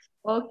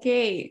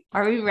Okay,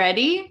 are we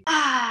ready?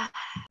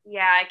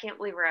 Yeah, I can't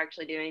believe we're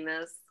actually doing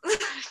this.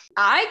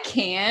 I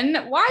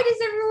can. Why does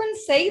everyone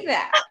say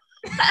that?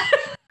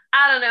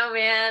 I don't know,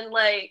 man.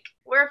 Like,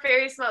 we're a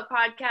fairy smut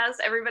podcast.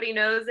 Everybody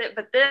knows it,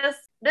 but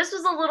this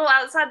was a little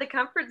outside the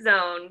comfort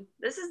zone.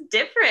 This is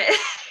different.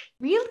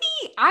 Really?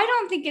 I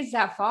don't think it's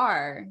that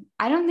far.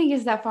 I don't think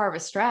it's that far of a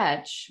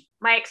stretch.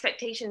 My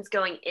expectations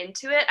going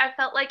into it, I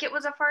felt like it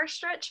was a far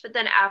stretch, but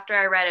then after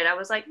I read it, I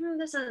was like,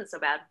 this isn't so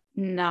bad.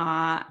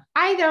 Nah,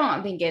 I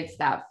don't think it's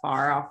that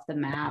far off the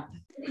map.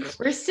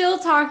 We're still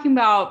talking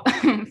about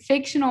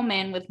fictional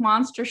men with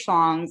monster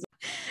songs.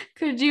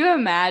 Could you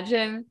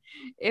imagine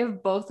if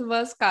both of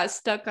us got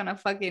stuck on a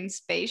fucking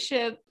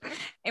spaceship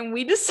and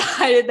we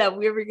decided that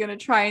we were going to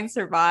try and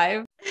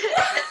survive?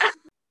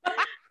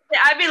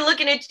 I'd be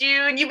looking at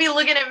you and you'd be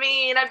looking at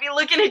me and I'd be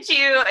looking at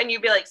you and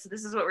you'd be like, so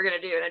this is what we're going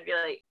to do. And I'd be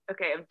like,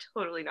 okay, I'm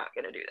totally not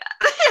going to do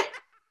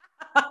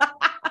that.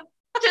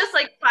 Just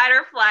like fight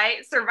or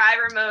flight,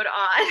 survivor mode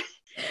on.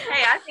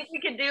 Hey, I think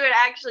we can do it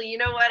actually. You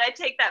know what? I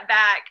take that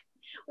back.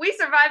 We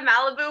survived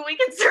Malibu. We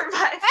can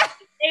survive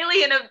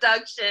alien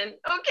abduction.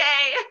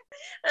 Okay.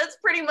 That's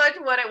pretty much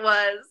what it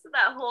was,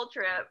 that whole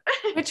trip.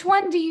 Which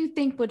one do you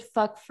think would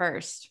fuck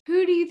first?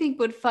 Who do you think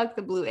would fuck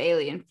the blue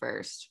alien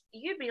first?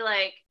 You'd be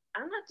like,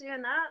 I'm not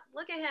doing that.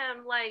 Look at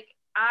him. Like,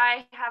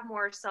 I have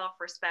more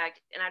self-respect.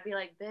 And I'd be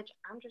like, bitch,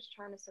 I'm just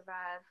trying to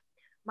survive.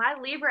 My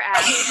Libra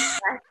ass,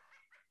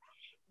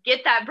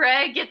 get that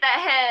bread, get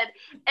that head,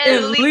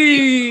 and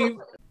leave.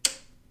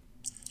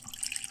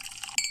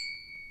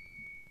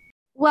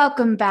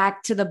 Welcome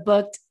back to the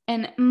Booked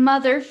and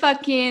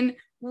motherfucking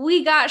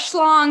we got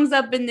schlongs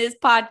up in this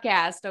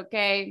podcast,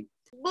 okay?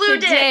 Blue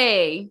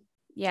Today,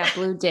 yeah,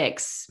 blue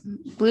dicks.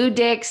 Blue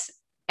dicks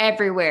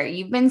everywhere.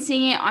 You've been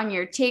seeing it on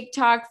your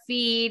TikTok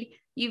feed.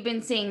 You've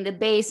been seeing the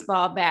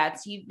baseball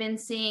bats. You've been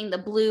seeing the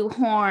blue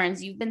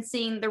horns. You've been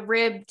seeing the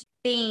ribbed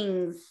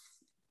things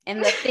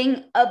and the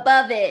thing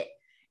above it.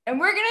 And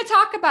we're going to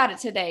talk about it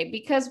today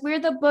because we're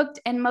the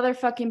Booked and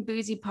motherfucking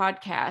boozy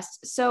podcast.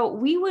 So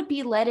we would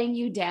be letting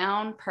you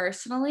down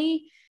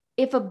personally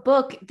if a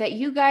book that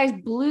you guys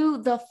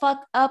blew the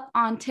fuck up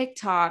on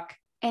TikTok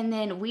and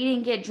then we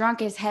didn't get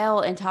drunk as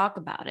hell and talk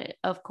about it,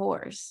 of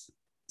course.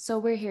 So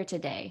we're here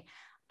today.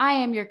 I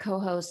am your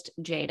co-host,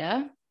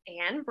 Jada.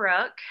 And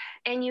Brooke.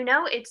 And you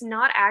know, it's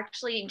not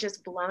actually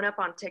just blown up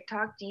on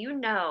TikTok. Did you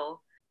know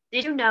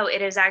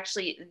it is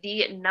actually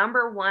the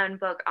 #1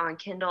 book on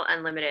Kindle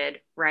Unlimited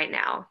right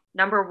now?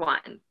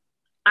 #1.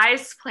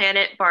 Ice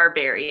Planet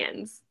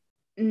Barbarians.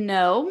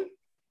 No.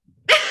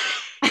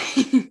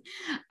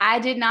 I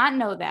did not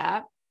know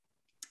that.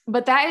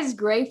 But that is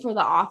great for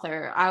the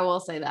author. I will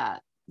say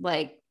that.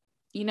 Like,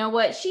 you know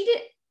what? She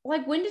did,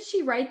 like, when did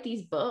she write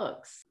these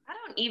books? I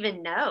don't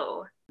even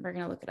know. We're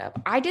going to look it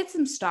up. I did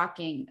some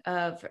stalking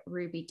of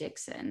Ruby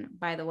Dixon,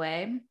 by the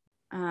way.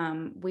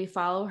 We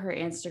follow her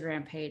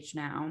Instagram page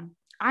now.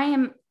 I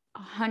am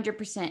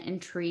 100%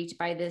 intrigued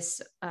by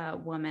this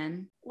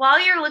woman.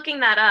 While you're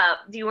looking that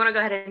up, do you want to go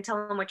ahead and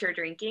tell them what you're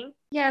drinking?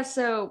 Yeah,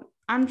 so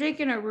I'm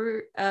drinking a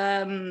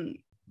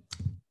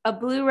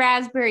blue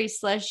raspberry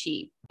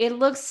slushie. It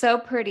looks so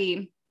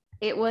pretty.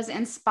 It was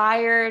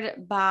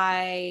inspired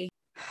by...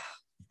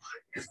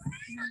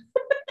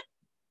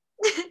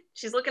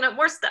 She's looking up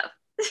more stuff.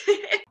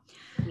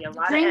 Yeah, a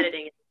lot of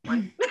editing in this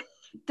one.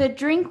 The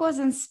drink was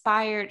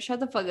inspired. Shut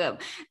the fuck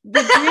up.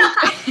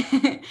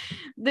 The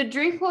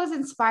drink was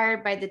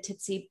inspired by the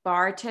Tipsy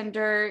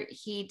bartender.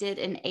 He did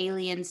an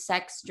alien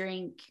sex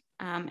drink,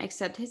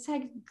 except his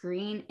had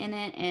green in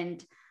it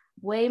and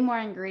way more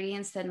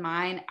ingredients than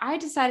mine. I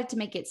decided to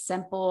make it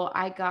simple.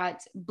 I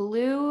got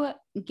blue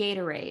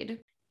Gatorade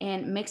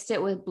and mixed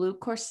it with blue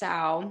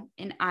Curaçao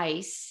and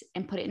ice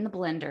and put it in the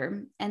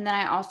blender. And then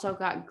I also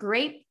got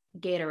grape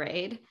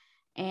Gatorade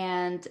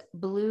and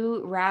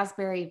blue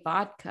raspberry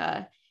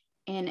vodka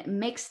and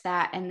mixed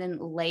that and then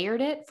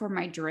layered it for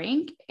my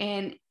drink.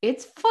 And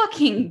it's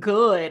fucking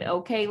good.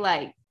 Okay.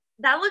 Like,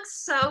 that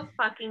looks so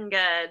fucking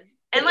good.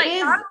 And like,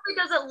 not only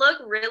does it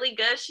look really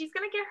good, she's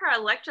going to get her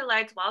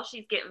electrolytes while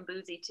she's getting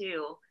boozy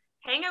too.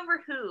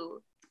 Hangover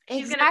who?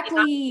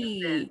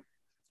 Exactly.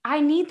 I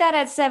need that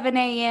at 7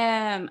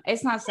 a.m.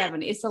 It's not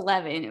 7, it's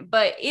 11,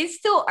 but it's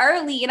still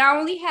early and I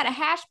only had a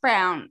hash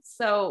brown.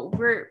 So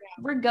we're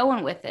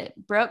going with it.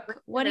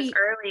 Brooke, what are you?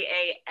 Early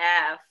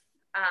AF.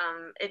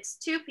 It's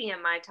 2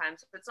 p.m. my time,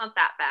 so it's not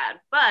that bad,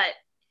 but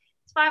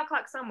it's 5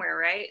 o'clock somewhere,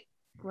 right?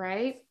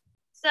 Right.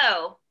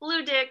 So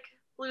blue dick,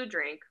 blue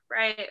drink,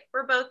 right?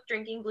 We're both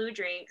drinking blue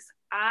drinks.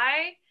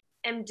 I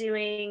am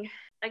doing,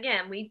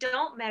 again, we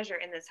don't measure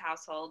in this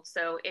household,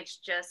 so it's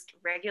just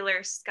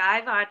regular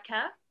Sky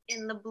vodka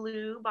in the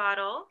blue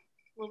bottle.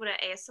 A little bit of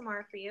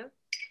ASMR for you.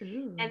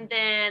 Ooh. And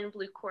then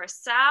blue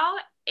Curaçao,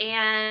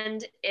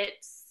 and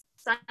it's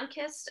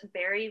sun-kissed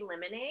berry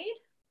lemonade,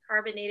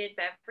 carbonated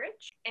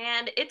beverage,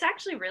 and it's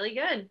actually really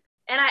good.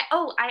 And I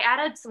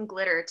added some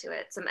glitter to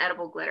it, some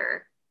edible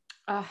glitter.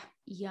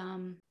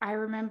 Yum. I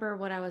remember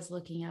what I was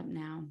looking up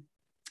now.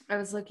 I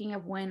was looking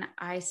up when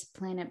Ice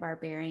Planet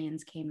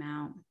Barbarians came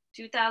out.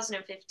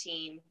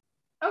 2015.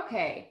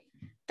 Okay.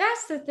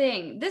 That's the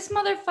thing. This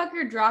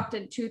motherfucker dropped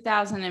in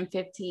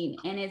 2015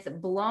 and it's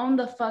blown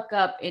the fuck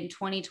up in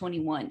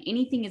 2021.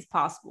 Anything is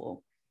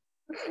possible.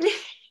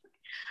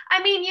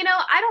 I mean,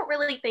 I don't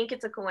really think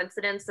it's a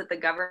coincidence that the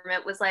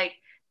government was like,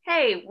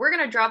 hey, we're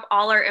going to drop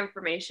all our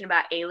information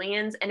about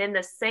aliens. And in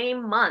the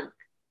same month,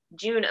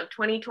 June of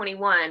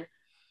 2021,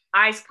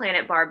 Ice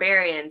Planet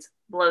Barbarians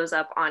blows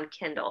up on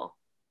Kindle.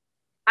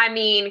 I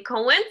mean,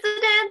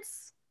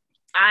 coincidence?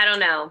 I don't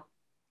know.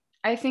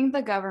 I think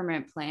the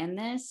government planned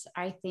this.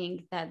 I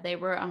think that they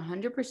were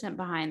 100%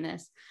 behind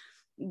this.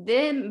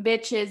 Them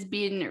bitches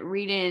been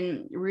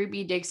reading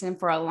Ruby Dixon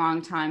for a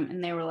long time,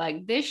 and they were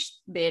like, this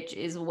bitch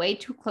is way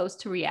too close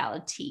to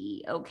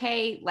reality.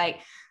 Okay. Like,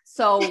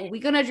 so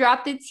we're going to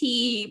drop the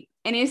tea.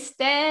 And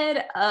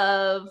instead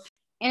of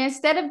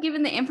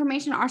giving the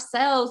information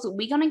ourselves,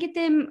 we're going to get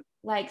them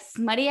like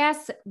smutty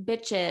ass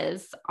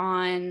bitches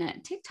on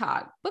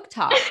TikTok, book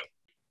talk.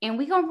 And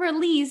we going to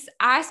release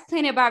Ice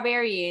Planet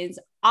Barbarians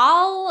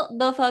all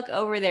the fuck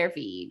over their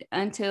feed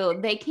until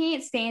they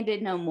can't stand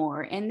it no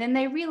more. And then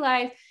they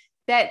realize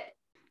that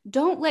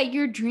don't let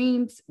your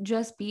dreams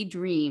just be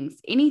dreams.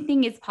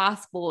 Anything is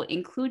possible,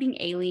 including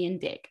alien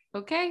dick.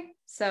 Okay.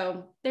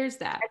 So there's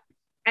that.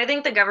 I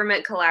think the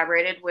government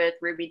collaborated with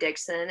Ruby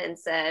Dixon and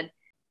said,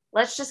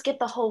 let's just get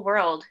the whole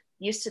world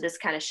used to this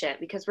kind of shit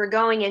because we're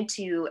going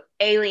into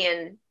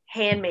Alien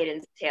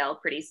Handmaiden's Tale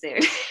pretty soon.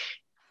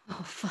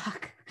 Oh,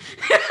 fuck.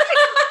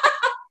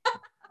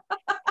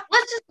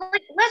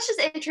 Let's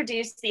just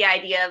introduce the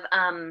idea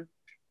of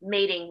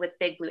mating with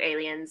big blue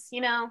aliens,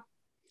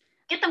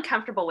 get them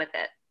comfortable with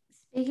it.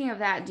 Speaking of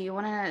that, do you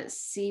want to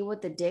see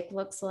what the dick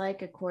looks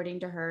like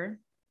according to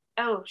her?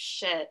 Oh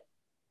shit.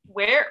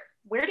 Where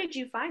did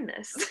you find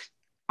this?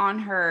 On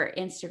her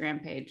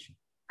Instagram page.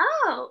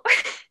 Oh.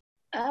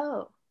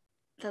 Oh.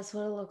 That's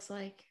what it looks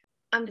like.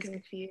 I'm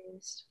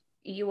confused.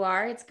 You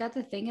are? It's got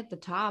the thing at the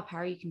top. How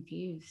are you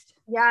confused?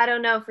 Yeah, I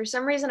don't know. For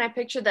some reason, I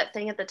pictured that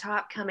thing at the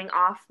top coming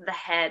off the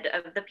head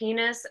of the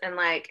penis and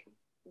like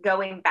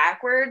going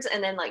backwards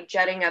and then like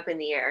jutting up in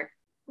the air.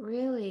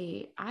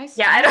 Really? I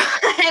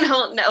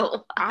don't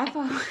know. I've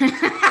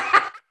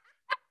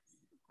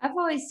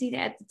always seen it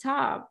at the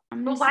top.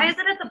 But why is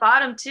it at the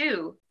bottom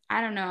too?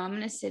 I don't know. I'm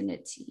going to send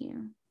it to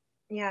you.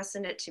 Yeah,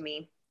 send it to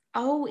me.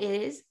 Oh, it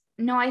is?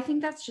 No, I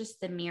think that's just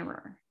the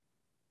mirror.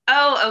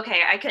 Oh,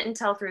 okay. I couldn't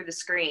tell through the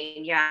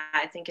screen. Yeah,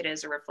 I think it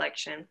is a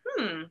reflection.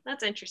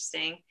 That's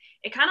interesting.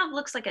 It kind of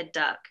looks like a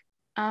duck.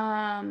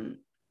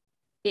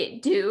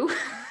 It do.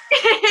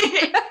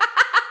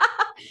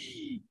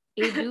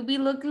 It do be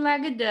looking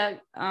like a duck.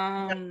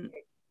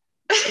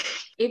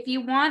 If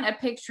you want a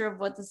picture of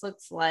what this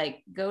looks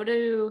like, go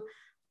to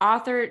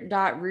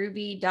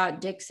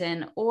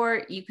author.ruby.dixon,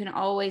 or you can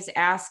always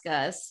ask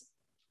us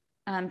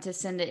to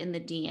send it in the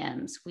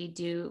DMs. We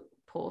do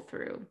pull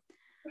through.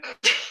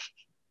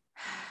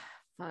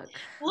 Fuck.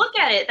 Look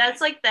at it. That's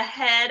like the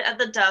head of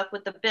the duck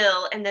with the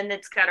bill, and then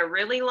it's got a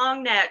really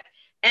long neck,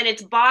 and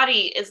its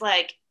body is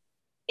like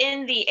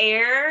in the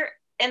air,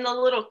 and the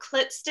little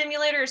clit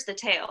stimulator is the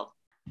tail.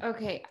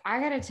 Okay,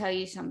 I gotta tell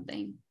you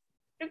something.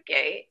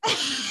 Okay.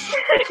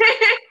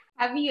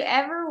 Have you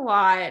ever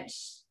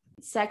watched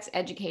Sex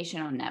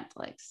Education on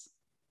Netflix?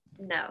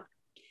 No.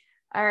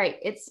 All right,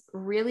 it's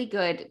really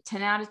good.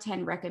 10 out of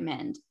 10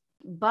 recommend.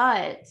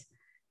 But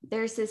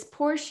there's this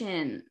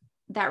portion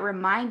that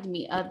reminded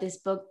me of this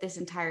book this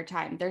entire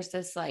time. There's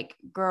this like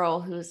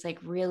girl who's like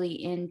really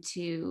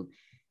into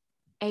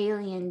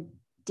alien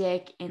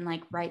dick and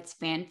like writes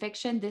fan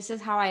fiction. This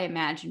is how I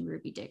imagine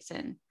Ruby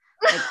Dixon,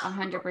 like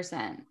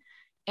 100%.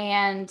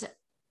 And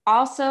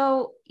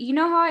also, you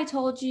know how I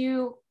told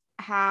you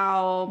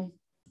how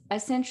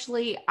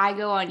essentially I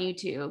go on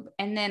YouTube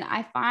and then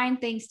I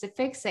find things to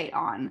fixate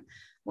on,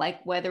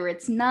 like whether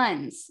it's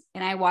nuns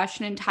and I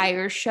watch an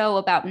entire show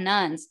about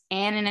nuns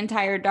and an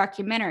entire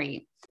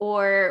documentary,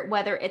 or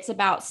whether it's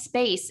about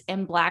space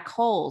and black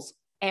holes.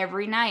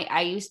 Every night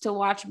I used to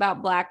watch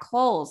about black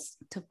holes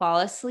to fall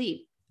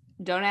asleep.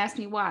 Don't ask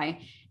me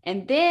why.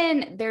 And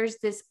then there's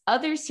this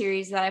other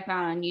series that I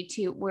found on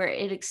YouTube where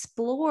it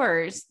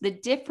explores the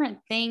different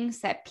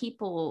things that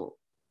people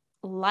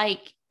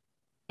like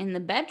in the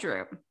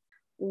bedroom.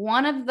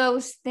 One of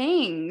those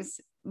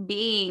things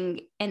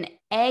being an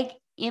egg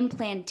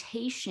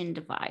implantation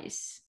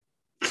device.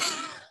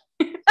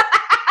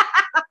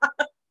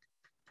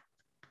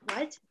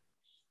 What?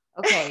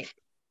 Okay.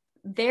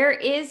 There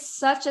is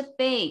such a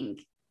thing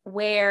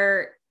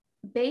where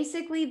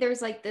basically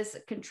there's like this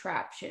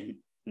contraption.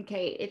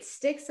 Okay. It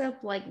sticks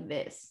up like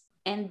this.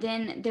 And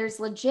then there's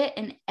legit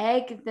an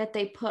egg that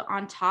they put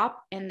on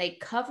top and they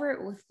cover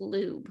it with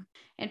lube.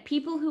 And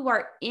people who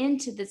are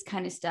into this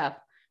kind of stuff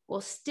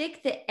will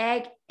stick the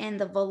egg in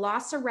the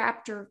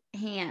velociraptor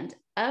hand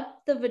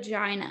up the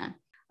vagina,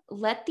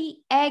 let the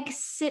egg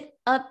sit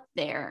up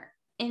there,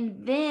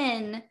 and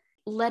then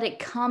let it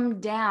come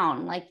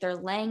down like they're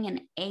laying an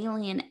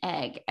alien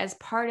egg as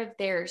part of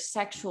their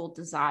sexual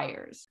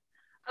desires.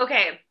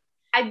 Okay,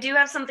 I do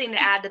have something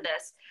to add to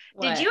this.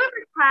 What? Did you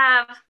ever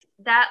have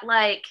that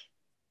like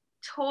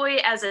toy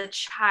as a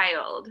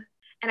child,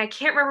 and I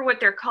can't remember what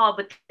they're called,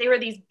 but they were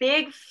these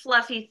big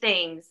fluffy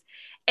things,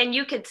 and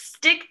you could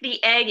stick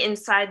the egg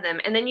inside them,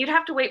 and then you'd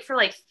have to wait for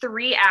like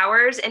 3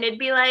 hours, and it'd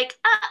be like,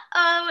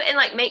 uh-oh, and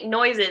like make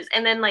noises,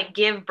 and then like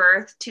give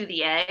birth to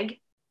the egg.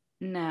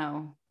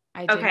 No,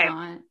 I did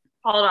not.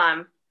 Hold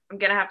on. I'm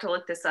gonna have to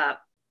look this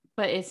up.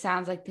 But it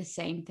sounds like the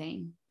same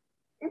thing.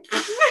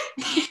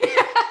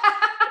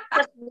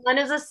 One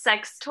is a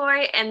sex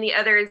toy and the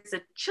other is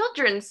a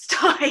children's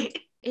toy.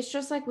 It's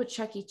just like with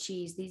Chuck E.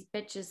 Cheese. These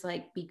bitches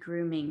like be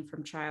grooming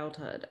from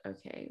childhood.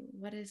 Okay,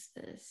 what is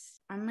this?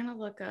 I'm gonna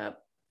look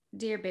up,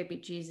 dear baby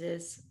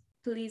Jesus,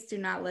 please do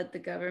not let the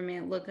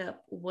government look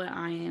up what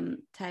I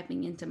am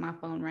typing into my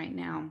phone right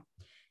now.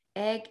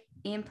 Egg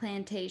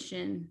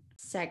implantation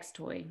sex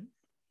toy.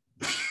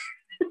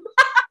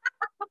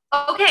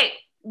 Okay,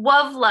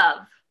 Wove Love.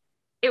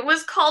 It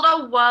was called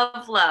a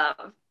Wove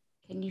Love.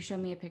 Can you show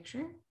me a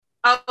picture?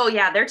 Oh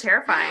yeah, they're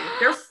terrifying.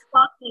 They're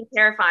fucking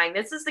terrifying.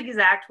 This is the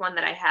exact one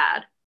that I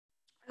had.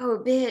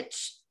 Oh,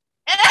 bitch.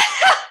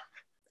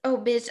 Oh,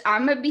 bitch,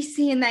 I'm gonna be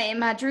seeing that in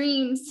my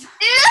dreams.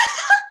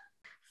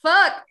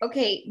 Fuck.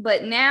 Okay,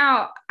 but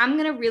now I'm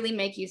gonna really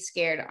make you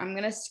scared. I'm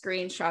gonna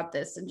screenshot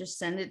this and just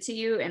send it to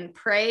you and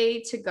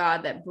pray to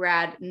God that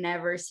Brad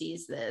never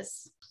sees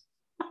this.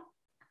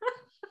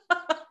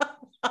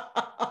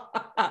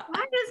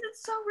 Why is it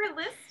so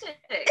realistic?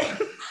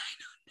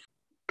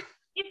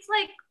 It's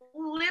like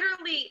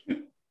literally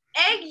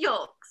egg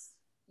yolks.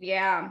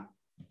 Yeah.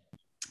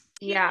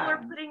 People are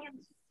putting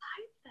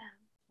inside them.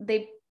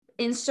 They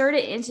insert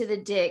it into the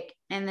dick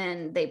and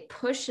then they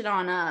push it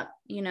on up,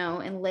 you know,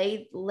 and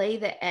lay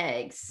the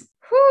eggs.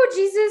 Whew,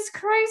 Jesus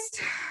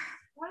Christ.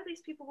 Why do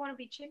these people want to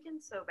be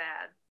chickens so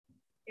bad?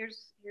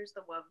 Here's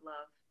the Wove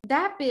Love.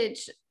 That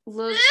bitch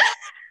looks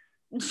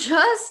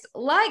just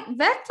like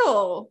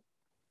Vectel.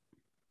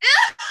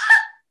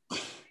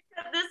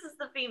 This is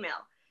the female.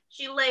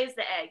 She lays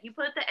the egg. You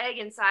put the egg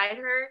inside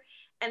her,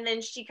 and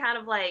then she kind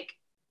of like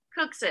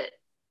cooks it.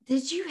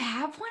 Did you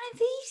have one of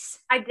these?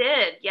 I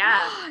did,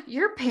 yeah.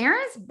 Your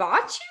parents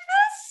bought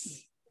you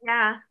this?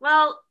 Yeah.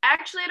 Well,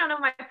 actually, I don't know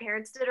if my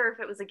parents did or if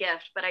it was a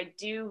gift, but I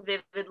do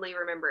vividly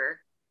remember.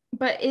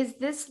 But is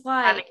this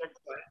like...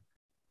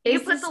 You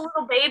put the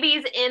little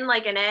babies in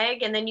like an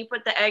egg, and then you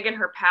put the egg in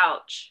her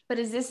pouch. But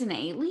is this an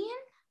alien?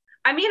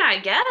 I mean, I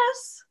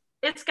guess.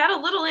 It's got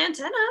a little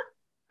antenna.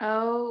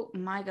 Oh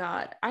my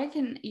God.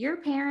 Your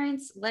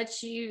parents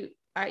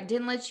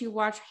didn't let you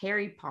watch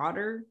Harry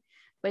Potter,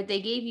 but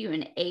they gave you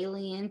an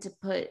alien to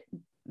put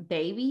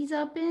babies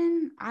up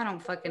in? I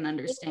don't fucking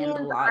understand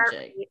the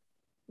logic.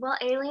 Well,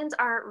 aliens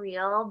aren't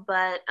real,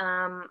 but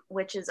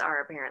witches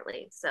are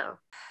apparently, so.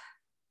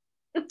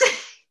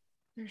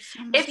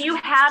 If you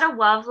had a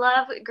Wove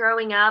Love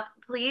growing up,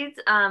 please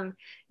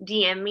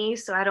DM me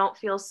so I don't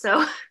feel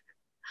so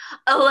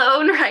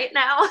alone right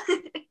now.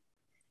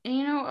 And,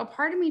 you know, a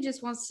part of me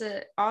just wants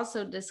to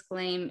also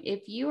disclaim,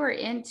 if you are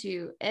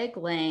into egg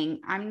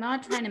laying, I'm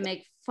not trying to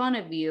make fun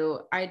of you.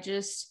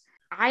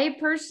 I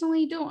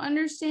personally don't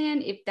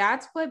understand. If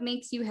that's what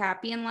makes you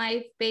happy in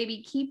life,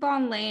 baby, keep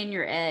on laying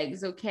your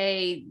eggs,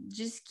 okay?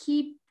 Just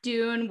keep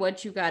doing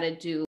what you got to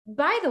do.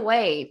 By the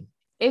way,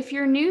 if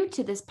you're new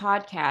to this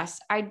podcast,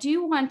 I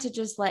do want to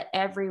just let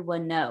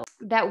everyone know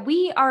that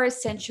we are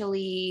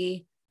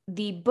essentially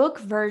the book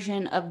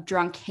version of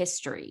Drunk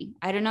History.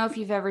 I don't know if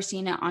you've ever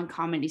seen it on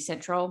Comedy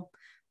Central,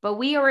 but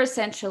we are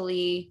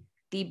essentially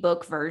the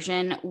book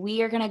version.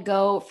 We are going to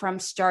go from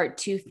start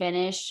to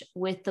finish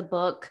with the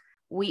book.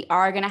 We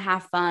are going to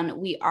have fun.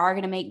 We are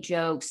going to make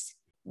jokes.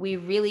 We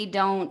really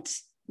don't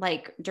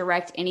like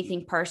direct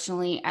anything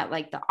personally at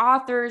like the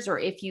authors, or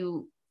if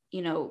you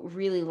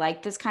really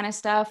like this kind of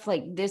stuff,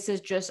 like this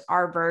is just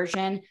our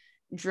version,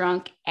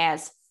 drunk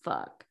as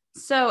fuck.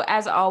 So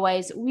as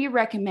always, we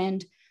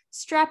recommend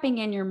strapping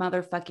in your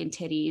motherfucking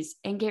titties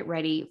and get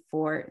ready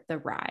for the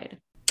ride.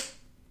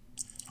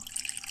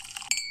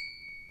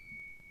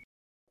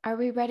 Are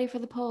we ready for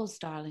the polls,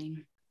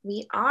 darling?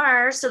 We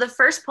are. So the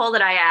first poll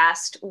that I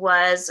asked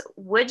was,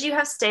 would you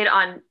have stayed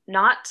on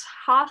Not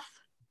Hoth?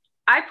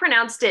 I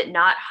pronounced it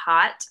Not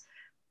Hot,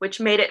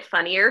 which made it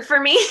funnier for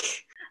me.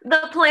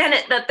 The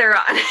planet that they're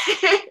on.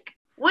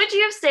 Would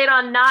you have stayed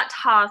on Not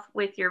Hoth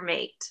with your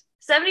mate?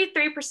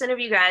 73% of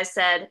you guys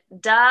said,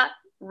 duh,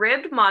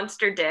 ribbed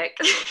monster dick.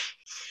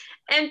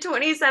 And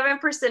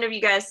 27% of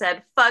you guys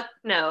said, fuck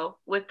no,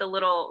 with the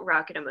little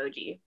rocket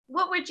emoji.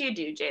 What would you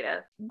do,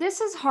 Jada?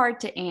 This is hard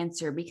to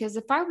answer because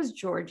if I was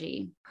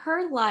Georgie,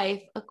 her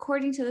life,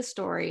 according to the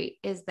story,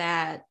 is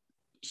that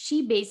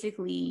she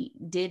basically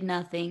did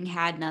nothing,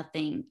 had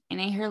nothing,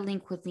 and ate her lean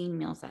cuisine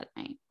meals that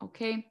night,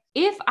 okay?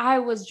 If I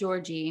was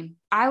Georgie,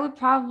 I would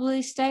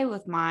probably stay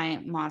with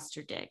my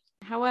monster dick.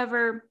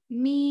 However,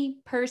 me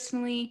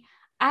personally,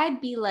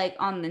 I'd be like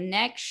on the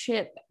next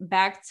ship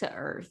back to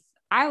Earth.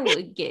 I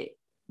would get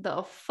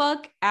the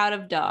fuck out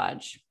of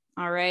Dodge.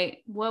 All right.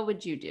 What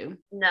would you do?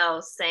 No,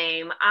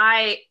 same.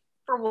 I,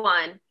 for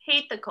one,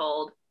 hate the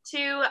cold.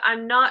 Two,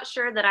 I'm not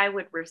sure that I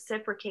would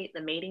reciprocate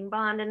the mating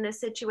bond in this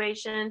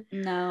situation.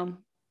 No.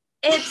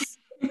 It's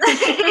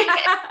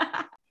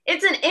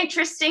It's an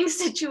interesting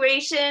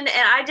situation. And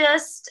I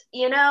just,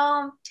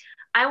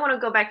 I want to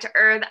go back to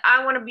Earth.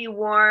 I want to be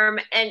warm.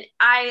 And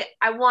I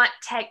want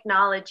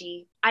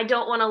technology. I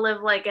don't want to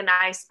live like a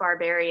nice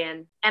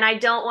barbarian. And I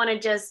don't want to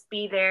just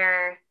be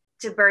there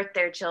to birth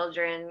their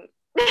children.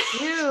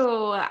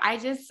 Ew, I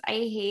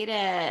hate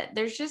it.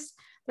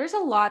 There's a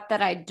lot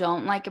that I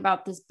don't like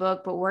about this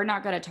book, but we're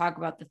not going to talk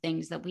about the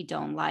things that we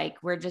don't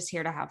like. We're just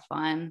here to have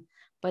fun.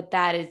 But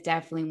that is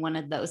definitely one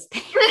of those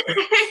things.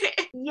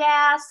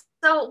 Yeah.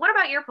 So what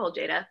about your poll,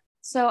 Jada?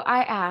 So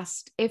I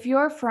asked, if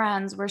your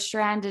friends were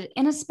stranded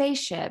in a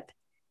spaceship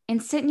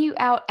and sent you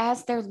out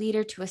as their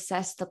leader to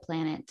assess the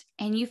planet,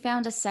 and you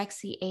found a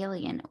sexy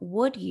alien,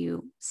 would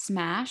you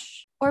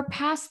smash or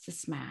pass the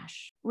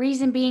smash?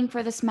 Reason being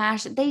for the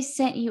smash, they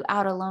sent you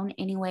out alone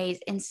anyways,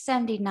 and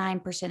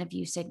 79% of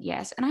you said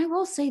yes. And I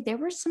will say there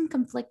were some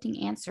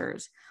conflicting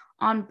answers.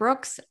 On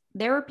Brooks,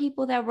 there were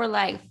people that were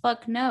like,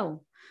 fuck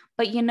no.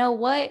 But you know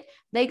what?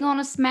 They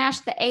gonna smash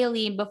the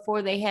alien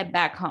before they head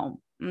back home.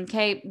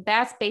 Okay,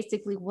 that's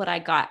basically what I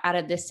got out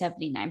of this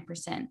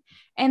 79%.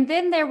 And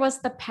then there was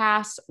the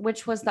pass,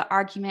 which was the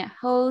argument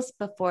hoes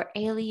before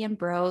alien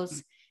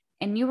bros.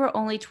 And you were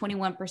only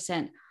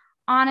 21%.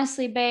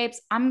 Honestly,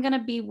 babes, I'm going to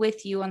be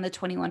with you on the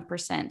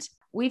 21%.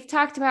 We've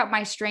talked about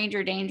my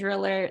stranger danger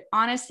alert.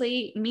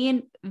 Honestly, me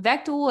and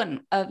Vector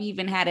wouldn't have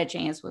even had a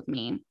chance with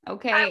me.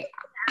 Okay.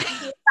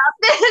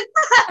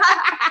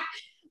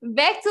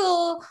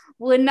 Vector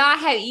would not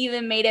have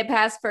even made it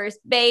past first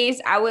base.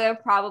 I would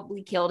have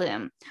probably killed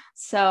him.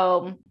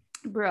 So,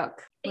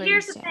 Brooke.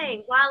 Here's the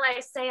thing. While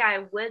I say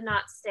I would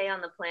not stay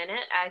on the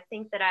planet, I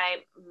think that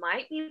I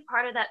might be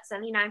part of that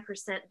 79%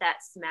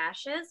 that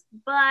smashes,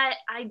 but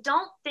I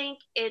don't think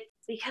it's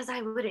because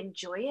I would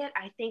enjoy it.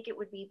 I think it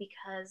would be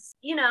because,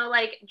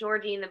 like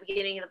Georgie in the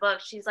beginning of the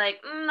book, she's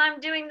like, I'm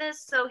doing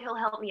this so he'll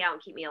help me out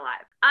and keep me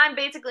alive. I'm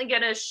basically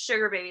going to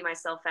sugar baby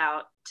myself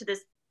out to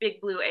this big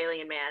blue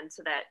alien man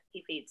so that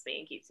he feeds me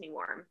and keeps me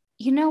warm.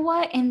 You know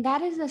what? And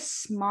that is a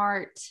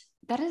smart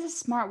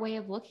way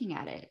of looking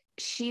at it.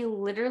 She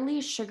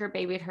literally sugar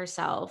babied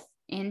herself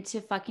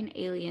into fucking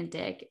alien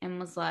dick and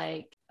was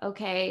like,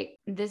 okay,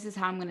 this is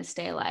how I'm going to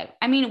stay alive.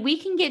 I mean, we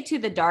can get to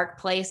the dark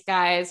place,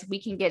 guys.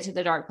 We can get to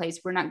the dark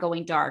place. We're not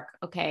going dark.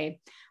 Okay.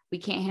 We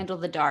can't handle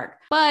the dark.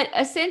 But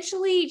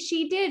essentially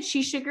she did.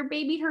 She sugar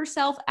babied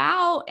herself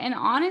out. And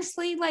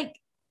honestly, like,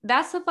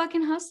 that's a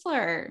fucking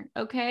hustler.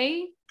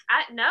 Okay.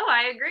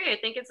 I agree. I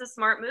think it's a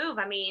smart move.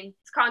 I mean,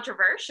 it's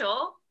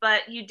controversial,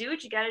 but you do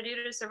what you got to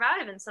do to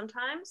survive. And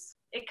sometimes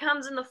it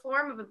comes in the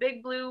form of a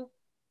big blue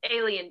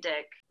alien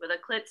dick with a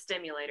clit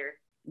stimulator.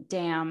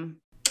 Damn.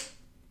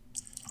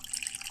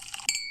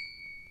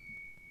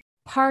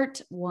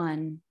 Part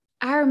 1.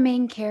 Our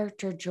main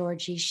character,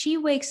 Georgie, she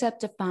wakes up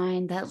to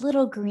find that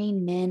little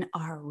green men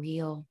are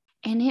real,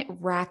 and it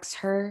racks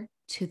her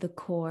to the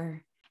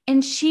core.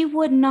 And she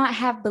would not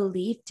have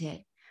believed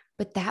it,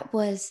 but that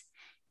was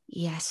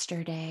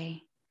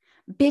yesterday.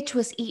 Bitch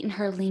was eating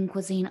her lean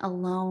cuisine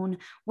alone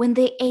when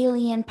the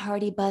alien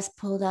party bus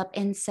pulled up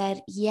and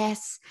said,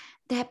 yes,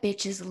 that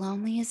bitch is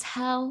lonely as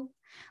hell.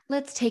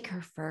 Let's take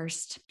her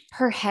first.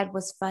 Her head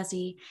was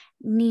fuzzy,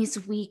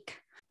 knees weak,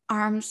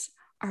 arms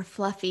are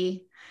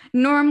fluffy.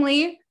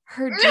 Normally,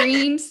 her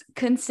dreams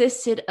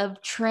consisted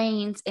of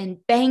trains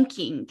and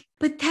banking,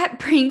 but that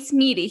brings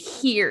me to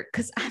here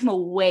because I'm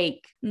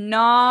awake.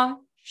 Nah,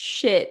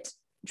 shit,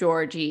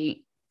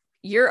 Georgie.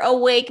 You're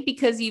awake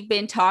because you've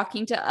been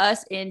talking to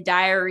us in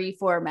diary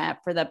format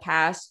for the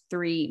past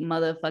 3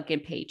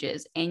 motherfucking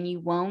pages, and you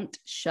won't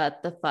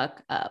shut the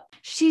fuck up.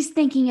 She's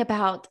thinking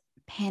about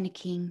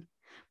panicking,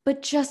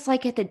 but just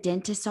like at the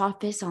dentist's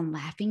office on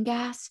laughing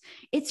gas,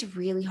 it's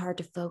really hard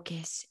to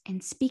focus.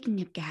 And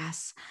speaking of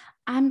gas,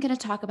 I'm going to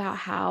talk about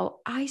how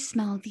I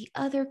smell the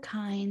other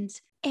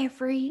kinds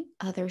every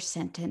other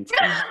sentence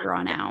from here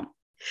on out.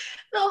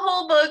 The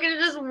whole book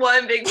is just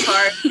one big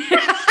part.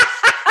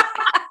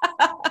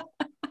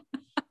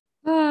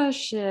 Oh,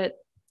 shit.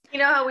 You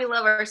know how we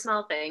love our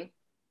smell thing.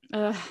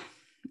 Ugh,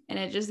 and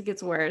it just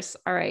gets worse.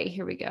 All right,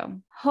 here we go.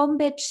 Home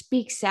bitch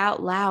speaks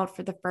out loud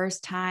for the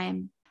first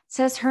time,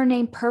 says her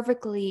name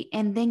perfectly,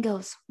 and then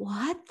goes,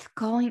 what's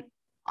going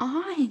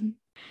on?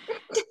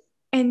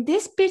 And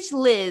this bitch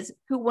Liz,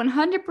 who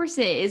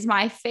 100% is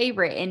my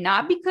favorite, and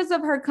not because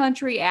of her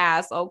country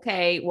ass,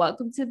 okay,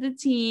 welcome to the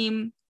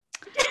team,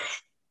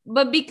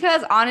 but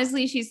because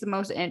honestly, she's the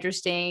most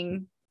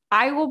interesting.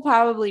 I will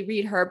probably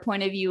read her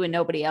point of view and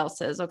nobody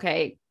else's,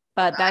 okay?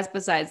 But that's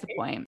besides the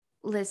point.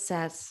 Liz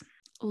says,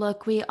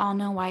 look, we all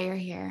know why you're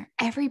here.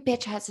 Every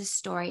bitch has a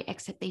story,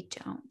 except they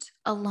don't.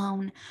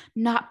 Alone,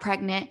 not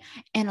pregnant,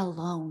 and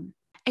alone.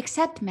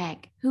 Except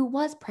Meg, who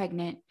was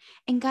pregnant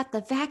and got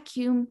the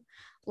vacuum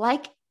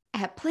like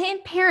at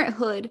Planned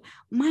Parenthood,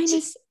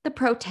 minus the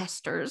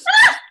protesters.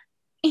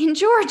 And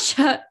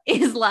Georgia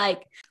is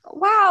like,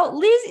 wow,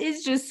 Liz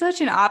is just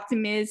such an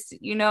optimist.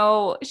 You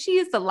know, she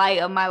is the light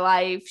of my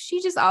life.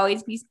 She just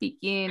always be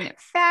speaking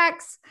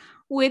facts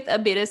with a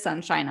bit of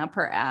sunshine up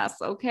her ass.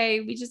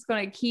 Okay, we just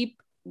gonna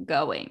keep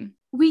going.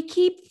 We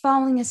keep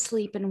falling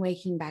asleep and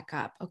waking back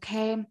up,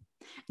 okay?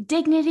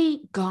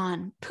 Dignity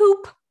gone.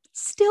 Poop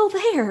still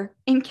there,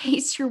 in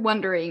case you're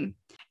wondering.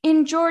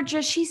 In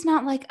Georgia, she's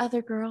not like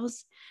other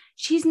girls.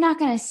 She's not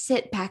going to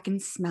sit back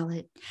and smell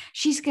it.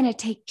 She's going to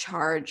take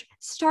charge,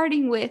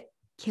 starting with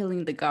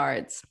killing the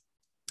guards.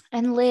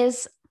 And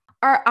Liz,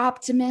 our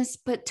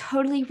optimist but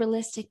totally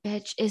realistic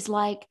bitch, is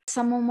like,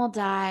 someone will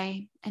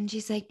die. And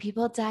she's like,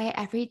 people die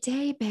every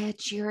day,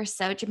 bitch. You're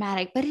so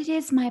dramatic. But it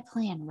is my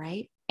plan,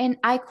 right? And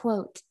I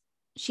quote,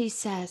 she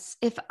says,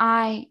 if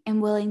I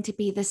am willing to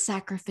be the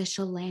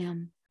sacrificial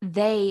lamb,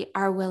 they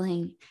are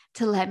willing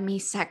to let me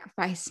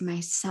sacrifice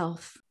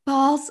myself.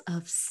 Balls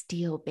of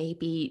steel,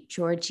 baby.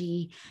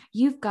 Georgie,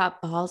 you've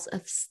got balls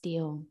of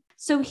steel.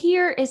 So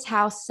here is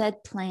how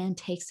said plan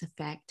takes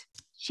effect.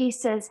 She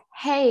says,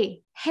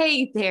 hey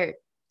there,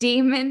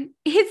 demon.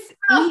 It's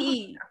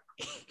me.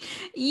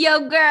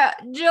 Yo, girl,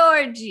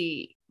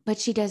 Georgie. But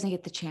she doesn't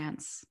get the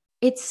chance.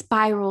 It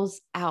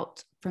spirals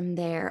out from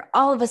there.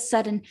 All of a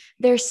sudden,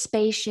 their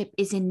spaceship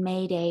is in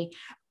Mayday.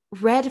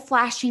 Red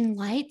flashing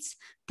lights,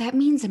 that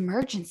means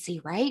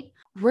emergency, right?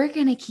 We're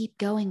going to keep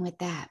going with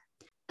that.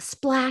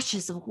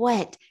 Splashes of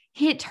wet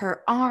hit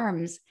her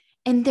arms,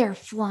 and they're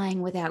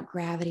flying without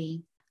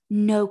gravity.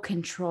 No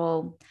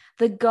control.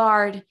 The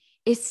guard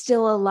is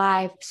still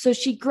alive, so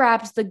she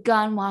grabs the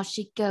gun while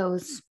she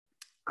goes.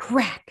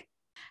 Crack,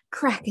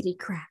 crackety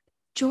crack.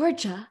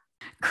 Georgia,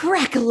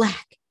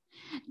 crack-a-lack.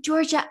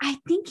 Georgia, I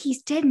think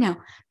he's dead now.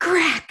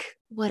 Crack!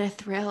 What a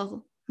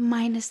thrill,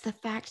 minus the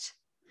fact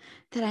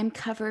that I'm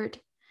covered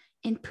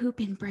in poop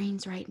and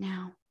brains right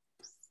now.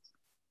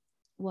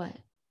 What?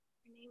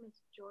 Her name is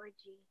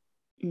Georgie.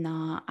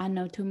 Nah, I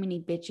know too many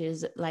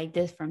bitches like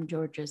this from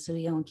Georgia, so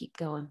we don't keep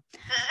going.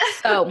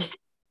 So,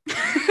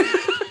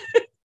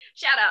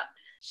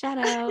 Shout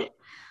out.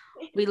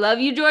 We love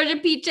you, Georgia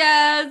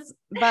Peaches.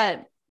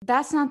 But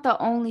that's not the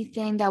only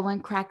thing that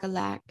went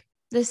crack-a-lack.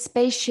 The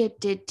spaceship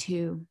did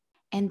too.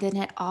 And then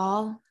it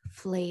all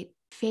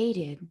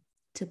faded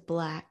to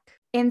black.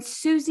 And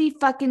Susie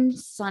fucking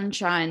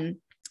Sunshine,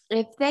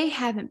 if they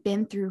haven't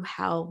been through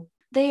hell,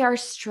 they are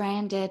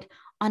stranded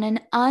on an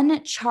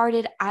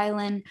uncharted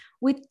island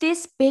with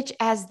this bitch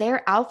as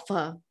their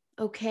alpha,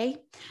 okay?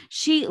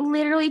 She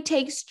literally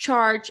takes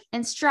charge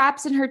and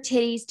straps in her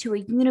titties to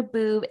a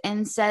uniboob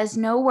and says,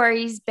 no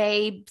worries,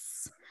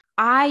 babes.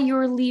 I,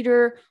 your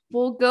leader,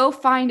 will go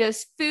find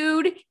us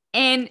food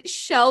and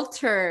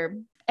shelter.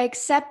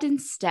 Except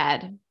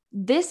instead,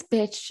 this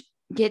bitch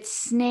gets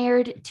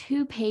snared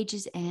 2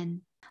 pages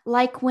in.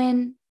 Like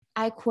when,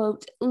 I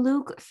quote,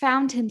 Luke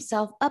found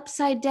himself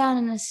upside down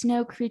in a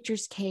snow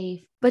creature's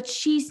cave. But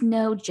she's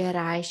no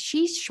Jedi.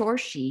 She's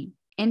Shorshi.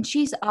 And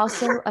she's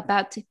also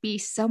about to be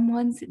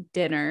someone's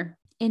dinner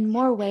in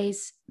more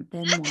ways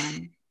than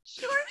one.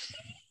 Shorshi.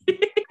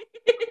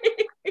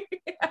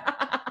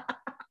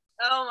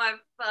 Oh my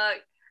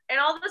fuck. And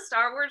all the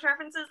Star Wars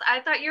references, I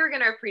thought you were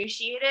going to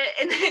appreciate it.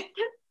 And then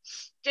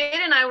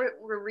Jade and I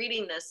were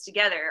reading this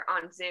together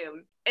on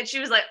Zoom. And she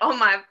was like, oh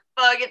my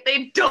fuck, if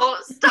they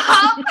don't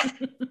stop.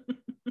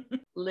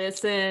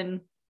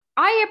 Listen,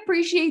 I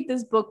appreciate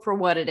this book for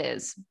what it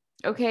is.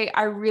 Okay,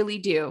 I really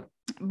do.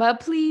 But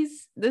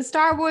please, the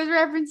Star Wars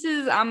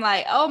references, I'm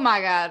like, oh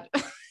my God.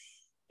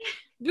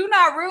 Do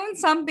not ruin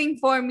something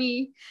for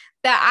me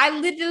that I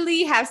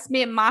literally have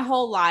spent my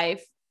whole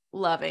life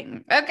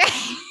loving. Okay.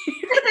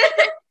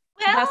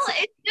 Well,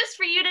 it's just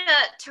for you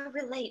to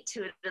relate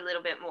to it a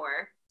little bit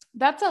more.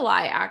 That's a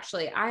lie,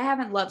 actually. I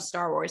haven't loved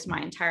Star Wars my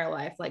entire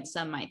life, like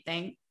some might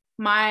think.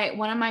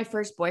 One of my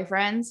first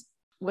boyfriends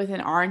with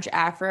an orange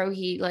afro,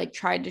 he like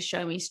tried to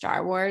show me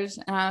Star Wars,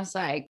 and I was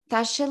like,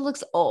 that shit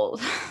looks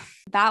old.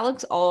 That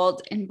looks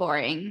old and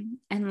boring.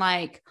 And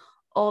like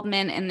old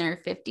men in their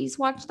 50s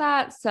watch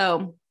that.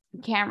 So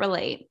can't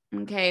relate.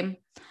 Okay.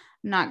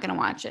 Not gonna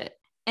watch it.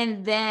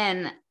 And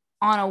then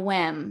on a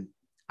whim,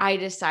 I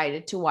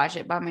decided to watch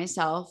it by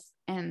myself.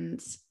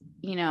 And,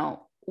 you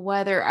know,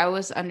 whether I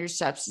was under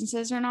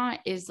substances or not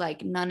is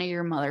like none of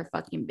your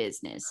motherfucking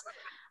business.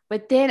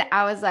 But then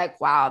I was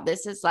like, wow,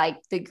 this is like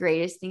the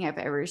greatest thing I've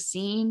ever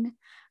seen.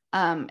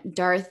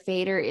 Darth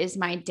Vader is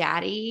my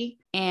daddy,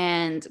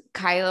 and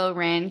Kylo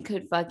Ren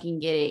could fucking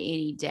get it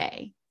any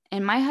day.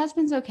 And my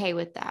husband's okay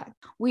with that.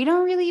 We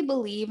don't really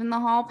believe in the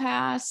hall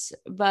pass,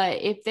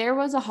 but if there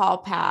was a hall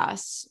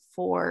pass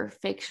for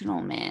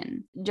fictional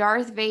men,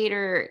 Darth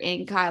Vader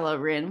and Kylo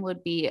Ren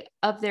would be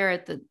up there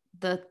at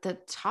the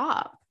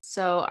top.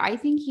 So I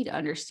think he'd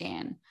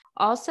understand.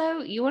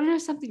 Also, you want to know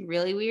something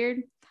really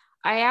weird?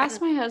 I asked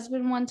my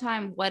husband one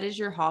time, what is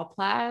your hall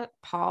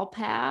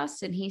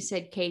pass? And he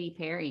said Katy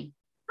Perry.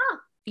 Huh.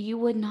 You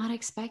would not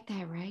expect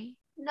that, right?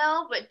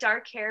 No, but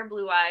dark hair,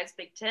 blue eyes,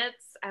 big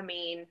tits. I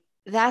mean,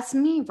 that's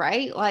me,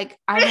 right? Like,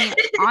 I mean,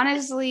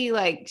 honestly,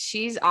 like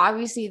she's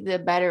obviously the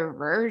better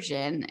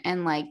version.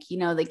 And like, you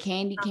know, the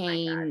candy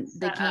cane,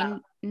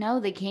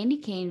 the candy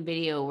cane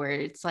video where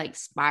it's like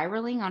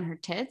spiraling on her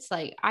tits.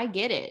 Like, I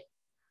get it.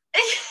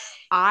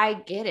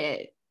 I get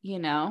it, you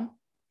know?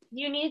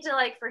 You need to,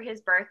 like, for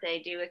his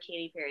birthday, do a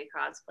Katy Perry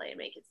cosplay and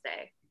make it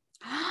stay.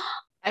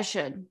 I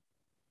should.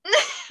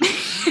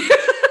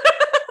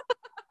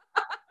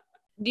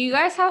 Do you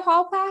guys have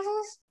hall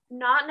passes?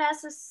 Not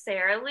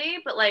necessarily,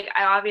 but like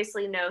I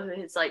obviously know who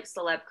his like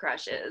celeb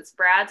crush is.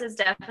 Brad's is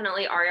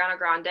definitely Ariana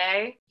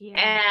Grande,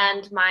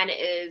 and mine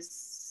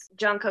is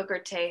Jungkook or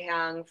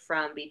Taehyung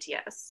from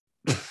BTS.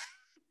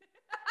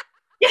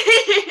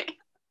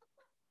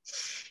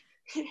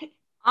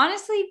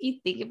 Honestly, if you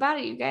think about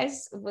it, you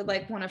guys would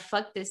like want to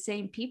fuck the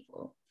same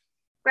people.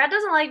 Brad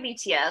doesn't like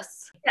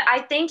BTS. I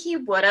think he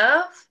would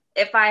have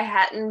if I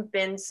hadn't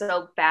been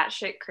so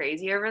batshit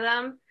crazy over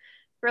them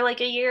for like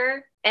a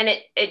year, and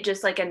it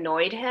just like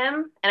annoyed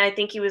him, and I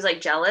think he was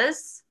like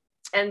jealous.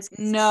 And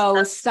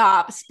no,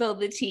 stop, spill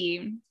the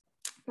tea.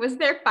 Was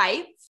there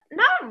fights?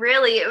 Not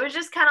really. It was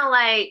just kind of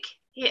like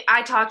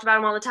I talked about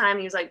him all the time.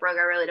 He was like, "Bro,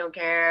 I really don't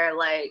care.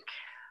 Like,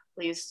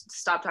 please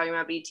stop talking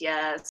about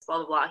BTS." Blah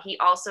blah blah. He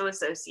also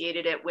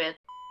associated it with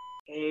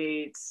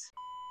AIDS.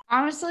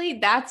 Honestly,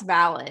 that's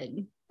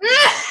valid.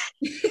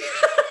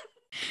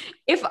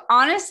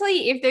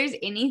 If there's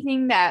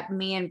anything that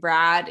me and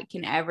Brad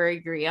can ever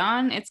agree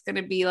on, it's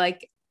gonna be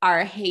like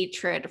our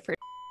hatred for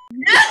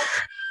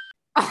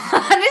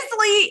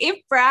honestly,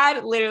 if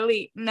Brad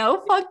literally,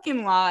 no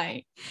fucking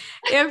lie,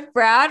 if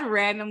Brad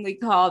randomly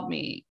called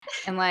me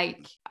and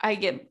like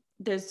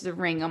there's a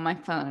ring on my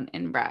phone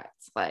and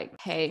Brad's like,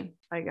 hey,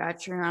 I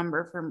got your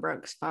number from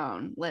Brooke's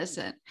phone.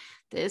 Listen,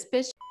 this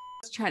bitch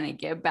trying to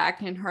get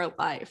back in her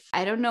life.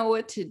 I don't know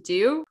what to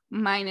do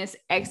minus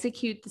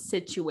execute the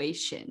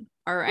situation.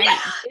 All right.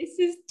 This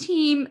is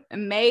team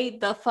May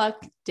the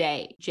fuck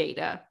day,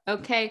 Jada.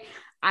 Okay.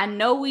 I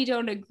know we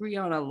don't agree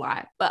on a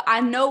lot, but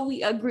I know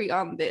we agree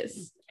on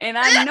this. And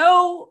I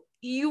know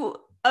you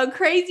a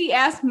crazy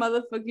ass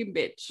motherfucking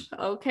bitch.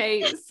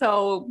 Okay.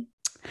 So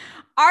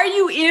are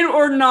you in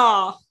or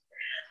not?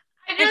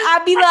 And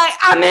I'd be like,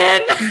 I'm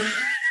in.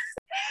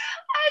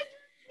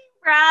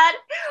 Brad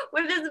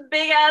with his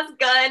big ass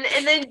gun,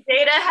 and then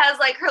Jada has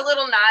like her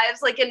little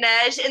knives like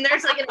Inej, and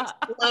there's like an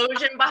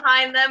explosion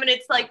behind them, and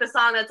it's like the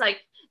song that's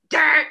like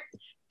dirt,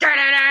 dirt,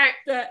 dirt,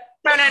 dirt,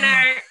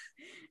 dirt.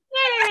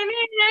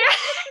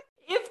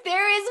 If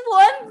there is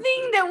one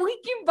thing that we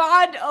can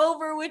bond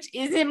over, which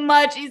isn't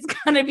much, it's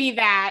gonna be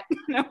that.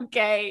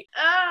 Okay.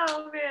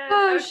 Oh man.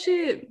 Oh okay.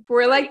 shit.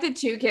 We're like the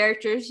two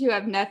characters who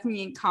have nothing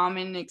in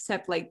common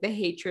except like the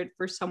hatred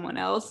for someone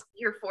else.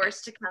 You're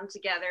forced to come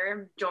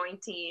together, join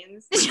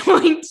teams.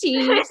 Join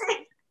teams.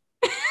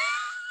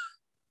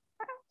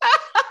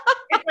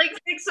 It's like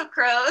Six of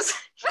Crows.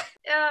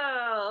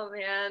 Oh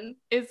man.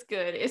 It's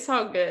good. It's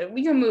all good.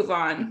 We can move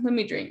on. Let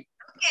me drink.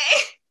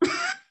 Okay.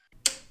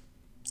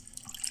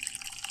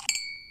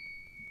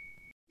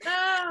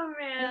 Oh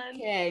man.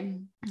 Okay.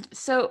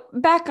 So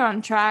back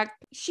on track.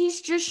 She's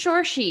just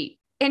short sheet.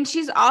 And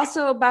she's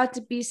also about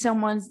to be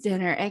someone's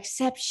dinner,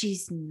 except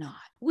she's not.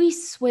 We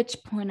switch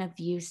point of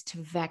views to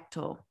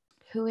Vectel,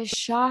 who is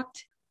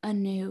shocked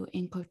anew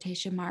in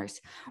quotation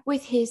marks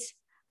with his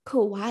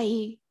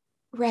kawaii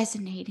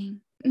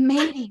resonating,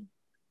 mating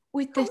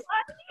with the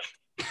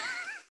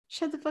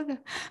shut the fuck up.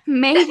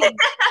 Mating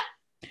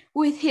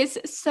with his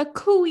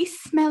sakui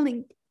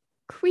smelling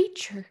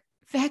creature.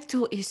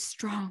 Vectel is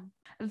strong.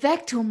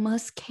 Vectel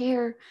must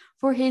care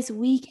for his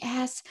weak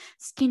ass,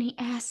 skinny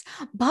ass,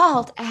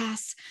 bald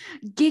ass.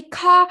 Get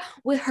caught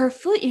with her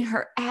foot in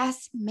her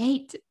ass,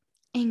 mate,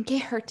 and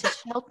get her to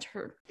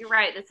shelter. You're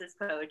right, this is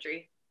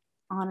poetry.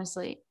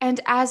 Honestly. And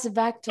as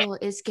Vectel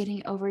is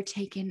getting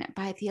overtaken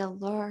by the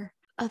allure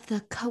of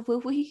the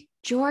kawaii,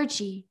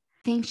 Georgie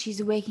thinks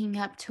she's waking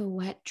up to a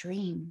wet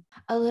dream.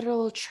 A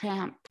literal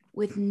tramp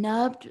with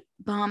nubbed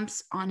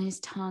bumps on his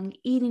tongue,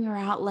 eating her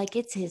out like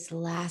it's his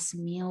last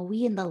meal.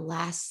 We in the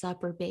last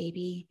supper,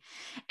 baby.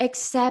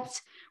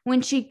 Except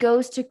when she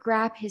goes to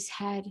grab his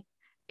head,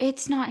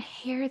 it's not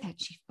hair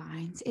that she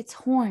finds, it's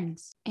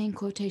horns. In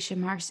quotation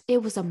marks,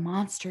 it was a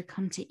monster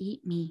come to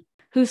eat me,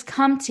 who's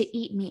come to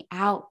eat me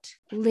out,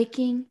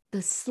 licking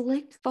the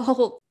slick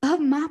fold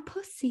of my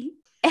pussy.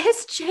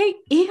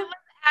 SJM.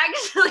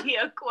 Actually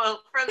a quote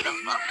from the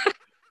book.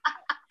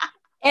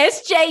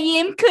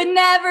 SJM could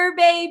never,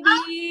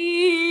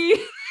 baby.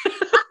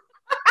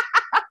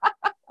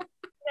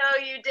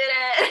 No, you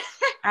didn't.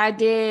 I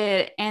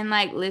did. And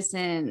like,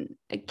 listen,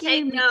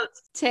 again,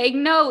 take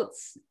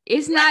notes.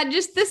 It's not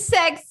just the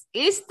sex,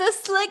 it's the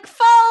slick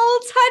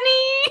folds,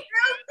 honey.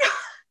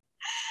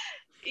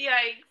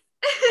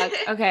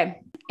 Yikes.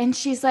 Okay. And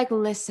she's like,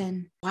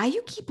 listen, why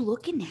you keep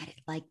looking at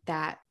it like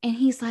that? And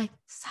he's like,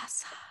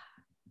 Sasa.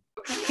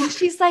 And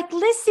she's like,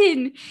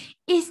 listen,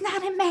 it's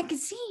not a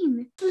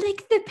magazine.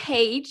 Flick the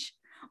page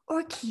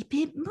or keep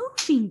it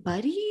moving,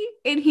 buddy.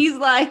 And he's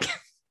like,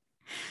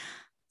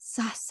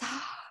 Sasa.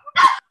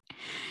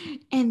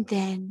 And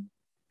then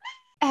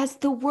as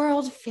the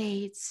world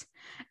fades,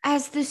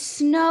 as the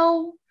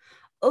snow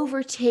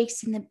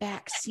overtakes in the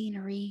back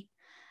scenery,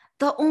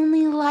 the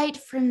only light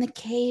from the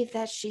cave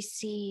that she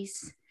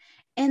sees,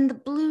 and the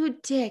blue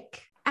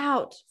dick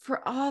out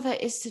for all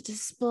that is to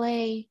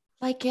display,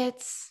 like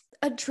it's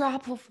a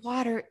drop of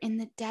water in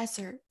the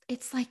desert.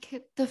 It's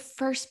like the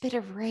first bit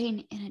of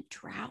rain in a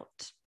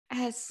drought.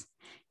 as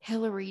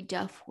Hilary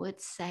Duff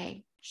would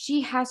say,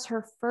 she has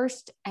her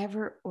first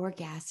ever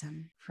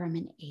orgasm from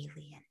an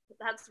alien.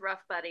 That's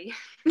rough, buddy.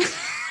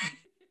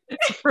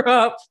 It's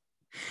rough.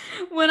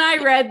 When I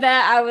read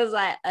that, I was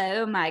like,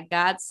 oh my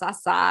God,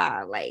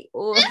 Sasa. Like,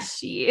 oh,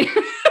 shit.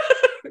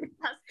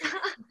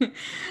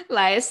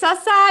 Like,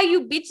 Sasa,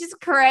 you bitch is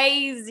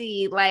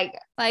crazy. Like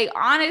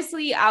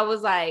honestly, I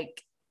was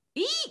like,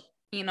 eat,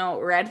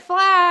 red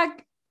flag,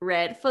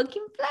 red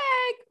fucking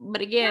flag.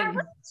 But again, I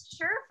wasn't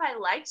sure if I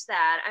liked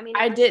that. I mean,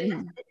 I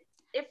didn't.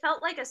 It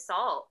felt like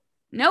assault.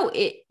 No,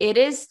 it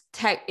is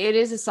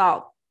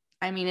assault.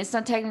 I mean, it's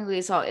not technically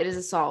assault. It is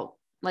assault.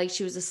 Like,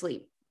 she was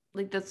asleep.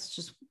 Like, that's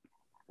just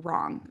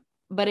wrong.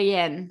 But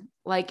again,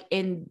 like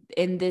in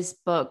this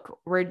book,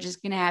 we're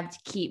just gonna have to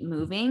keep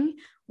moving.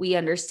 We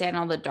understand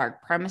all the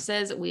dark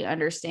premises. We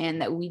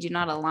understand that we do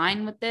not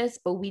align with this,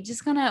 but we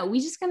just gonna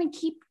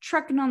keep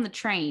trucking on the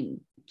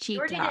train.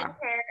 Georgie didn't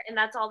care, and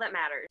that's all that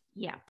matters.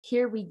 Yeah.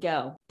 Here we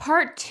go.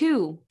 Part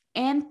 2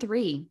 and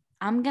 3.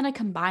 I'm gonna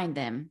combine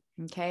them.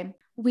 Okay.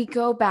 We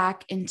go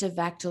back into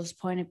Vectel's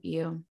point of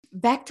view.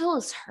 Vectel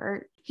is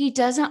hurt. He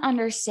doesn't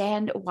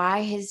understand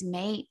why his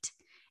mate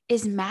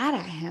is mad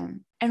at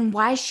him and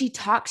why she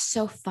talks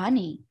so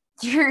funny.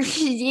 Damn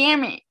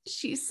it,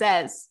 she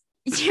says.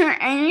 You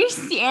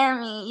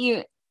understand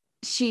me,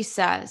 she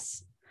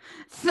says.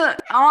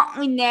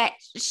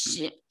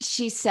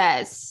 She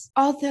says.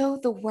 Although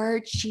the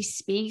words she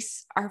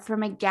speaks are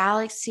from a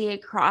galaxy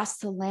across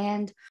the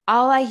land,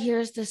 all I hear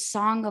is the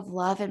song of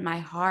love in my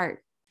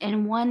heart.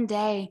 And one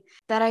day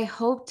that I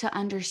hope to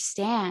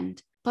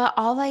understand, but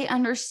all I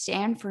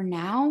understand for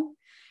now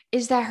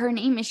is that her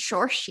name is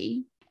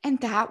Shorshi, and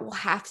that will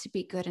have to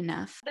be good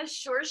enough. The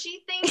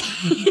Shorshi thing?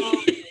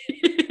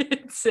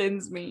 It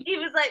sends me. He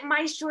was like,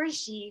 my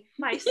Shorshi,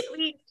 my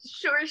sweet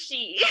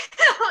Shorshi.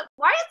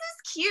 Why is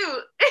this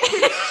cute?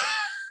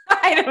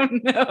 I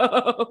don't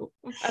know.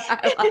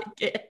 I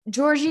like it.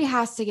 Georgie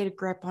has to get a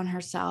grip on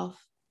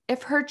herself.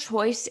 If her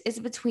choice is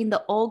between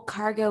the old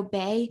cargo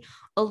bay,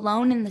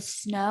 alone in the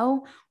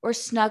snow, or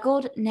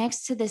snuggled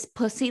next to this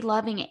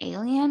pussy-loving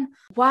alien,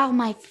 while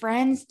my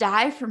friends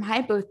die from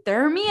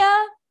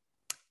hypothermia,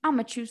 I'm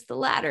going to choose the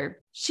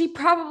latter. She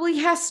probably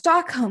has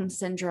Stockholm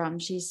syndrome,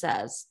 she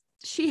says.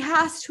 She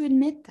has to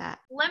admit that.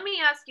 Let me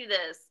ask you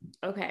this.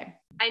 Okay.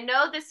 I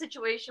know this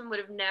situation would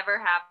have never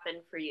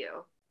happened for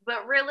you.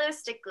 But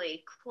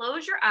realistically,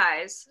 close your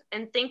eyes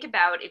and think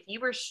about if you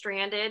were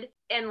stranded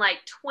in like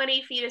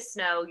 20 feet of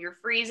snow, you're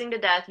freezing to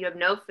death, you have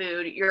no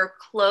food, your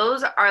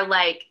clothes are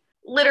like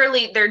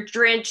literally they're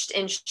drenched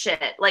in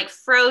shit, like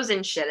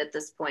frozen shit at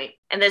this point.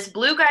 And this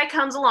blue guy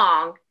comes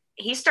along,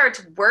 he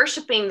starts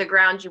worshiping the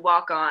ground you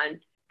walk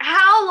on.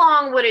 How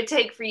long would it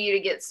take for you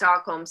to get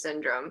Stockholm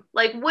syndrome?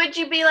 Like, would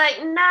you be like,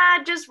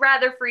 nah, just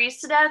rather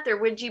freeze to death? Or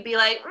would you be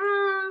like,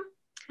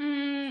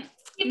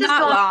 keep this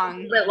not going long. A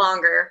little bit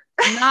longer?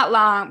 Not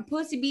long.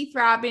 Pussy be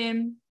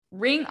throbbing,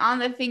 ring on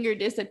the finger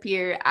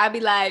disappear. I'd be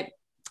like,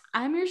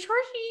 I'm your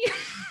Shorty.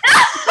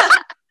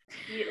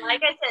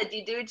 Like I said,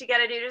 you do what you got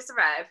to do to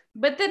survive.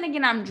 But then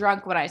again, I'm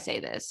drunk when I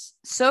say this.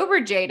 Sober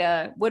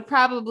Jada would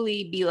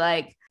probably be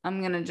like,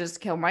 I'm going to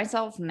just kill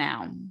myself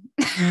now.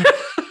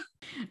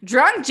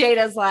 Drunk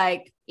Jada's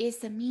like,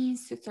 it's a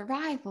means to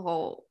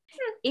survival.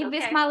 If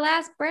it's my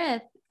last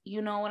breath,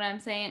 you know what I'm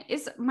saying?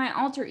 It's my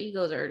alter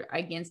egos are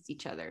against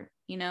each other,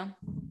 you know?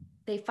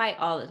 They fight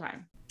all the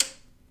time.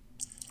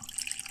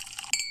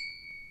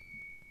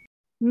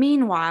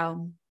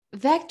 Meanwhile,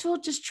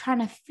 Vectel just trying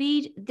to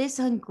feed this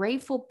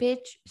ungrateful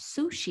bitch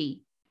sushi.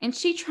 And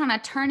she trying to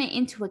turn it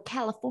into a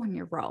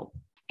California roll.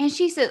 And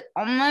she says,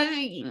 oh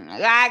my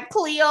God,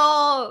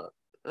 Cleo,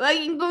 like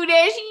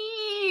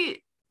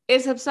Gudeshi.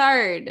 It's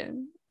absurd.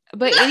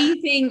 But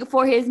anything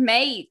for his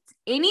mate,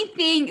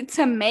 anything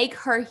to make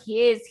her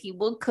his, he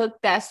will cook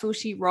that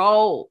sushi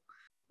roll.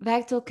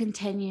 Vectel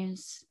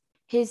continues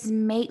his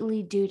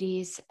mately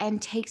duties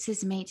and takes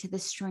his mate to the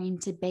stream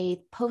to bathe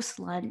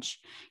post-lunch.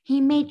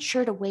 He made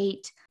sure to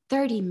wait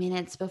 30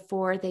 minutes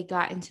before they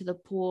got into the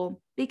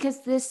pool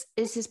because this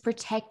is his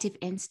protective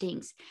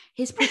instincts.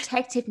 His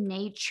protective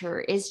nature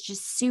is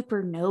just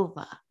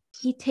supernova.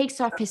 He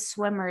takes off his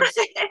swimmers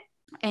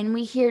and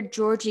we hear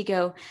Georgie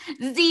go,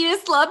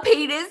 Zetus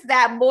Lapidus,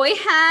 that boy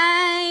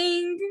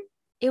hang.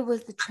 It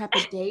was the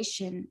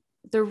trepidation,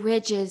 the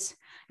ridges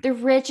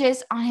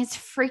on his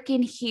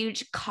freaking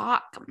huge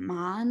cock,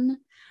 man,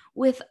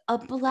 with a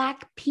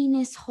black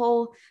penis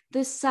hole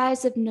the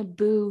size of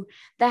Naboo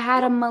that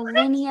had a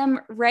millennium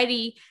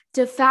ready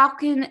to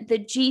falcon the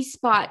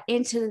G-spot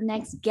into the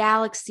next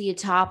galaxy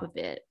atop of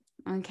it.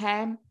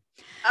 Okay?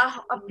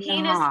 A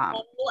penis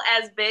hole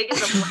as big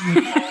as a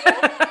black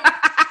hole?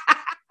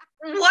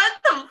 What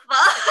the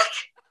fuck?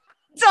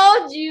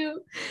 Told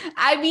you.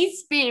 I be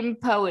spitting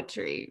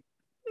poetry.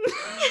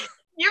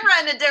 You're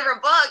writing a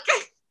different book.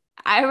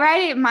 I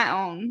write it my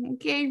own,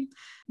 okay?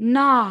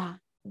 Nah,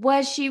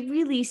 what she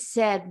really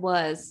said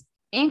was,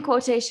 in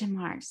quotation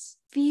marks,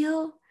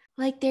 feel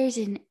like there's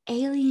an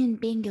alien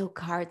bingo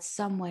card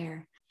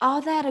somewhere.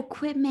 All that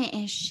equipment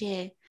and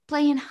shit,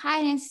 playing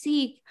hide and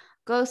seek,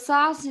 Go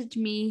sausage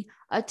me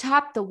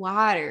atop the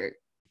water,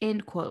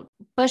 end quote.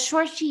 But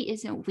Shorty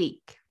isn't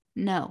weak.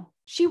 No,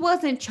 she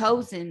wasn't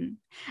chosen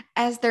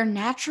as their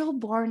natural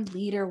born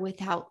leader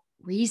without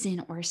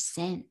reason or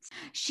sense.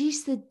 She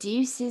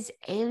seduces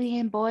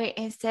Alien Boy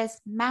and says,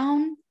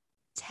 Mount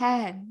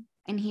 10.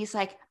 And he's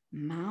like,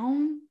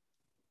 Mount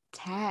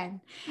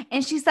 10.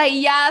 And she's like,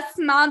 yes,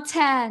 Mount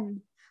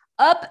 10.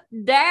 Up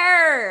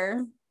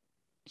there.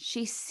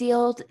 She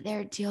sealed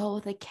their deal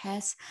with a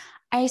kiss,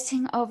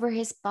 icing over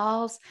his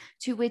balls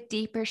to a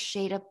deeper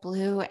shade of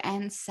blue,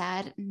 and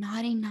said,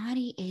 naughty,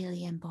 naughty,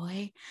 Alien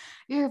Boy.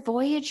 Your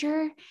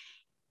Voyager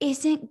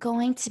isn't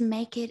going to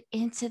make it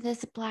into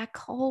this black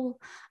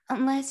hole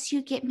unless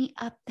you get me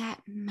up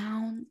that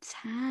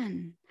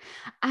mountain.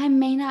 I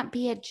may not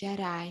be a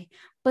Jedi,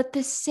 but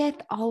the Sith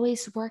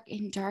always work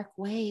in dark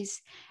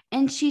ways.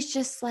 And she's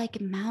just like,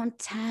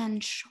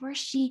 Mountain, sure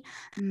she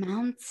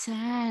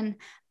Mountain.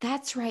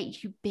 That's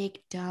right, you big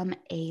dumb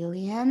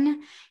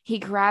alien. He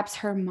grabs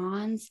her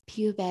mons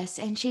pubis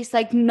and she's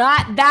like,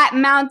 not that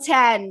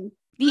mountain,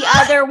 the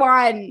other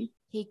one.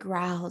 He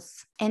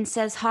growls and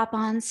says, hop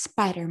on,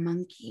 spider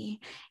monkey.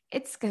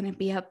 It's gonna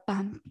be a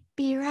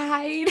bumpy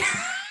ride.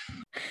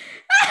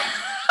 Oh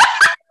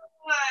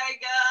my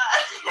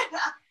God.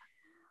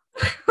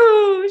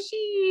 Oh,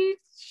 she.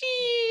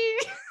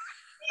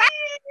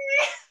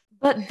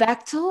 But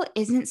Vectel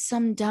isn't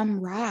some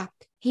dumb rock.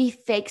 He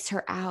fakes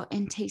her out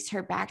and takes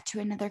her back to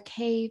another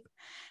cave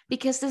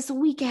because this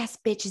weak ass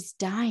bitch is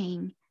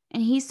dying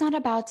and he's not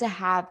about to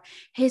have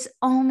his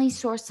only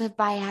source of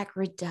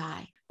Viagra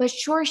die. But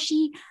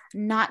Shorshi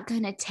not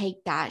gonna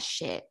take that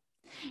shit.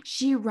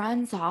 She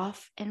runs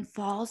off and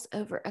falls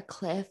over a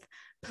cliff,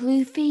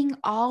 ploofing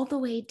all the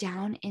way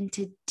down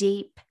into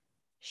deep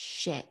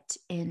shit,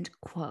 end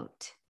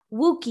quote.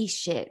 Wookiee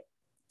shit,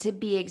 to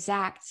be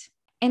exact.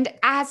 And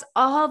as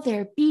all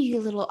their beady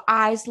little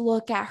eyes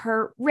look at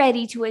her,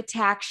 ready to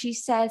attack, she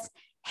says,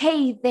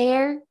 hey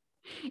there,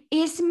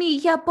 it's me,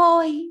 ya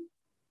boy.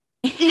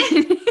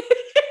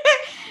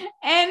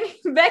 And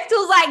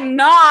Bechtel's like,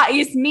 nah,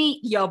 it's me,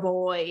 ya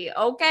boy,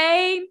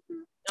 okay?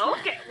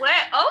 Okay,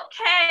 wait.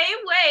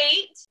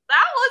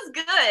 That was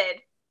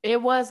good. It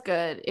was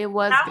good. That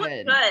was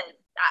good.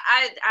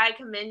 I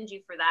commend you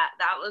for that.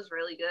 That was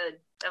really good.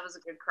 That was a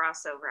good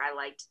crossover. I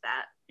liked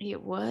that.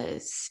 It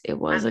was a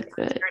good.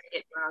 Starting to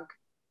get drunk.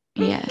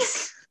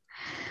 Yes.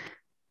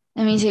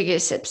 Let me take a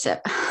sip.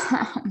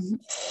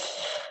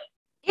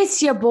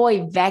 It's your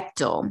boy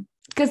Vectel.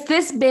 Because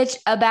this bitch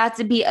about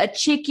to be a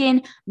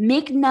chicken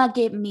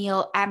McNugget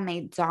meal at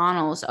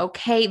McDonald's,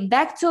 okay?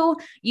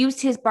 Vectel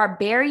used his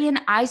barbarian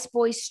ice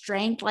boy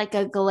strength like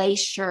a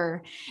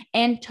glacier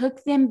and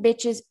took them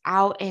bitches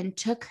out and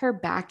took her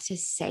back to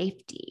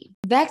safety.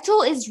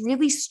 Vectel is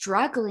really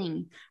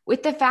struggling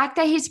with the fact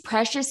that his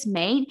precious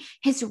mate,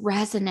 his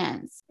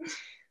resonance,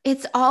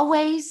 it's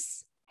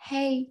always,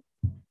 hey,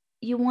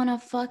 you want to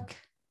fuck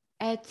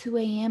at 2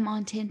 a.m.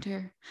 on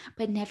Tinder,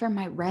 but never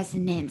my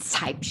resonance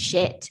type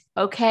shit,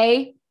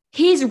 okay?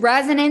 His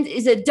resonance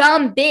is a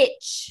dumb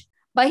bitch,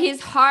 but his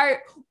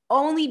heart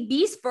only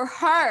beats for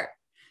her.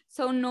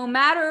 So no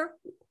matter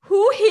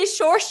who his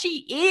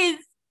Shorshi is,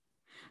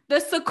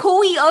 the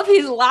Sakui of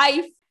his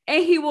life,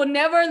 and he will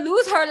never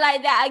lose her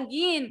like that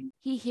again.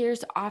 He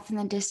hears off in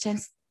the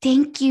distance,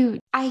 thank you,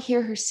 I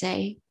hear her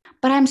say,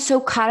 but I'm so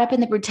caught up in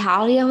the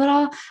brutality of it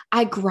all,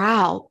 I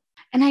growl.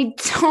 And I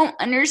don't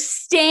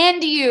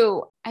understand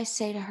you, I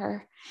say to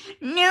her.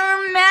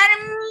 Never mad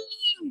at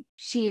me,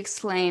 she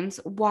exclaims,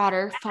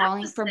 water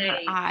falling from her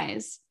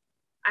eyes.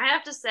 I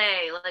have to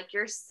say, like,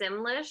 you're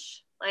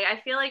Simlish. Like, I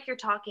feel like you're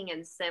talking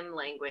in Sim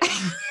language.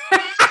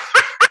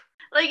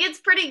 Like, it's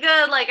pretty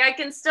good. Like, I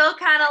can still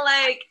kind of,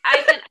 like,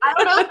 I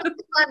don't know if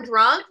I'm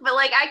drunk, but,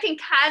 like, I can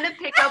kind of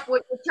pick up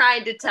what you're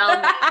trying to tell me.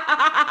 You're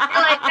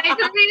like, I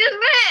could be this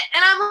bit.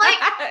 And I'm like,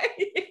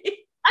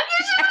 I'm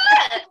just a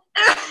bit.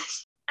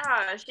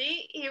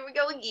 Here we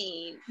go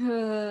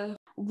again.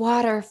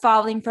 Water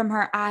falling from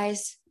her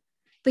eyes.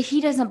 But he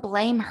doesn't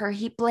blame her.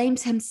 He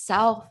blames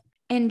himself.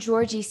 And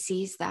Georgie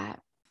sees that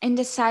and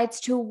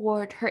decides to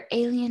award her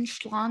alien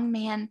schlong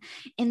man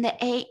in the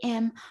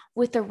AM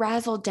with the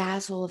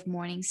razzle-dazzle of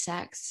morning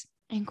sex.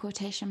 In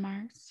quotation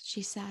marks,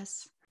 she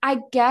says. I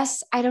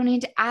guess I don't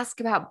need to ask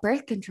about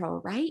birth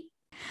control, right?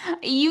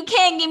 You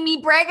can't get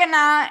me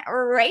pregnant,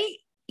 right?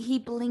 He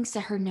blinks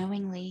at her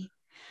knowingly.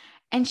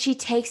 And she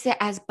takes it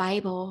as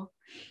Bible.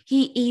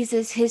 He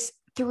eases his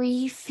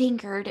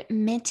 3-fingered,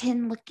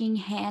 mitten-looking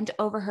hand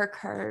over her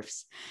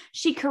curves.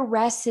 She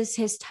caresses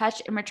his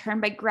touch in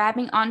return by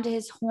grabbing onto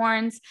his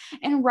horns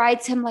and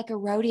rides him like a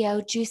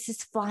rodeo,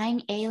 juices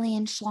flying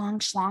alien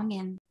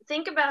schlongin.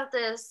 Think about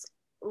this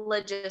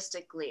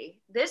logistically.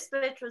 This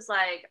bitch was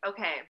like,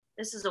 okay,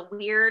 this is a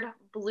weird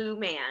blue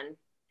man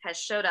has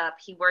showed up.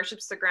 He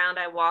worships the ground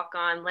I walk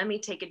on. Let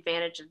me take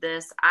advantage of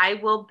this. I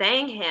will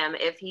bang him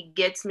if he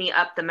gets me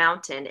up the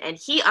mountain. And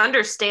he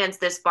understands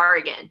this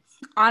bargain.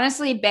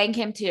 Honestly, bang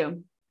him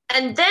too.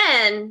 And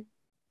then,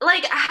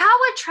 like, how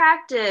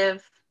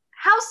attractive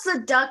how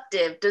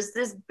seductive does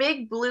this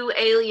big blue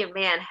alien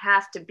man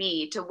have to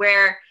be to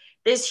where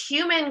this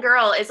human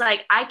girl is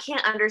like, I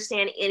can't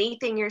understand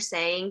anything you're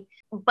saying,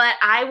 but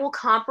I will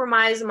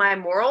compromise my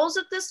morals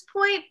at this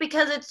point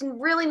because it's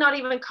really not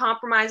even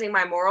compromising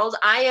my morals.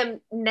 I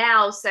am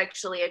now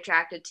sexually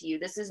attracted to you.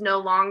 This is no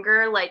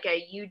longer like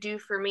a you do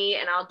for me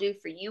and I'll do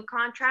for you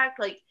contract.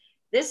 Like,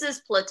 this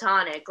is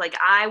platonic. Like,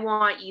 I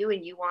want you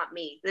and you want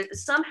me.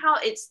 Somehow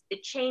it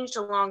changed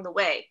along the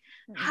way.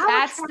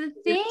 That's the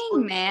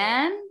thing,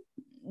 man.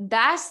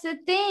 That's the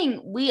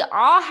thing. We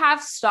all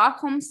have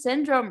Stockholm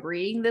syndrome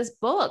reading this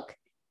book.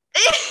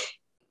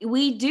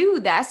 We do.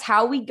 That's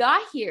how we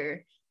got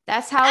here.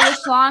 That's how the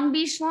schlong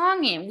be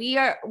schlonging.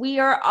 We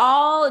are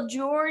all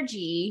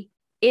Georgie.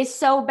 It's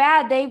so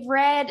bad. They've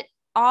read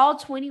all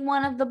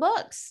 21 of the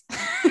books.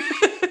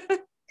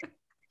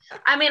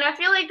 I mean, I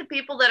feel like the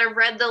people that have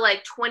read the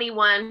like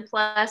 21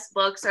 plus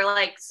books are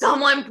like,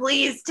 someone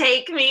please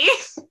take me.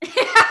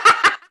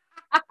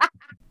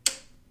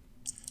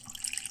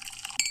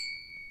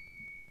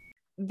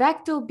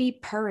 Vector be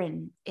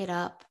purring it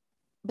up,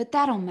 but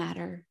that don't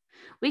matter.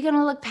 We're going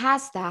to look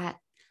past that.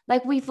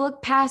 Like we've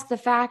looked past the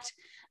fact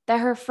that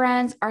her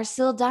friends are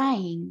still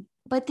dying,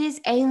 but this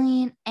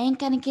alien ain't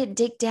going to get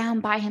dicked down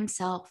by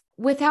himself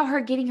without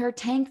her getting her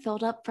tank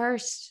filled up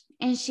first.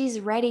 And she's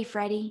ready,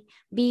 Freddie.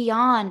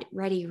 Beyond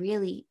ready,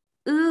 really.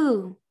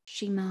 Ooh,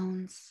 she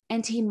moans.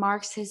 And he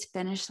marks his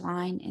finish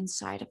line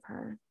inside of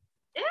her.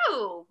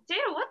 Ew, dude,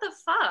 what the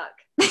fuck?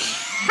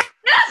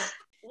 That's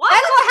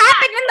what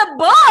happened in the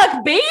book,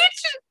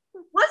 bitch.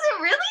 Was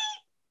it really?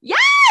 Yes.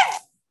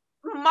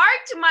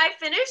 Marked my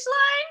finish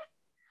line?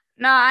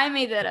 No, I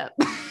made that up.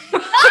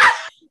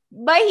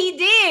 But he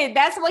did.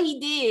 That's what he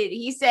did.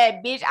 He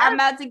said, bitch, I'm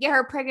about to get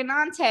her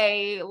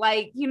pregnante.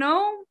 Like, you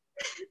know?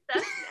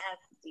 That's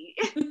nasty.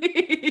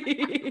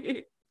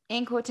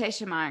 In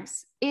quotation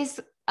marks. It's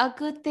a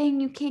good thing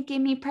you can't get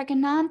me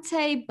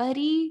pregnante,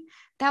 buddy.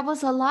 That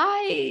was a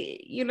lie.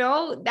 You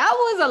know, that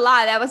was a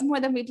lie. That was more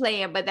than we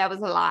planned, but that was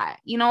a lie.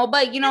 You know,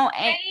 but you know,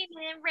 it's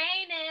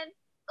raining.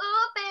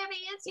 Oh, baby,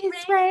 it's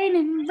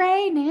raining.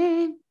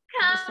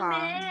 Come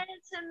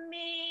to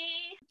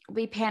me.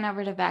 We pan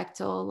over to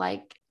Vector,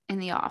 like in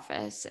the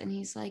office, and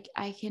he's like,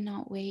 I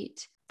cannot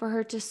wait for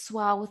her to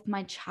swell with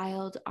my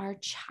child, our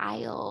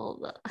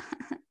child.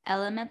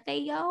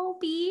 LMFAO,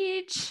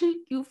 bitch.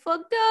 You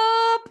fucked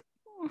up.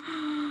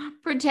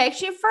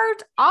 Protection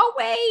first,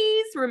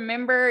 always.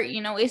 Remember,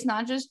 you know, it's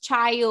not just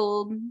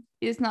child.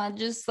 It's not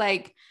just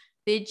like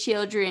the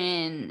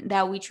children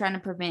that we trying to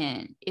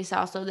prevent. It's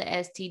also the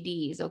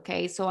STDs,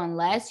 okay? So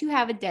unless you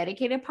have a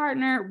dedicated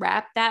partner,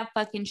 wrap that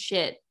fucking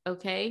shit,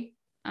 okay?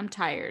 I'm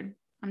tired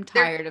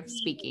of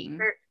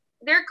speaking.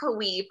 Their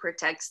Kawi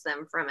protects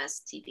them from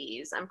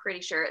STDs. I'm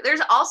pretty sure.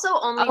 There's also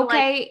only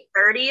like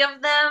 30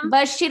 of them.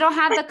 But she don't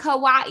have the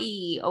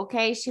kawaii,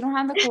 okay? She don't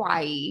have the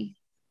kawaii.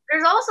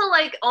 There's also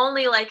like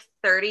only like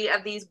 30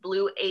 of these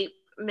blue ape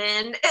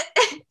men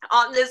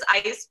on this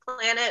ice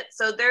planet.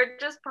 So they're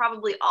just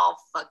probably all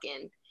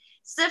fucking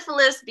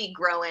syphilis be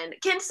growing.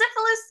 Can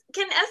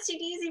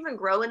STDs even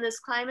grow in this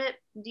climate?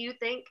 Do you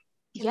think?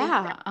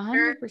 Yeah,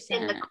 100%.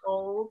 In the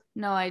cold?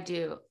 No, I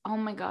do. Oh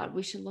my God,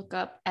 we should look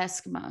up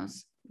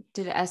Eskimos.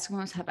 Did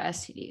Eskimos have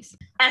STDs?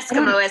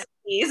 Eskimo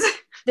STDs.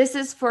 This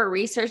is for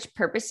research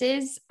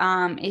purposes.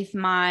 If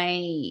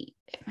my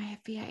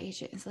FBI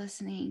agent is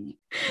listening.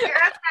 Your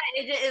FBI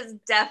agent is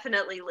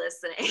definitely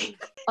listening.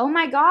 Oh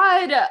my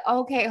God.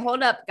 Okay,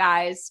 hold up,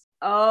 guys.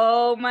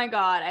 Oh my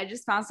God. I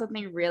just found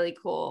something really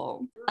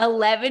cool.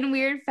 11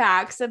 weird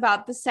facts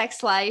about the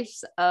sex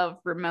lives of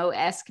remote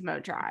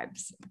Eskimo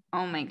tribes.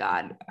 Oh my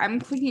God. I'm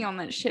clicking on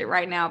that shit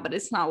right now, but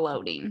it's not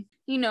loading.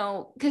 You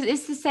know, because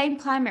it's the same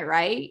climate,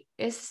 right?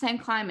 It's the same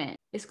climate.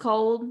 It's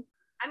cold.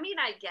 I mean,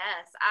 I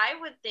guess. I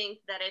would think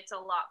that it's a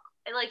lot,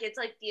 like it's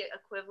like the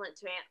equivalent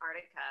to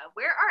Antarctica.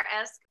 Where are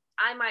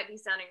I might be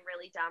sounding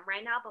really dumb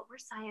right now, but we're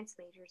science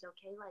majors,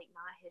 okay? Like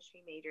not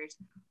history majors.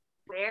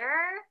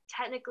 Where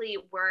technically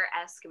were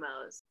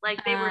Eskimos?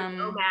 Like they were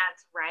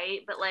nomads, right?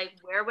 But like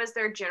where was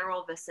their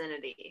general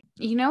vicinity?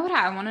 You know what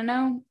I want to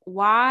know?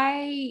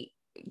 Why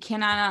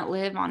can I not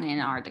live on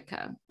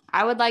Antarctica?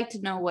 I would like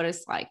to know what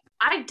it's like.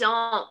 I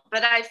don't,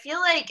 but I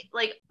feel like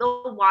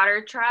the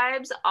water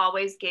tribes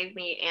always gave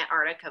me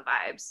Antarctica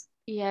vibes.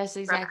 Yes,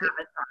 exactly.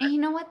 And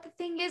you know what the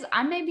thing is?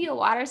 I may be a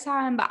water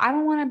sign, but I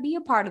don't want to be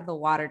a part of the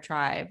water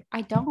tribe.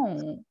 I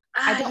don't.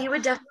 You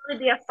would definitely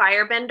be a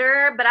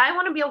firebender, but I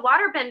want to be a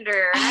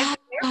waterbender. And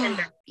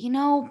firebender. You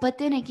know, but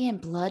then again,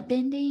 blood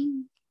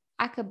bending.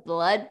 I could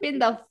blood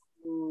bend the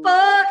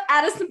fuck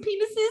out of some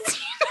penises.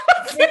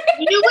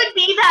 You would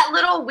be that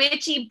little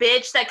witchy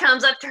bitch that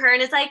comes up to her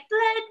and is like,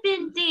 blood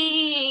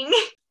bending.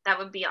 That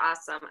would be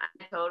awesome.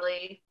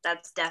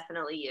 That's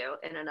definitely you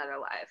in another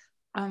life.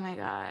 Oh my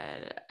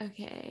God.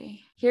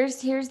 Okay. Here's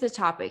the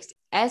topics.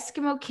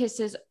 Eskimo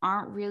kisses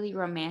aren't really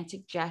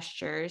romantic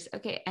gestures.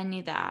 Okay, I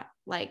knew that.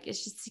 Like,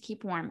 it's just to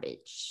keep warm,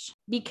 bitch.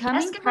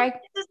 Becoming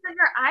pregnant. Kisses are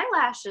your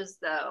eyelashes,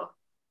 though.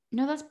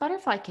 No, that's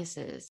butterfly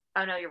kisses.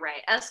 Oh no, you're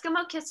right.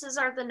 Eskimo kisses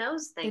are the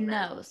nose thing. The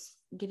nose.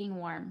 getting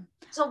warm.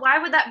 So why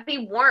would that be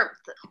warmth?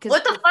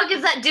 What the fuck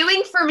is that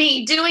doing for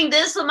me? Doing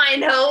this with my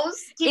nose?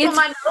 Keeping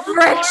my nose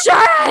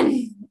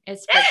friction.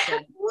 It's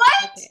friction.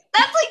 What? Okay.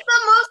 That's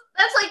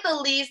like the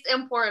least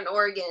important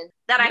organ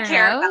that I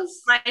care about.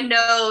 My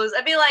nose.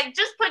 I'd be like,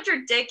 just put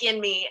your dick in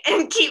me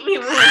and keep me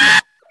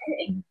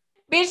warm.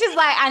 Bitch is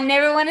like, I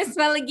never want to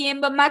smell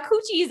again, but my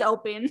coochie is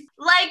open.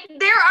 Like,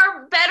 there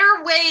are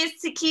better ways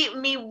to keep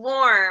me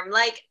warm.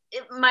 Like,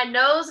 my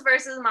nose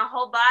versus my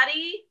whole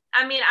body.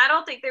 I mean, I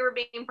don't think they were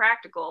being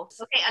practical.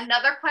 Okay,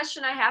 another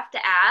question I have to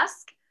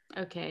ask.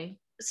 Okay.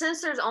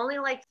 Since there's only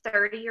like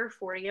 30 or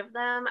 40 of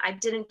them, I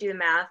didn't do the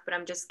math, but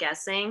I'm just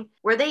guessing.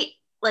 Were they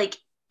like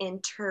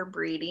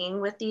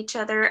interbreeding with each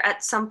other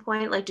at some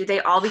point? Like, do they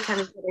all become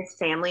each other's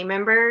family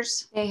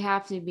members? They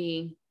have to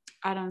be.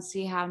 I don't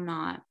see how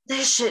not.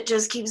 This shit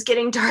just keeps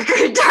getting darker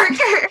and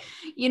darker.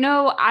 You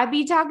know, I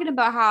be talking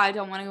about how I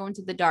don't want to go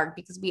into the dark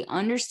because we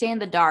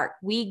understand the dark.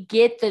 We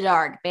get the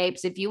dark,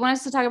 babes. If you want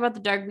us to talk about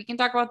the dark, we can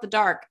talk about the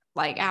dark.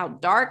 Like how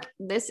dark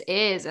this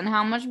is and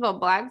how much of a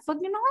black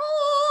fucking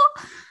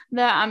hole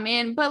that I'm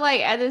in. But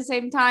like at the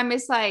same time,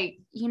 it's like,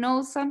 you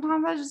know,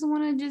 sometimes I just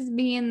want to just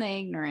be in the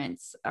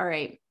ignorance. All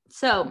right.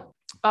 So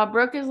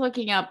Brooke is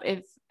looking up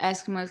if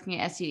Eskimos can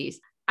get STDs.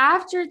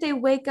 After they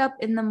wake up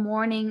in the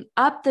morning,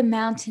 up the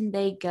mountain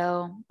they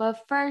go.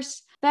 But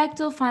first,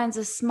 Bechtel finds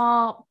a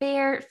small,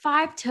 bare,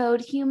 5-toed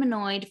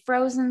humanoid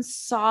frozen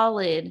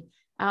solid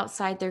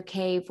outside their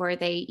cave where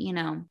they, you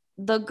know,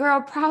 the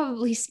girl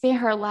probably spent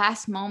her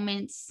last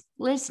moments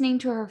listening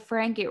to her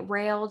friend get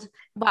railed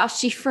while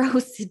she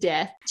froze to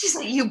death. She's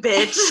like, you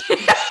bitch.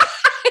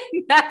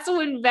 That's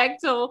when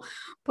Bechtel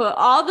put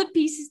all the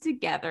pieces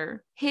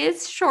together.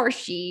 His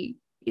Shorshi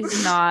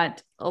is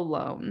not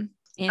alone.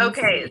 Insane.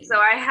 Okay, so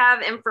I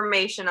have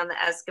information on the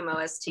Eskimo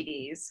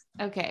STDs.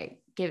 Okay,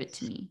 give it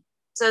to me.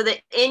 So the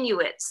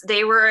Inuits,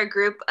 they were a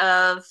group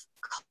of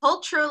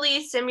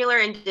culturally similar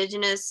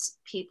indigenous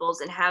peoples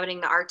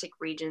inhabiting the Arctic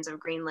regions of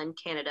Greenland,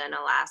 Canada, and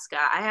Alaska.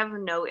 I have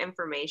no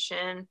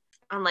information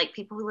on like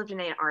people who lived in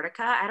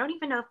Antarctica. I don't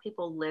even know if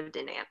people lived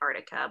in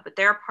Antarctica, but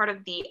they're part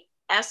of the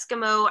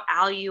Eskimo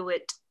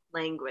Aleut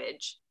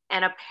language.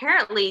 And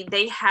apparently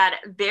they had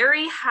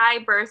very high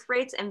birth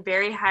rates and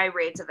very high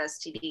rates of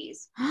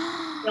STDs.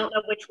 Don't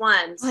know which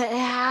ones. But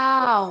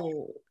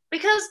how?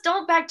 Because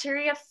don't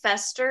bacteria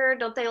fester?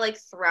 Don't they like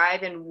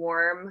thrive in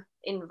warm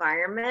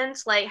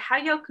environments? Like how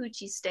your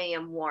coochie stay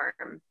in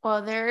warm?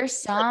 Well, there's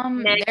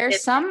some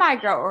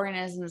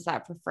microorganisms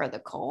that prefer the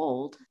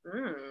cold.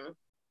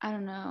 I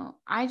don't know.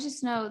 I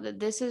just know that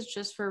this is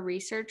just for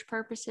research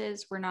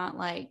purposes. We're not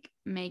like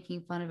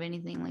making fun of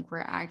anything. Like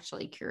we're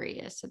actually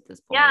curious at this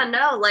point. Yeah,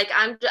 no, like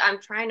I'm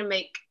trying to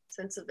make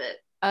sense of it.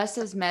 Us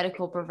as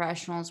medical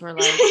professionals, we're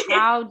like,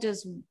 how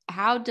does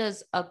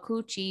a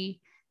coochie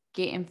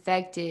get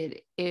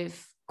infected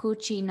if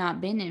coochie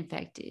not been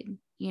infected?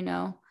 You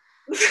know,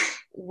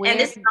 and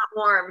it's not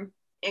warm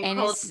in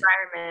cold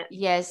environment.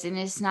 Yes, and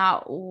it's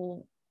not.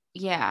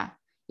 Yeah.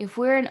 If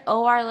we're in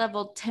OR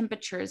level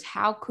temperatures,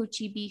 how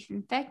coochie be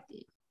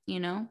infected, you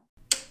know?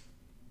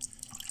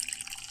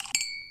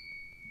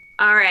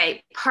 All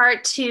right,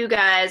 part 2,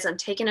 guys. I'm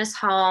taking us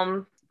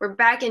home. We're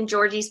back in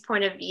Georgie's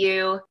point of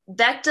view.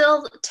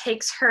 Bechtel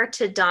takes her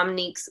to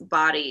Dominique's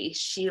body.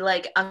 She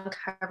like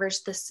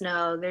uncovers the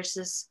snow. There's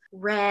this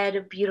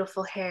red,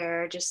 beautiful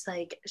hair just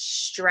like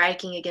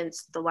striking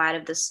against the white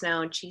of the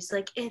snow. And she's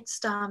like, it's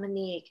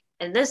Dominique.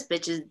 And this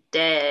bitch is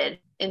dead.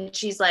 And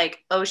she's like,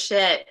 oh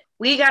shit.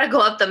 We got to go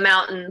up the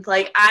mountain.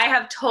 Like, I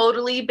have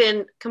totally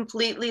been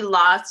completely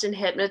lost and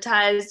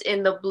hypnotized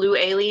in the blue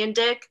alien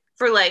dick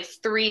for like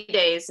 3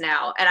 days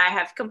now. And I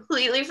have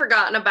completely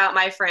forgotten about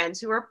my friends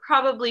who are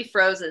probably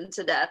frozen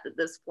to death at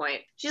this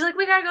point. She's like,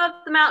 we got to go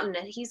up the mountain.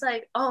 And he's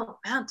like, oh,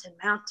 mountain.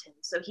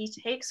 So he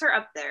takes her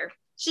up there.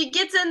 She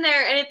gets in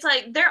there and it's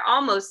like, they're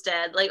almost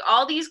dead. Like,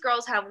 all these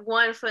girls have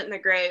one foot in the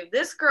grave.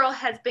 This girl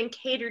has been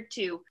catered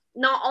to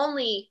not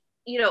only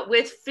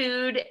with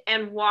food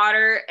and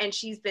water, and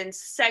she's been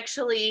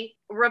sexually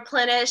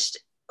replenished.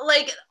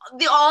 Like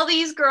all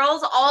these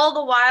girls, all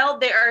the while,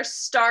 they are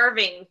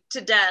starving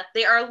to death.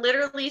 They are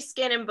literally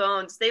skin and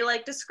bones. They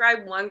like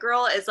describe one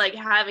girl as like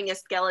having a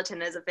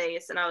skeleton as a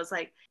face. And I was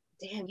like,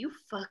 damn, you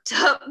fucked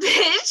up,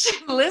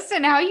 bitch.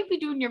 Listen, how you be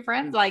doing your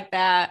friends like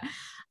that?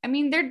 I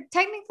mean, they're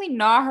technically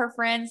not her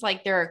friends,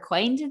 like they're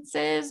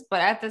acquaintances, but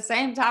at the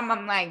same time,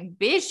 I'm like,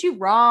 bitch, you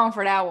wrong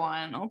for that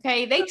one.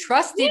 Okay. They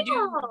trusted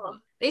you.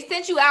 They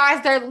sent you out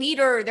as their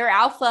leader, their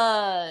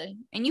alpha,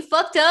 and you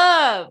fucked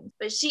up.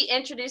 But she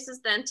introduces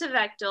them to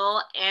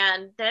Bechtel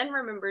and then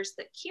remembers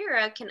that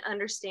Kira can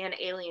understand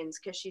aliens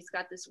because she's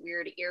got this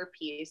weird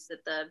earpiece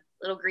that the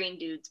little green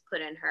dudes put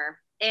in her.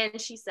 And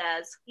he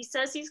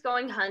says he's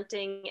going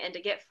hunting and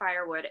to get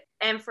firewood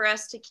and for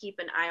us to keep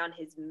an eye on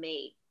his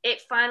mate.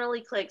 It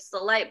finally clicks. The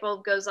light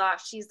bulb goes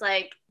off. She's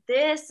like,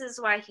 this is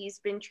why he's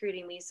been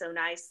treating me so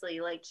nicely.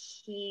 Like,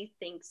 he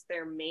thinks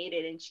they're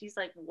mated. And she's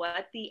like,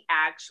 what the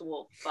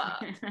actual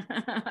fuck?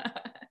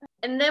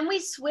 And then we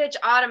switch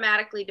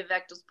automatically to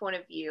Bechtel's point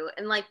of view.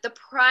 And like the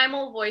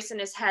primal voice in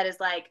his head is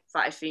like,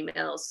 5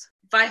 females.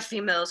 5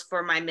 females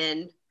for my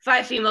men,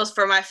 5 females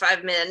for my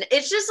 5 men.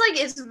 It's just like,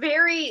 it's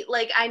very,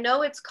 like, I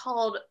know it's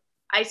called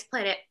Ice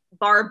Planet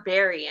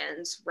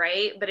Barbarians,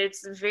 right? But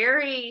it's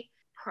very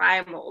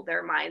primal,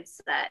 their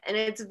mindset. And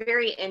it's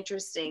very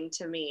interesting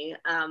to me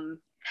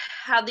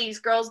how these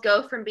girls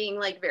go from being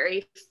like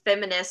very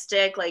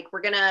feministic, like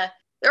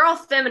they're all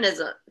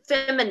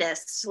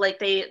feminists, like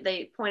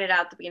they pointed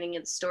out at the beginning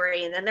of the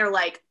story. And then they're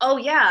like, oh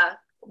yeah,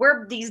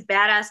 we're these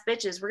badass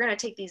bitches. We're going to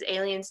take these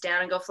aliens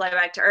down and go fly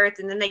back to Earth.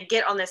 And then they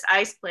get on this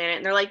ice planet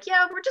and they're like,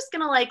 yeah, we're just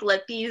going to like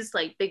let these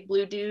like big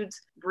blue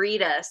dudes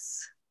breed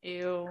us.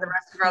 Ew. For the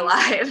rest of our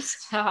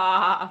lives.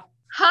 Ha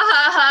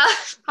Ha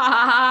ha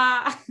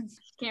ha.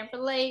 Can't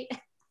relate.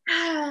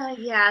 ha.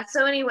 Yeah.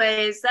 So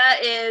anyways, that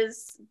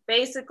is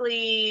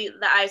basically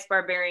the Ice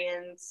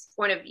Barbarians'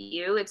 point of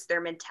view. It's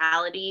their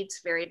mentality.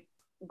 It's very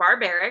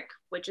barbaric,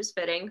 which is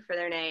fitting for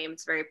their name.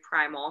 It's very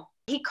primal.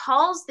 He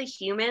calls the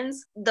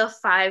humans the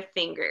 5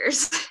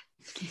 fingers.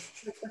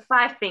 The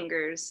 5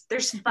 fingers.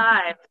 There's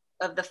 5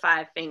 of the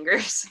 5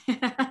 fingers.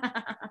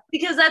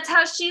 Because that's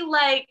how she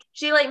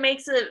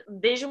makes a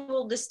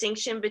visual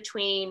distinction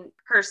between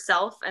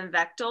herself and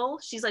Vectel.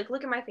 She's like,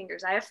 look at my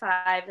fingers. I have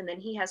 5 and then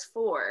he has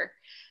 4.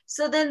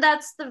 So then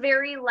that's the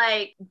very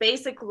like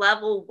basic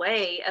level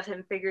way of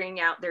him figuring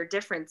out their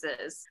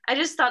differences. I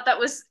just thought it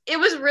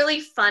was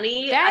really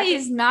funny. That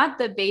is not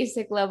the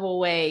basic level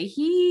way.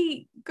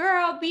 He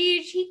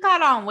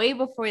caught on way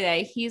before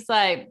that. He's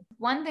like,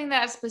 one thing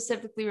that I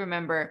specifically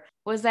remember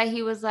was that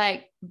he was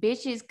like,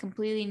 bitch is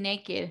completely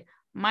naked,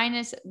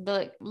 minus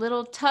the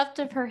little tuft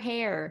of her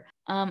hair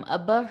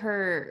above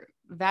her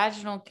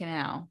vaginal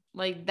canal.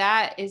 Like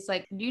that is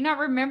like, do you not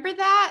remember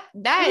that?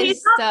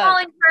 He's not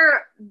calling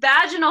her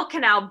vaginal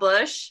canal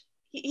bush.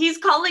 He's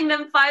calling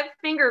them 5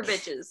 finger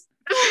bitches.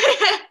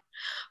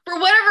 For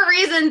whatever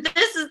reason,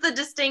 this is the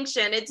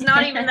distinction. It's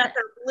not even that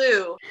they're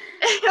blue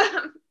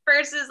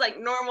versus like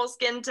normal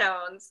skin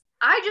tones.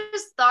 I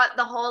just thought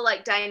the whole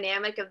like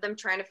dynamic of them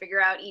trying to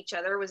figure out each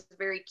other was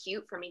very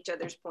cute from each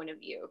other's point of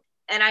view.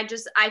 And I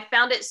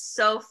found it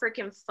so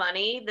freaking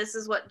funny. This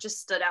is what just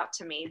stood out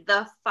to me.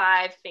 The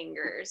 5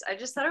 fingers. I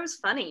just thought it was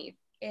funny.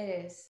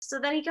 It is. So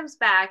then he comes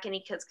back and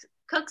he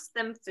cooks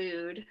them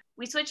food.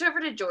 We switch over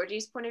to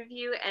Georgie's point of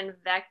view, and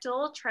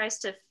Vectel tries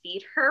to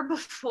feed her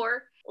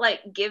before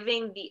like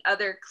giving the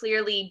other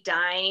clearly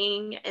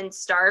dying and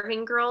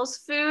starving girls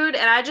food.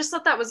 And I just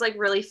thought that was like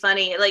really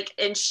funny. Like,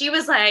 and she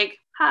was like,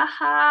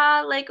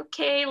 haha, like,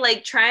 okay,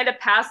 like trying to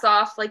pass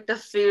off like the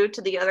food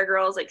to the other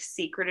girls, like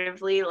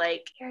secretively,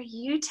 like, here,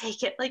 you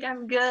take it, like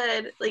I'm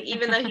good. Like,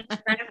 even though he's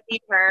trying to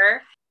feed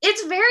her.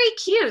 It's very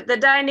cute, the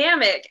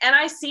dynamic, and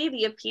I see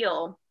the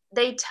appeal.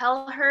 They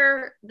tell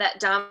her that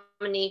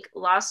Dominique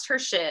lost her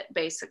shit,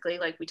 basically,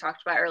 like we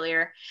talked about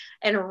earlier,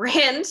 and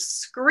ran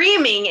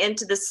screaming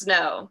into the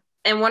snow.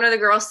 And one of the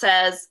girls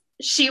says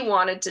she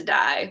wanted to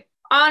die.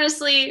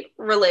 Honestly,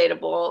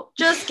 relatable.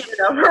 Just get it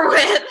over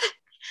with.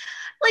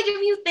 Like,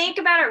 if you think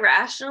about it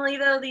rationally,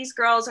 though, these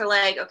girls are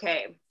like,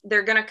 okay,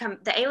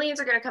 the aliens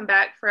are going to come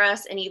back for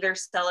us and either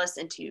sell us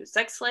into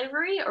sex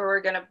slavery, or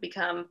we're going to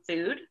become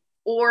food,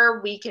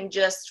 or we can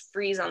just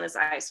freeze on this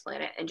ice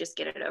planet and just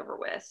get it over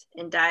with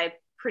and die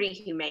pretty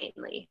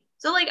humanely.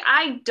 So, like,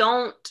 I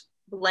don't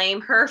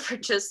blame her for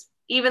just,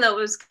 even though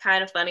it was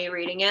kind of funny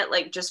reading it,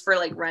 like, just for,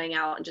 like, running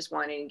out and just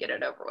wanting to get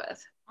it over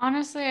with.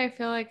 Honestly, I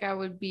feel like I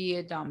would be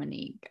a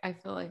Dominique. I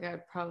feel like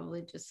I'd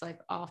probably just, like,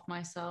 off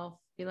myself.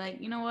 Be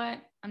like, you know what?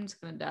 I'm just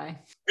gonna die.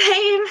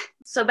 Same.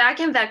 So back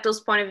in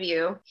Vectel's point of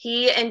view,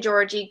 he and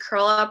Georgie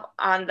curl up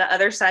on the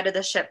other side of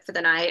the ship for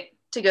the night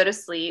to go to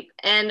sleep.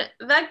 And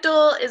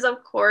Vectel is,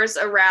 of course,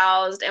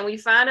 aroused. And we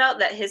found out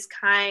that his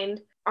kind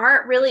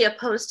aren't really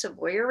opposed to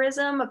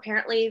voyeurism.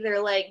 Apparently,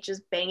 they're like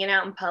just banging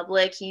out in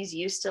public. He's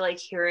used to like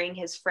hearing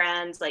his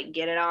friends like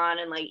get it on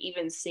and like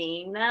even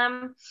seeing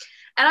them.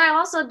 And I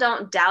also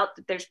don't doubt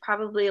that there's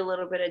probably a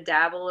little bit of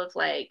dabble of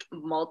like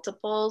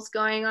multiples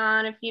going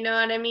on, if you know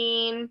what I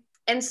mean.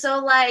 And so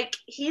like,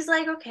 he's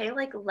like, okay,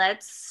 like,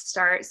 let's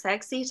start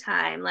sexy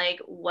time. Like,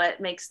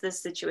 what makes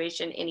this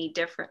situation any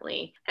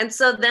differently? And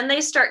so then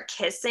they start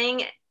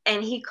kissing,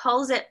 and he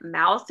calls it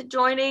mouth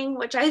joining,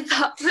 which I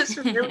thought was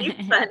really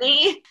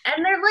funny.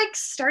 And they're like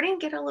starting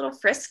to get a little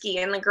frisky,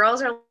 and the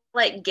girls are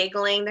like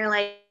giggling. They're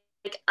like,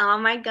 oh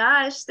my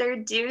gosh, they're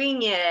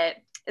doing it.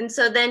 And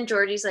so then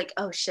Georgie's like,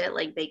 oh shit,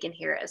 like they can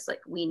hear us.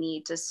 Like, we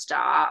need to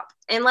stop.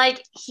 And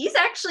like, he's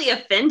actually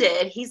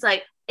offended. He's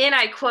like, and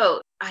I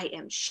quote, I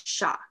am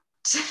shocked.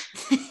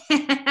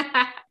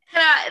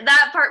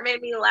 That part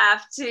made me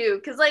laugh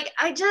too. Cause like,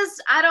 I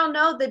don't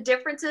know the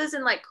differences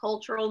in like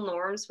cultural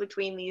norms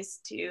between these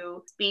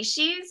two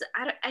species.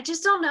 I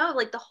just don't know.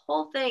 Like, the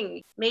whole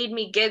thing made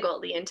me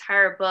giggle the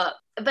entire book.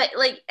 But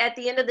like, at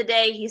the end of the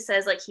day, he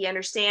says like he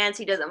understands,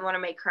 he doesn't want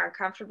to make her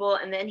uncomfortable.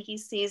 And then he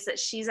sees that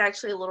she's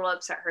actually a little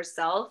upset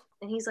herself.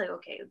 And he's like,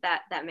 okay,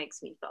 that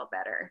makes me feel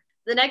better.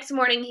 The next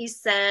morning, he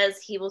says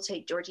he will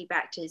take Georgie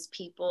back to his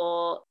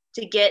people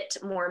to get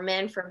more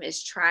men from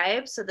his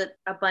tribe so that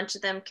a bunch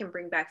of them can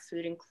bring back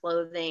food and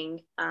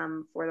clothing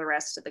for the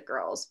rest of the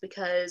girls,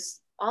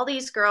 because all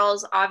these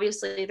girls,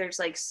 obviously there's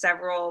like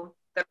several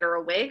that are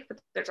awake, but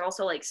there's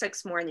also like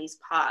 6 more in these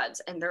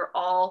pods, and they're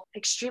all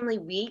extremely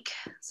weak.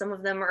 Some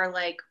of them are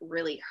like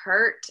really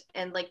hurt,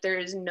 and like there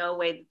is no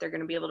way that they're going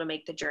to be able to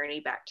make the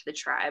journey back to the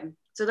tribe.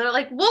 So they're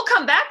like, we'll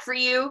come back for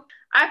you,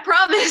 I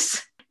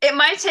promise. It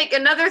might take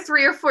another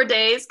 3 or 4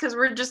 days because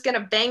we're just going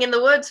to bang in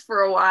the woods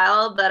for a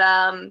while, but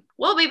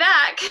we'll be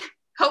back.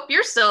 Hope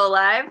you're still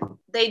alive.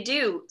 They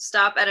do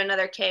stop at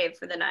another cave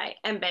for the night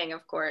and bang,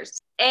 of course.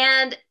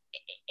 And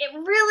it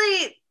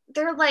really,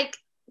 their like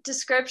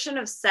description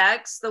of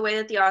sex, the way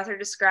that the author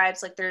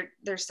describes like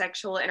their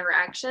sexual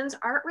interactions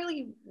aren't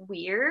really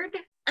weird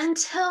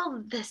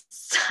until this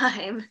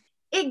time.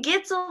 It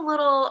gets a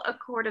little A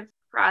Court of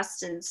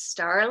Frost and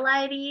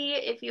Starlighty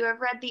if you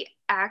have read the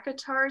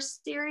ACOTAR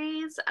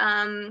series.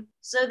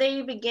 So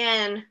they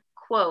begin,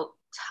 quote,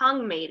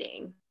 tongue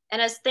mating.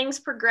 And as things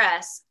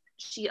progress,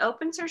 she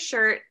opens her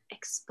shirt,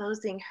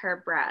 exposing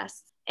her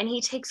breasts, and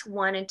he takes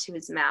one into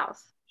his mouth.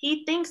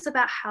 He thinks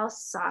about how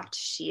soft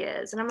she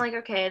is. And I'm like,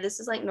 okay, this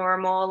is like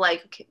normal.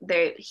 Like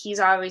he's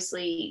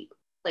obviously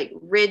like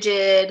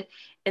rigid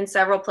in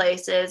several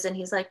places. And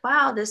he's like,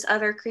 wow, this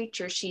other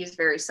creature, she's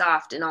very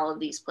soft in all of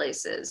these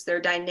places. They're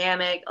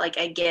dynamic. Like,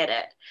 I get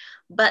it.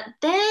 But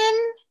then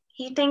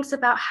he thinks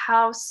about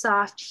how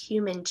soft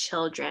human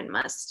children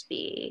must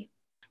be.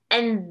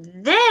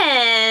 And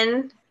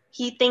then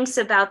he thinks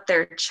about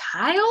their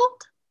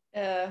child.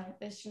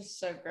 It's just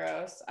so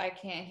gross. I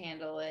can't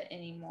handle it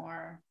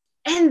anymore.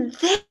 And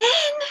then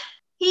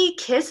he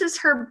kisses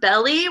her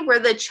belly where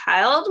the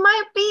child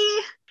might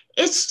be.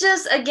 It's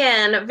just,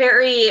 again,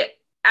 very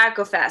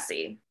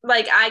acrophasy.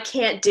 Like, I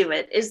can't do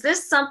it. Is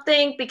this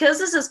something, because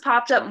this has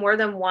popped up more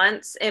than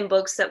once in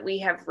books that we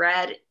have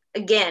read,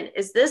 again,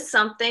 is this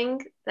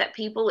something that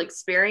people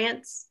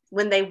experience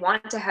when they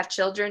want to have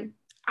children?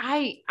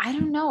 I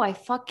don't know. I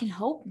fucking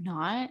hope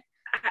not.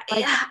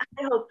 I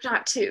hope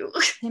not too.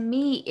 To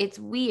me, it's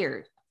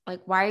weird.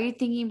 Like, why are you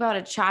thinking about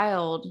a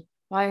child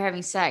while you're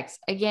having sex?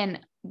 Again,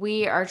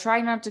 we are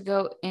trying not to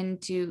go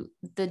into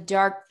the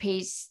dark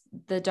places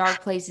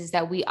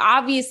that we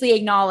obviously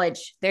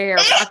acknowledge they're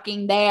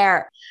fucking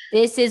there.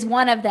 This is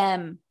one of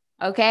them.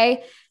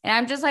 Okay. And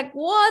I'm just like,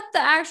 what the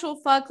actual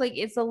fuck? Like,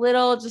 it's a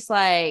little just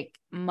like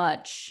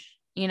much,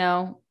 you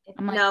know?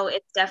 I'm like, no,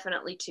 it's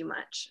definitely too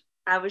much.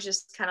 I was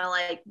just kind of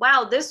like,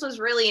 wow, this was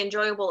really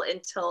enjoyable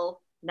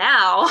until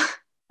now.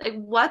 Like,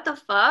 what the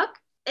fuck?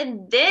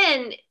 And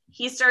then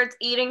he starts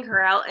eating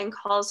her out and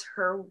calls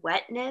her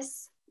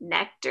wetness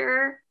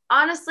nectar.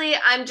 Honestly,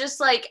 I'm just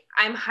like,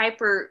 I'm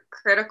hyper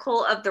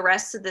critical of the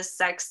rest of this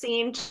sex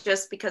scene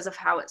just because of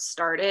how it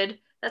started.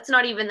 That's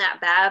not even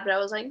that bad, but I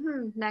was like,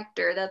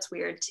 nectar, that's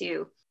weird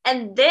too.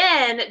 And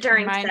then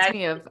during reminds sex,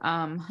 me of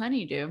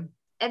honeydew.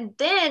 And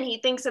then he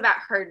thinks about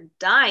her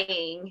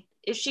dying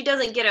if she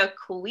doesn't get a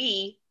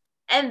queef.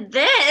 And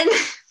then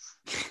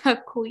A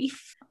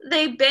queef.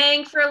 They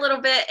bang for a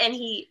little bit and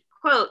he,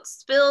 quote,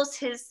 spills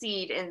his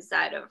seed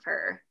inside of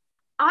her.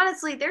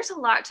 Honestly, there's a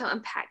lot to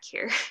unpack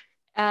here.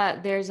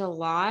 There's a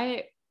lot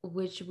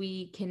which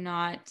we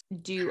cannot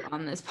do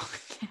on this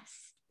podcast.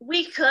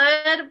 We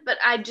could, but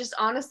I just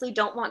honestly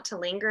don't want to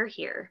linger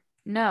here.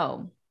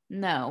 No,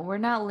 we're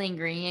not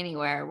lingering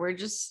anywhere. We're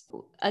just,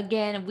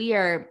 again, we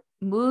are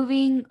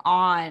moving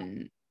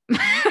on.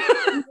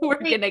 We're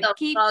going to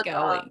keep going.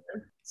 On.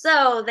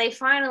 So they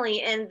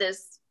finally end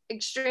this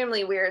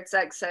extremely weird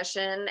sex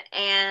session,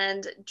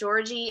 and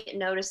Georgie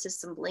notices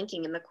some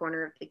blinking in the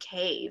corner of the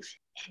cave,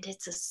 and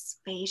it's a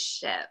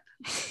spaceship.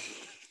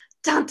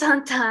 Dun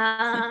dun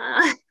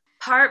dun.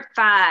 Part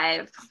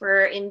 5,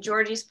 we're in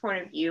Georgie's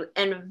point of view,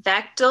 and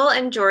Vectel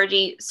and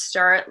Georgie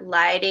start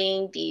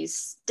lighting these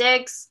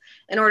sticks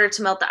in order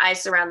to melt the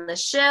ice around the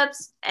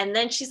ships. And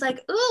then she's like,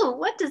 ooh,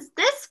 what does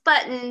this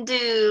button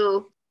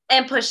do?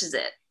 And pushes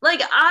it.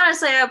 Like,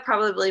 honestly, I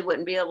probably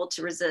wouldn't be able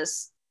to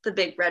resist the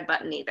big red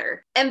button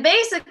either. And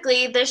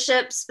basically, the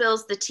ship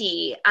spills the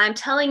tea. I'm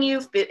telling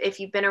you, if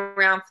you've been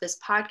around for this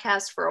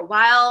podcast for a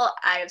while,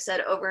 I have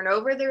said over and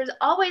over, there's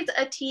always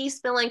a tea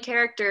spilling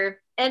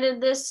character. And in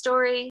this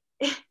story,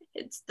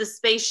 it's the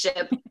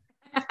spaceship.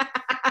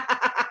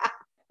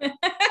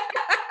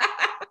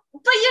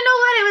 But you know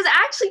what? It was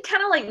actually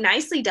kind of like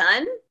nicely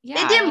done.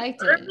 Yeah, it didn't I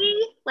liked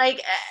me.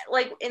 Like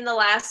in the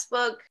last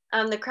book,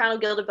 The Crown of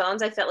Gilded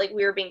Bones, I felt like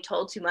we were being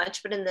told too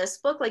much. But in this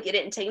book, like, it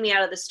didn't take me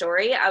out of the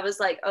story. I was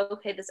like, oh,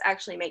 okay, this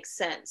actually makes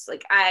sense.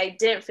 Like, I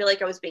didn't feel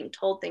like I was being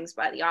told things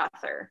by the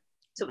author.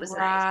 So it was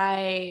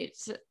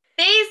nice.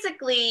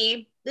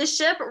 Basically, the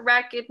ship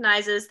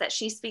recognizes that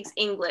she speaks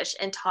English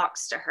and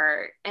talks to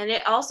her. And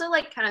it also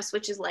like kind of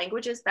switches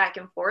languages back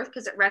and forth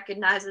because it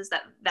recognizes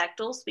that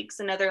Vectel speaks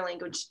another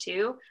language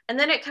too. And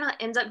then it kind of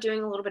ends up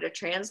doing a little bit of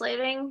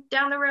translating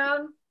down the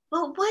road.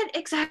 Well, what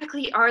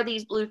exactly are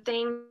these blue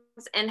things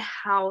and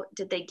how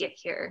did they get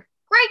here?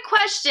 Great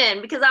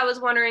question, because I was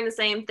wondering the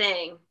same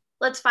thing.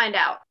 Let's find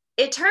out.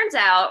 It turns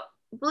out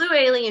Blue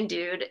Alien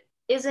Dude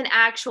is an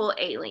actual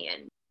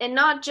alien. And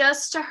not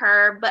just to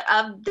her, but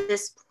of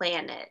this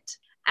planet.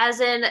 As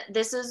in,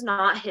 this is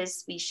not his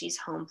species'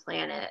 home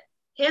planet.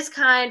 His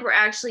kind were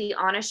actually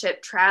on a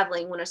ship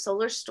traveling when a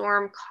solar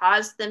storm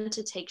caused them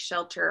to take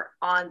shelter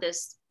on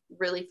this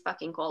really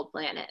fucking cold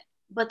planet.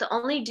 But the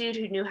only dude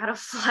who knew how to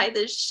fly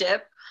this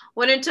ship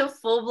went into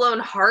full-blown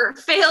heart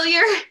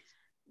failure.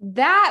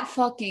 That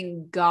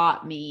fucking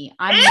got me.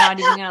 I'm not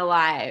even gonna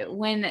lie.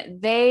 When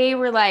they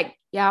were like,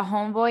 yeah,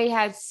 homeboy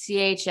had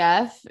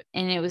CHF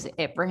and it was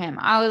it for him.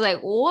 I was like,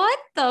 what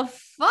the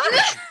fuck?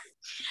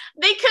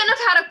 They couldn't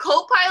have had a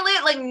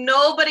co-pilot. Like,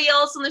 nobody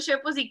else on the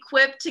ship was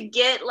equipped to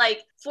get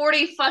like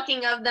 40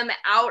 fucking of them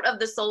out of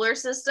the solar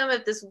system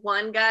if this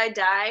one guy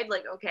died.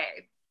 Like,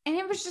 okay. And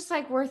it was just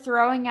like, we're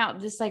throwing out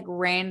this like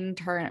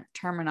random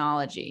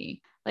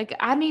terminology. Like,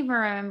 I don't even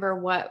remember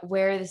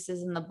where this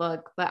is in the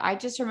book, but I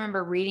just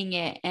remember reading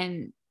it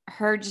and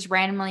her just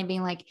randomly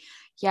being like,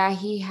 yeah,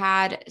 he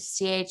had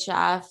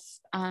CHF,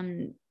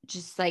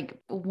 just like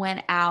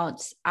went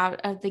out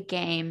of the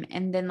game.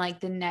 And then like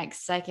the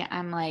next second,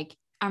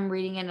 I'm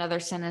reading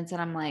another sentence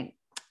and I'm like,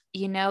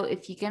 you know,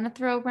 if you're going to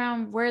throw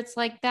around words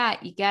like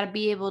that, you got to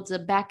be able to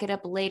back it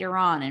up later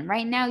on. And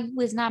right now you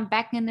was not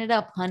backing it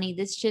up, honey.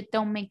 This shit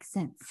don't make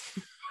sense.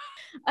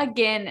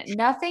 Again,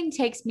 nothing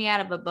takes me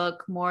out of a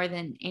book more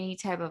than any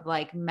type of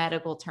like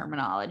medical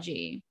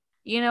terminology.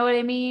 You know what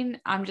I mean?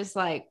 I'm just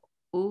like,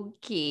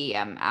 okay,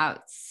 I'm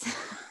out.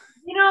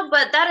 You know,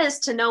 but that is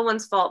to no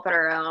one's fault but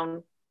our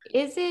own.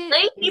 Is it?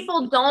 Lay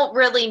people don't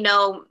really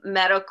know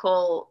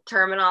medical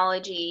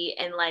terminology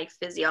and like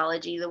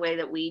physiology the way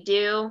that we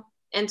do.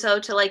 And so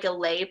to like a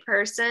lay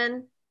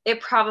person, it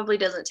probably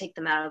doesn't take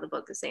them out of the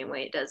book the same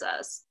way it does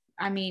us.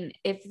 I mean,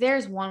 if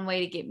there's one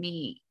way to get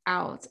me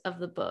out of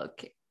the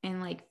book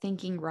and like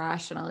thinking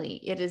rationally,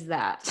 it is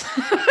that.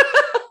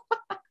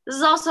 This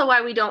is also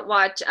why we don't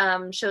watch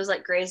shows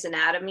like Grey's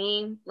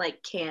Anatomy.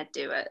 Like, can't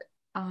do it.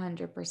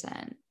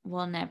 100%.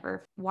 We'll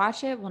never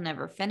watch it. We'll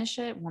never finish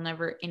it. We'll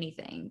never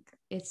anything.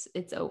 It's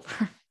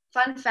over.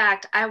 Fun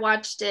fact, I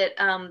watched it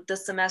the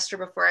semester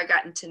before I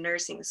got into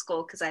nursing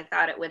school because I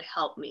thought it would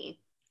help me.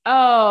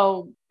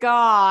 Oh,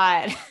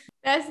 God.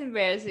 That's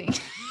embarrassing.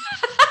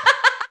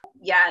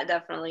 Yeah, it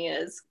definitely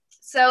is.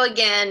 So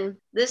again,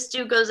 this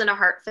dude goes into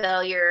heart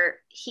failure.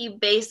 He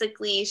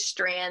basically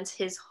strands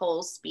his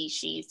whole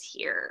species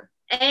here.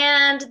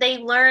 And they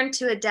learn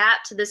to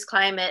adapt to this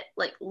climate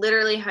like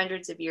literally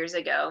hundreds of years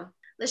ago.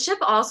 The ship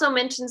also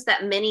mentions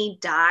that many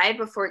died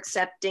before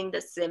accepting the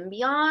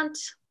symbiont.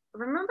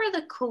 Remember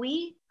the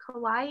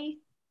Kauai?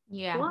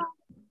 Yeah.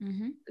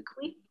 Mm-hmm.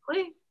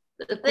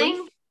 The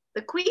thing?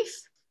 The queef?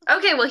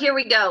 Okay, well, here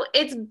we go.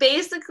 It's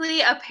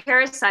basically a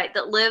parasite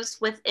that lives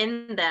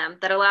within them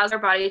that allows our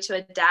body to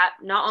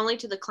adapt not only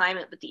to the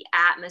climate, but the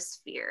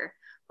atmosphere,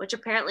 which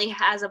apparently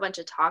has a bunch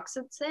of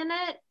toxins in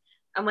it.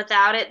 And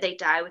without it, they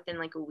die within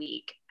like a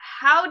week.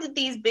 How did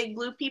these big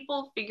blue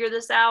people figure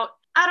this out?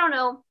 I don't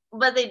know,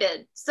 but they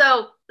did.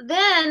 So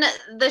then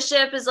the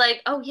ship is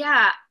like, oh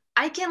yeah,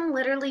 I can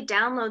literally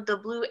download the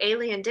Blue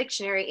Alien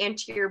Dictionary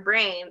into your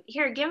brain.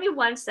 Here, give me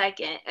 1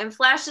 second. And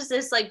flashes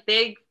this like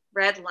big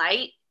red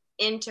light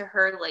into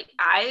her like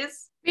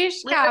eyes.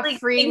 Bitch got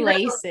free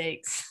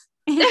LASIX.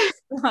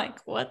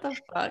 Like, what the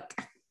fuck?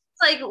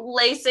 It's like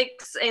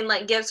LASIX and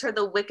like gives her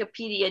the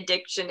Wikipedia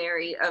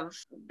dictionary of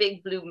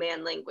big blue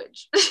man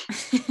language.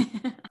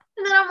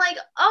 And then I'm like,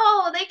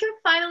 oh, they can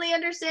finally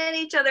understand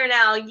each other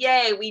now.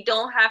 Yay, we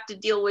don't have to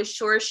deal with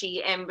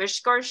Shorshi and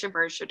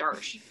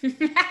Bishkorshabarshadorsh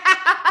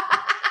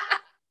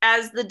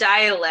as the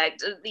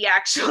dialect of the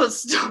actual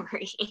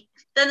story.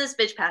 Then this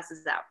bitch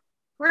passes out.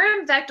 We're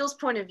in Vectel's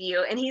point of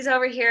view, and he's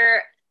over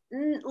here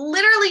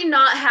literally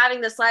not having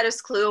the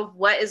slightest clue of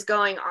what is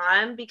going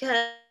on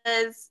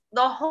because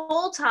the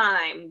whole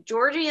time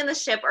Georgie and the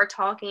ship are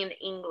talking in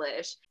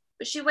English.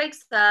 But she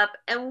wakes up,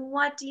 and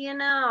what do you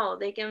know?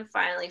 They can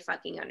finally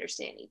fucking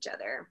understand each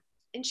other.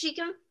 And she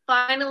can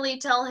finally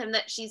tell him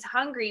that she's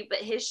hungry, but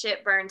his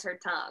shit burns her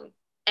tongue.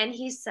 And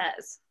he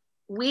says,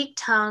 weak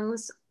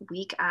tongues,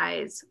 weak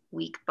eyes,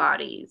 weak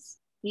bodies,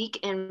 weak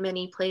in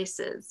many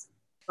places,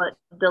 but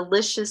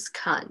delicious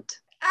cunt.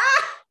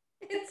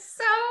 It's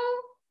so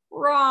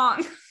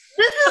wrong.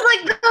 This is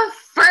like the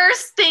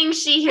first thing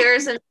she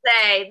hears him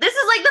say. This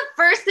is like the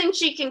first thing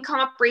she can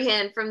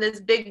comprehend from this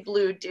big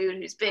blue dude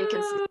who's been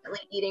consistently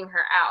eating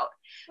her out.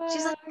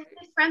 She's like, I'm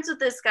friends with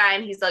this guy,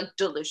 and he's like,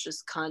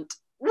 delicious cunt.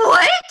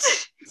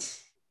 What?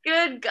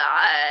 Good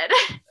God.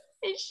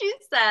 And she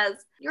says,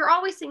 you're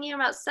always thinking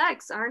about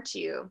sex, aren't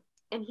you?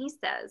 And he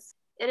says,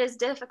 it is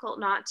difficult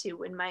not to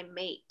when my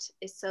mate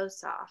is so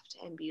soft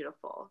and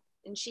beautiful.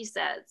 And she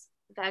says,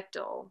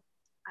 Vectel,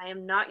 I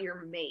am not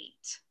your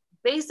mate.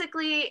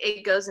 Basically,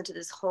 it goes into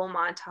this whole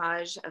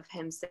montage of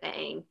him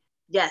saying,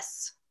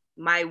 yes,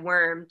 my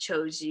worm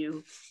chose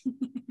you.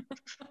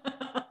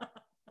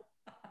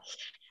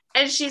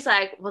 And she's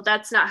like, well,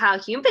 that's not how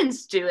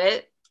humans do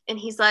it. And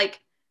he's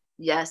like,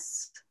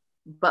 yes,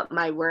 but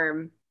my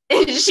worm.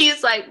 And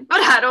she's like,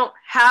 but I don't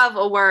have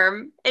a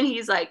worm. And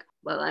he's like,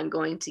 well, I'm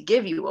going to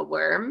give you a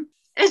worm.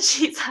 And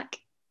she's like,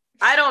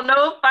 I don't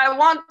know if I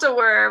want a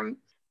worm.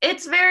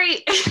 It's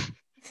very...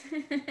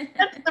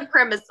 That's the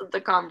premise of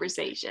the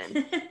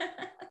conversation.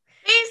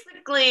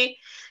 Basically,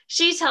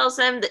 She tells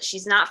him that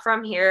she's not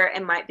from here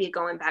and might be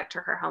going back to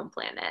her home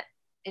planet.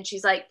 And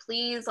she's like,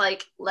 please,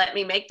 like, let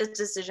me make this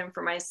decision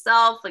for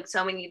myself. Like,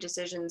 so many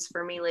decisions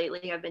for me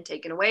lately have been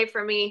taken away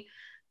from me.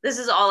 This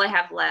is all I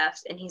have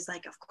left. And he's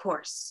like, of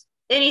course,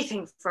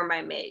 anything for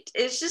my mate.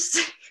 It's just,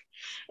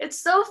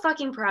 it's so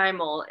fucking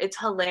primal. It's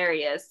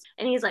hilarious.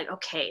 And he's like,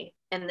 okay.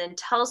 And then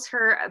tells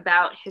her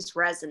about his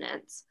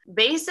resonance.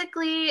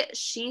 Basically,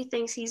 she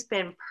thinks he's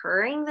been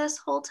purring this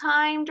whole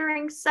time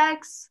during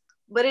sex,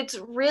 but it's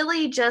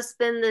really just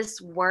been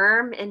this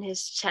worm in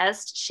his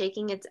chest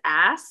shaking its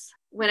ass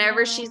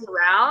whenever she's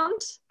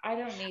around. I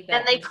don't need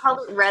that. And they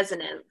call it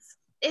resonance.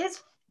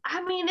 It's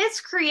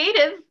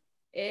creative.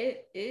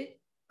 It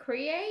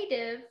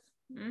creative.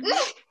 Mm-hmm.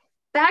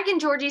 Back in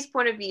Georgie's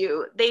point of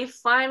view, they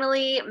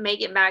finally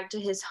make it back to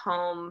his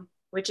home,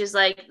 which is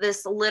like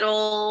this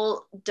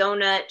little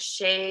donut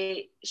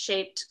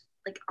shaped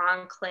like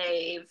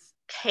enclave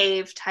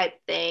cave type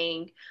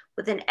thing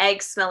with an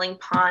egg smelling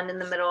pond in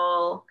the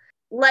middle.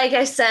 Like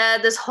I said,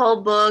 this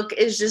whole book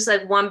is just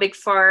like one big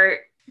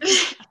fart.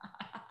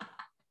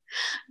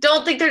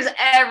 Don't think there's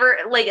ever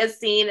like a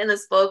scene in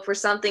this book where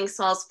something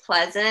smells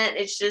pleasant.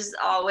 It's just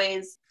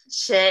always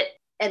shit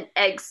and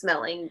egg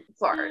smelling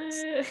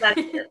farts.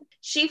 That's it.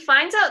 She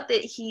finds out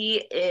that he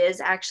is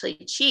actually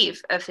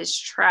chief of his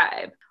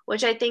tribe,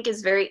 which I think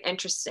is very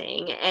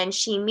interesting. And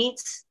she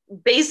meets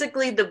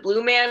basically the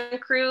Blue Man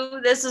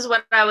crew. This is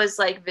what I was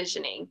like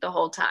visioning the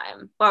whole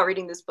time while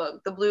reading this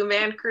book. The Blue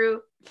Man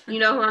crew. You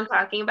know who I'm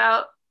talking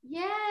about?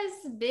 Yes,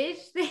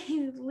 bitch. They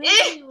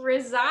literally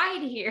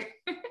reside here.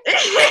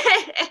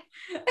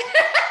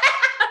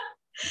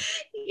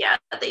 Yeah,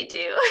 they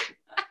do.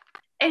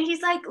 And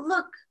he's like,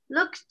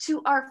 look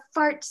to our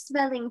fart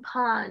smelling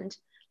pond.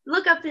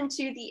 Look up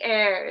into the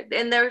air.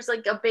 And there's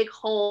like a big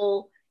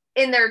hole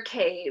in their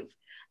cave.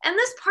 And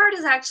this part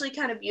is actually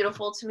kind of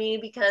beautiful to me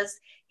because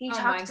he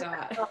talks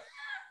about,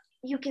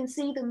 you can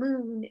see the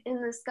moon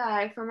in the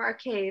sky from our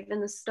cave,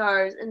 and the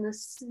stars, and the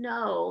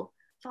snow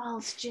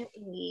falls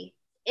gently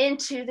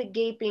into the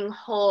gaping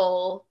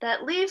hole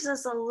that leaves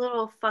us a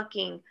little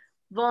fucking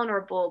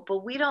vulnerable,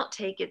 but we don't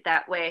take it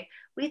that way.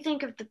 We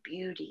think of the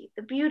beauty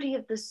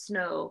of the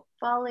snow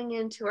falling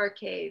into our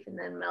cave and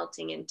then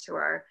melting into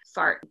our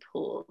fart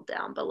pool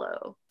down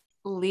below.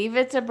 Leave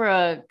it to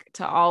Brooke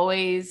to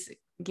always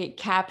get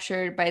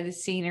captured by the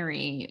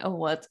scenery of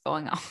what's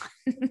going on.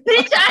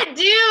 Bitch, I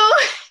do.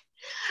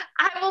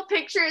 I will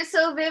picture it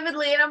so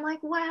vividly, and I'm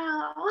like,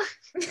 wow.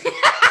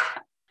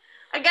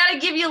 I gotta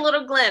give you a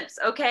little glimpse,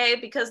 okay?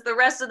 Because the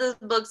rest of this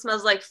book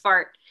smells like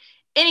fart.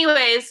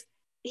 Anyways,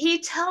 he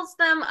tells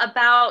them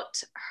about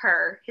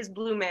her, his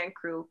Blue Man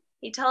crew.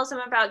 He tells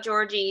them about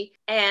Georgie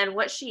and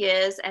what she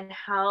is and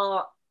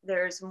how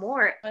there's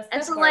more.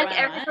 And so like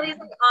everybody's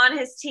like on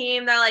his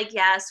team. They're like,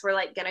 yes, we're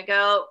like gonna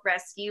go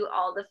rescue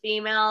all the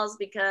females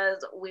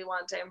because we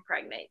want to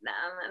impregnate them.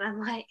 And I'm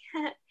like,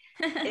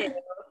 ew.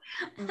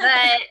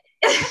 But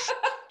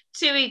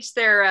to each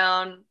their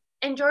own.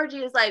 And Georgie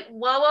is like,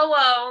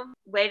 whoa,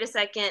 wait a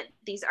second.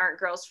 These aren't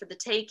girls for the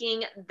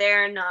taking.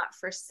 They're not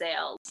for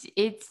sale.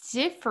 It's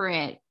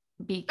different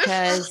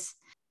because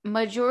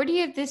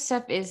majority of this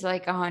stuff is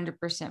like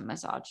 100%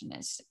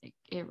 misogynistic.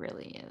 It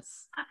really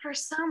is. For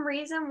some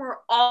reason, we're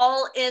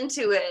all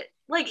into it.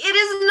 Like, it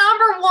is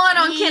number one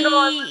on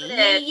Kindle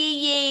Unlimited.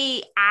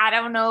 Yeah. I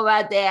don't know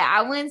about that.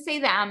 I wouldn't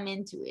say that I'm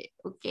into it.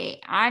 Okay.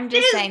 I'm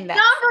just saying that.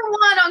 Number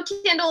one on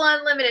Kindle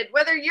Unlimited.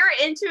 Whether you're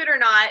into it or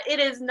not, it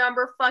is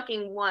number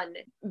fucking one.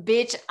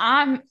 Bitch,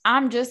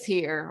 I'm just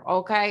here.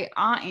 Okay.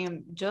 I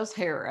am just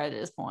here at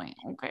this point.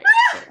 Okay.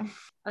 So,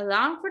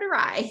 along for the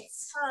ride.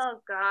 Oh,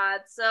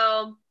 God.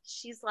 So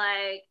she's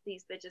like,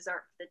 these bitches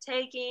aren't for the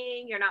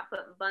taking. You're not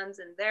putting buns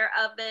in their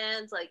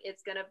ovens. Like,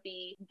 it's going to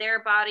be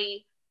their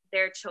body,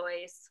 their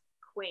choice,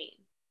 queen.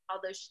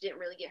 Although she didn't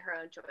really get her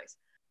own choice.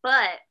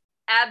 But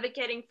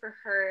advocating for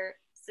her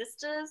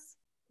sisters.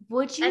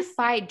 Would you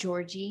fight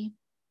Georgie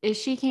if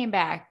she came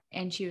back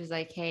and she was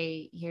like,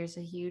 hey, here's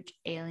a huge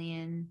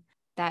alien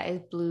that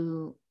is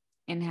blue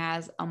and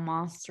has a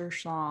monster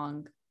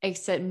schlong,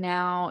 except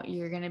now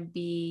you're going to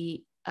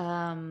be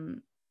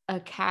a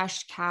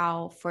cash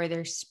cow for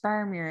their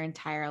sperm your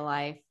entire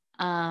life.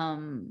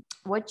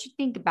 What you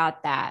think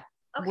about that?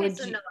 Okay,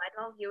 no,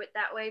 I don't view it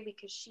that way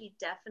because she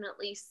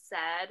definitely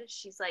said,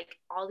 she's like,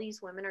 all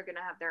these women are going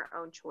to have their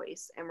own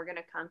choice and we're going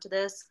to come to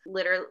this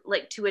literally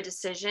like to a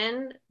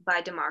decision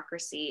by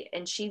democracy.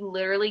 And she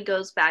literally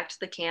goes back to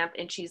the camp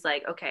and she's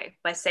like, okay,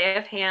 by say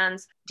of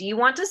hands, do you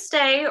want to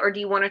stay or do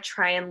you want to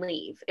try and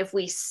leave? If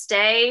we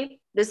stay,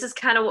 this is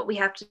kind of what we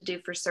have to do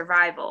for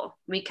survival.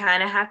 We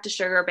kind of have to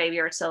sugar baby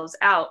ourselves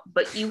out,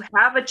 but you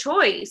have a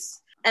choice.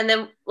 And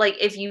then, like,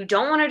 if you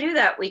don't want to do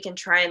that, we can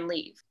try and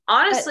leave.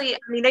 Honestly, I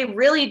mean, they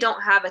really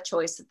don't have a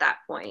choice at that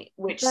point,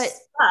 which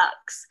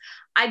sucks.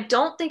 I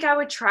don't think I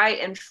would try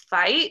and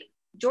fight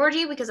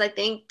Georgie because I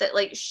think that,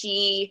 like,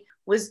 she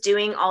was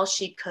doing all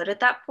she could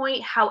at that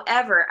point.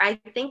 However, I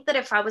think that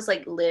if I was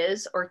like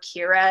Liz or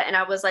Kira and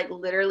I was like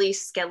literally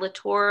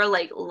Skeletor,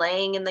 like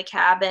laying in the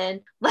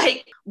cabin,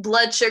 like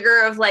blood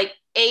sugar of like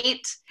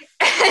 8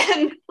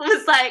 and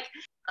was like,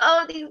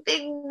 oh, these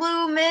big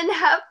blue men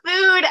have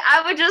food,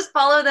 I would just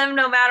follow them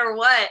no matter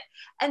what.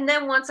 And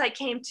then once I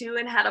came to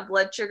and had a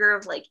blood sugar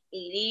of like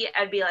 80,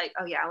 I'd be like,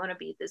 oh yeah, I want to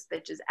beat this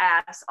bitch's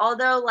ass.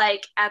 Although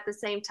like at the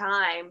same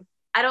time,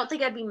 I don't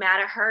think I'd be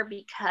mad at her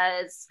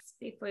because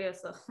speak for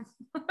yourself.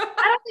 I don't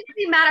think I'd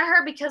be mad at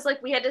her because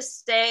like we had to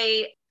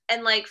stay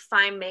and like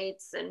find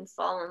mates and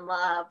fall in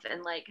love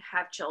and like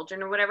have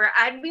children or whatever.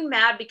 I'd be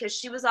mad because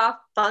she was off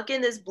fucking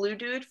this blue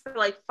dude for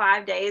like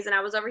 5 days and I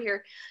was over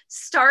here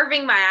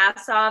starving my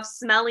ass off,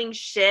 smelling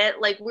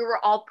shit. Like we were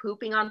all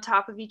pooping on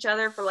top of each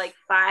other for like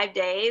 5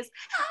 days.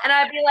 And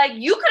I'd be like,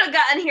 you could have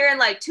gotten here in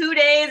like 2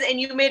 days and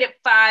you made it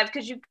 5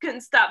 because you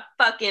couldn't stop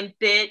fucking,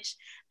 bitch.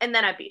 And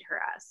then I beat her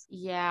ass.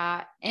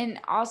 Yeah. And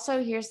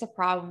also here's the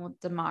problem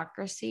with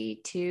democracy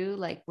too.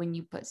 Like when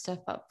you put stuff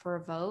up for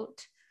a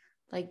vote,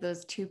 like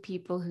those 2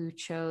 people who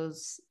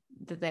chose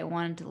that they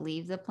wanted to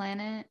leave the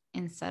planet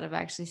instead of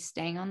actually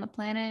staying on the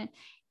planet,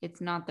 it's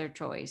not their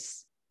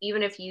choice.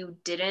 Even if you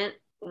didn't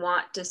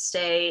want to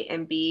stay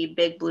and be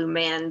Big Blue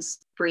Man's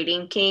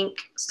breeding kink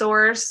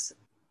source,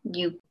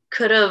 you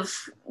could have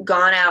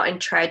gone out and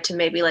tried to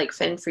maybe like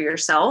fend for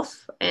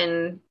yourself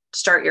and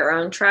start your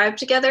own tribe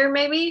together,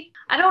 maybe.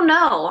 I don't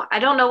know. I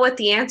don't know what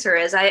the answer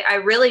is. I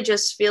really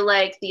just feel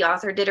like the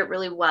author did it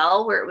really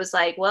well, where it was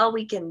like, well,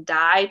 we can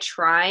die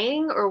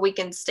trying or we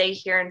can stay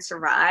here and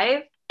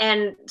survive.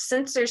 And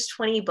since there's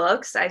 20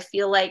 books, I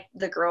feel like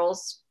the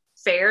girls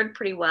fared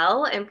pretty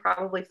well and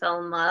probably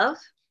fell in love.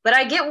 But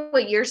I get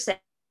what you're saying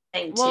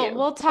too. Well,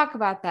 we'll talk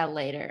about that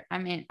later. I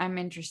mean, I'm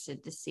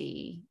interested to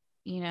see,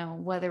 you know,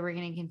 whether we're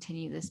going to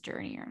continue this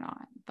journey or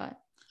not. But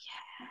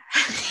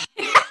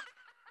yeah.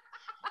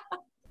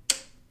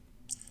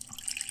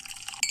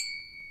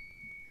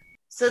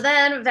 So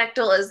then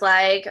Vectel is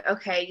like,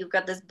 okay, you've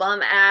got this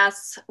bum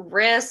ass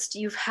wrist.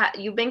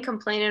 You've been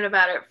complaining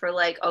about it for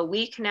like a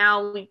week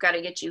now. We've got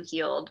to get you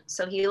healed.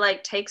 So he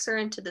like takes her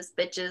into this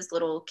bitch's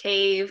little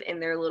cave in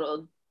their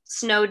little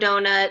snow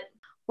donut.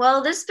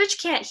 Well, this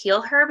bitch can't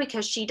heal her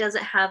because she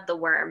doesn't have the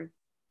worm.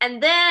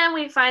 And then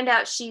we find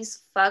out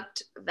she's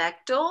fucked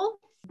Vectel.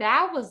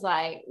 That was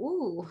like,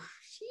 ooh,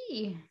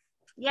 she.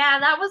 Yeah,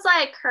 that was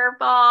like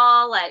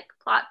curveball, like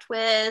plot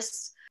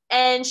twist.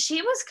 And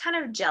she was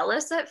kind of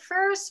jealous at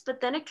first, but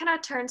then it kind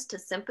of turns to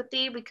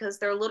sympathy because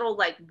their little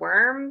like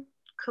worm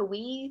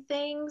kawi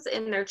things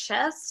in their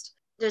chest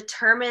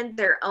determined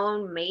their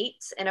own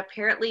mates. And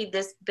apparently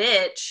this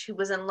bitch who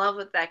was in love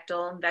with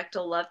Vectel and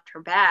Vectel loved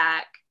her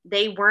back,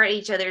 they weren't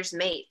each other's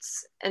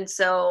mates. And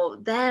so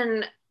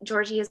then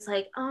Georgie is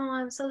like, oh,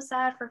 I'm so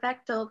sad for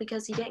Vectel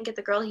because he didn't get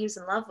the girl he was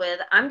in love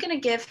with. I'm going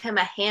to give him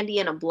a handy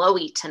and a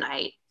blowy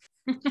tonight.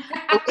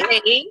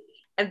 Okay.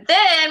 And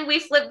then we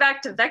flip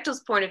back to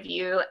Vectel's point of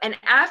view. And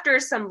after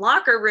some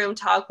locker room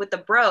talk with the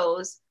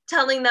bros,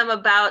 telling them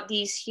about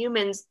these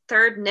humans'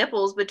 third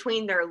nipples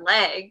between their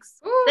legs,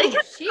 ooh, they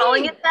kept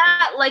calling it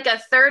that, like a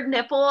third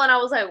nipple. And I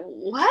was like,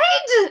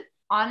 what?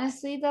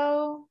 Honestly,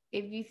 though,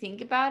 if you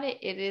think about it,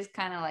 it is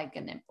kind of like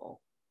a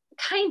nipple.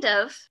 Kind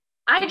of.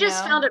 I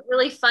just found it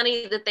really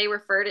funny that they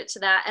referred it to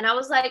that. And I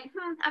was like,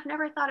 I've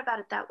never thought about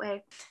it that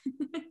way.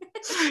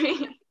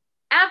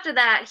 After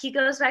that, he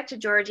goes back to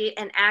Georgie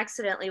and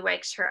accidentally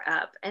wakes her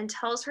up and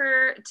tells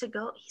her to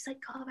go. He's like,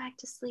 go back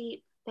to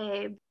sleep,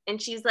 babe. And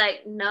she's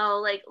like, no,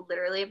 like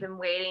literally I've been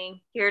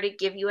waiting here to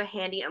give you a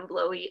handy and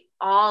blowy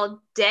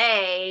all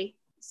day.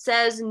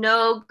 Says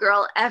no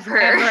girl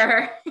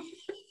ever.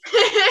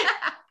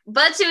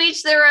 But to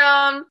each their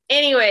own.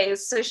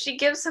 Anyways, so she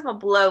gives him a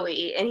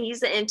blowy and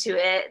he's into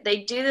it.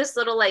 They do this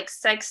little like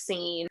sex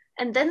scene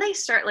and then they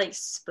start like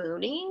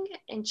spooning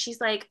and she's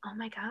like, oh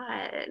my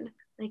God.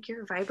 Like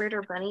your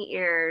vibrator bunny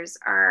ears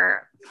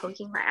are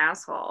poking my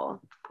asshole.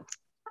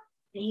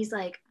 And he's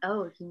like,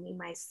 oh, you mean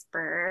my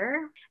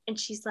spur? And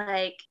she's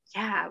like,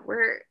 yeah,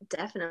 we're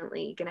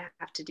definitely going to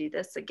have to do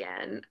this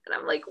again. And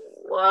I'm like,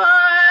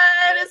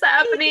 what is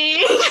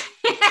happening?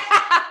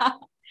 Yeah.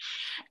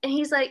 And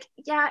he's like,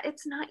 yeah,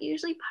 it's not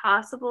usually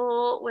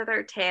possible with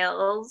our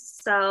tails.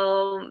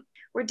 So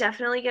we're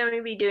definitely going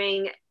to be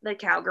doing the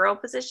cowgirl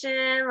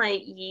position.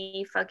 Like,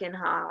 ye fucking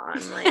ha.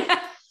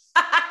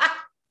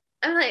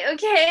 I'm like,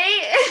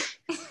 okay.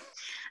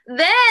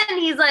 Then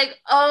he's like,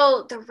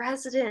 oh, the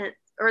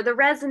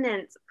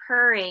resonance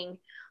purring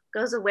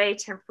goes away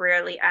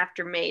temporarily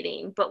after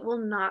mating, but will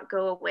not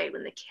go away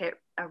when the kit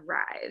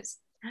arrives.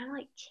 And I'm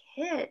like,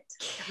 kit?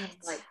 And I'm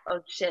like,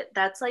 oh shit,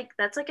 that's like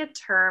a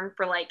term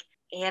for like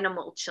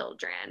animal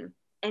children.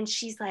 And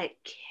she's like,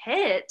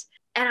 kit?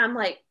 And I'm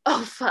like,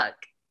 oh fuck,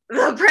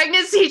 the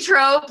pregnancy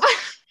trope.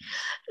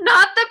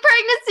 Not the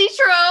pregnancy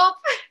trope.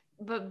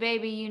 But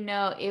baby, you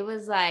know, it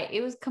was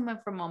coming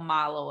from a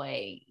mile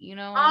away, you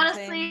know what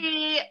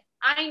honestly,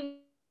 I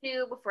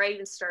knew before I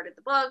even started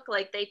the book.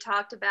 Like they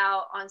talked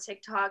about on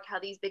TikTok how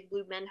these big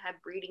blue men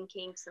have breeding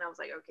kinks, and I was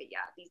like, okay,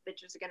 yeah, these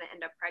bitches are gonna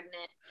end up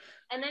pregnant.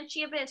 And then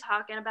she had been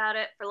talking about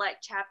it for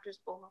like chapters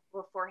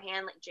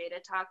beforehand, like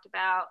Jada talked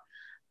about.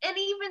 And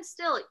even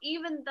still,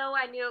 even though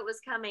I knew it was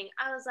coming,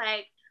 I was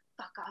like,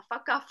 fuck off,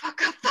 fuck off,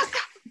 fuck off, fuck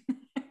off.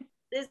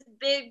 This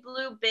big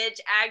blue bitch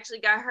actually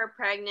got her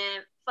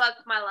pregnant. Fuck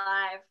my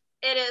life.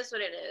 It is what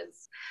it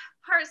is.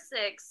 Part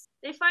 6.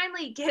 They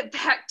finally get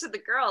back to the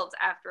girls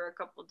after a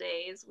couple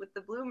days with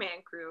the Blue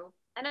Man crew.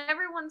 And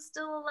everyone's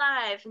still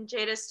alive. And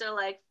Jada's still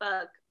like,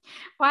 fuck.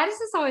 Why does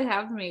this always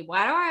happen to me?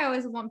 Why do I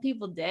always want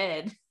people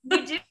dead?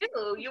 You do.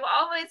 You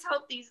always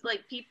hope these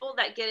like people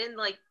that get in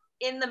like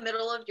in the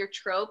middle of your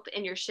trope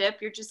in your ship,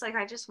 you're just like,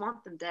 I just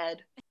want them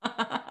dead.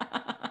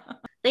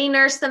 They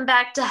nurse them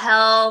back to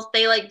health.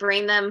 They like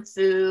bring them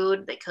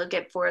food. They cook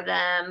it for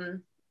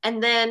them.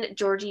 And then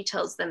Georgie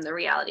tells them the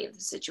reality of the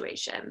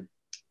situation.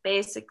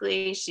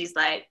 Basically, she's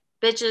like,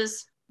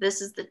 bitches,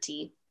 this is the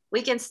tea.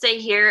 We can stay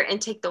here and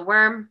take the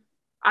worm.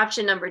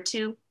 Option number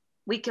 2,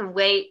 we can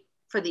wait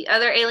for the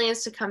other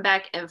aliens to come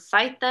back and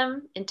fight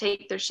them and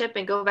take their ship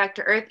and go back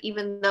to Earth,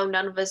 even though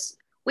none of us,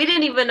 we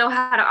didn't even know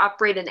how to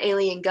operate an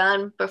alien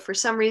gun, but for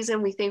some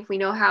reason we think we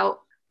know how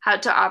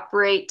to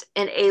operate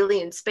an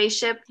alien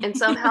spaceship and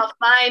somehow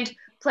find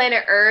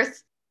planet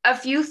Earth a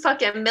few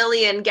fucking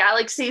million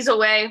galaxies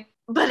away.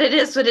 But it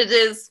is what it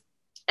is.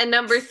 And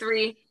number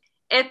 3,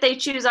 if they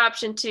choose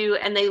option 2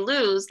 and they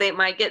lose, they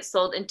might get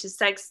sold into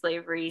sex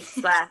slavery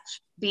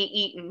 / be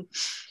eaten.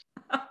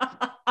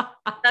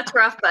 That's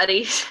rough,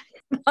 buddy.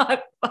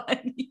 Not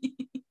funny.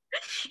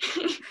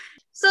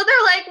 So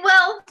they're like,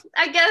 well,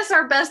 I guess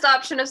our best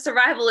option of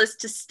survival is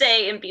to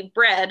stay and be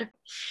bred.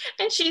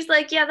 And she's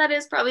like, yeah, that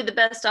is probably the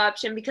best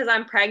option because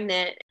I'm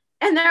pregnant.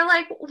 And they're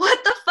like,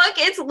 what the fuck?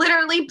 It's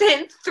literally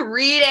been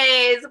 3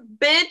 days,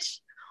 bitch.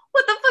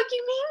 What the fuck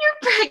you mean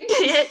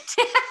you're pregnant?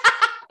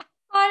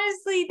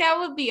 Honestly, that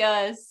would be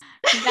us.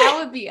 That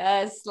would be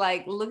us,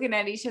 like looking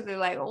at each other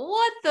like,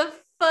 what the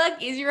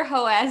fuck is your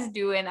hoe ass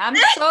doing? I'm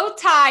so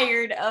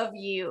tired of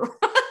you.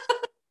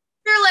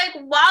 You're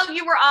like, while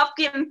you were off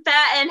getting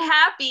fat and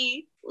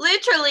happy,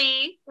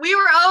 literally, we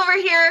were over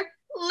here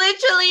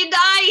literally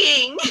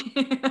dying.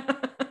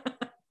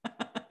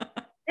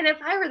 And if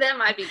I were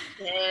them, I'd be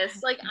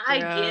pissed. Like, I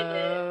get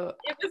it.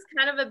 It was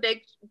kind of a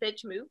big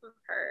bitch move of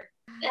her.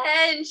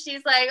 And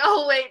she's like,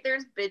 oh, wait,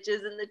 there's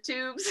bitches in the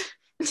tubes.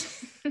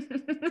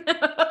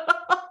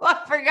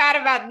 I forgot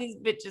about these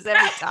bitches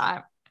every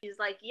time. She's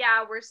like,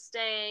 yeah, we're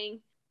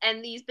staying.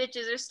 And these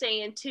bitches are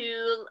staying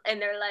too. And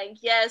they're like,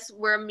 yes,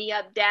 we're me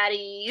up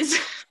daddies.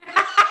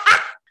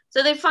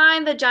 So they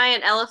find the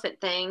giant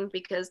elephant thing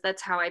because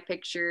that's how I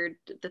pictured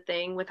the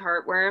thing with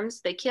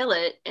heartworms. They kill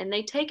it and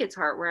they take its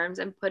heartworms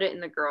and put it in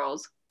the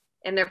girls.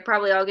 And they're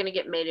probably all going to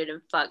get mated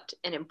and fucked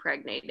and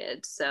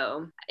impregnated.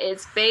 So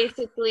it's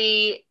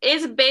basically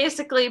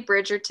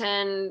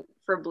Bridgerton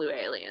for blue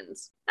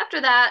aliens.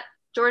 After that,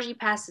 Georgie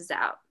passes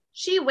out.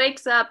 She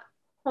wakes up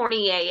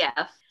horny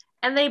AF.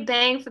 And they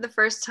bang for the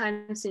first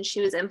time since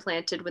she was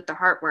implanted with the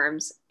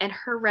heartworms, and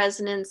her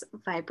resonance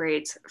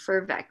vibrates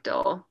for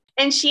Vectel.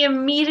 And she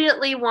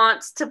immediately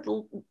wants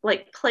to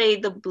play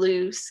the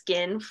blue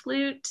skin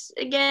flute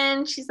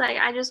again. She's like,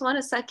 I just want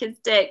to suck his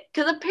dick.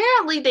 Because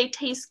apparently they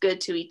taste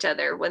good to each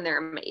other when they're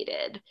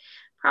mated.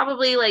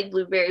 Probably like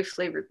blueberry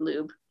flavored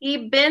lube.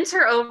 He bends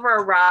her over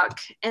a rock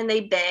and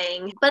they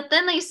bang, but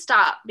then they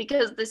stop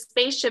because the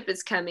spaceship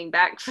is coming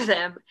back for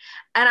them.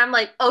 And I'm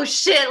like, oh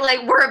shit,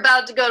 like we're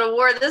about to go to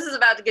war. This is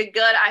about to get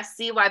good. I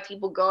see why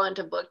people go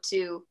into book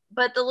 2.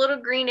 But the little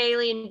green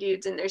alien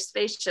dudes in their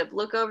spaceship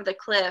look over the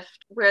cliff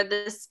where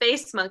the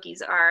space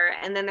monkeys are.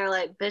 And then they're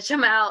like, bitch,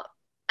 I'm out.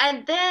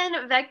 And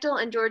then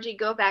Vectel and Georgie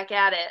go back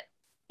at it.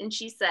 And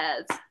she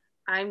says,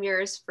 I'm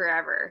yours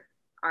forever,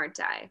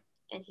 aren't I?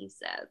 And he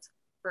says,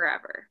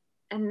 forever.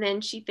 And then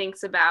she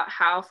thinks about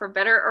how, for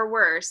better or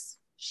worse,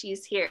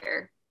 she's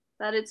here.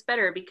 But it's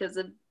better because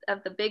of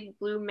the big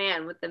blue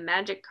man with the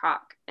magic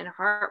cock and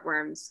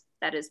heartworms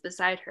that is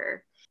beside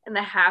her, and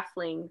the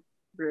halfling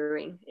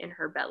brewing in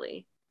her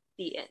belly.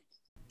 The end.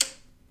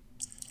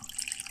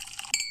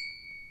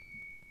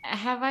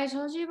 Have I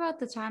told you about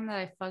the time that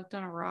I fucked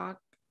on a rock?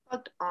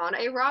 Fucked on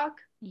a rock?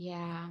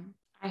 Yeah.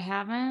 I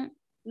haven't?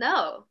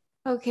 No.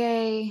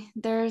 Okay.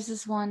 There's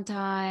this one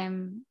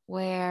time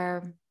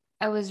where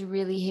I was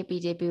really hippy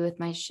dippy with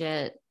my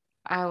shit.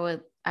 I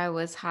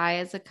was high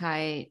as a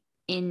kite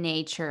in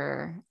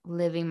nature,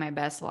 living my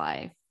best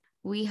life.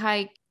 We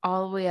hike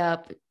all the way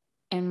up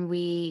and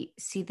we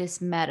see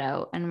this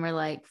meadow and we're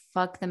like,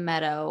 fuck the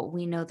meadow.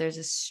 We know there's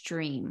a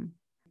stream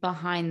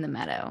behind the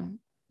meadow.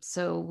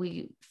 So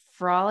we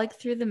frolic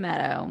through the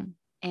meadow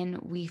and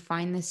we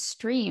find this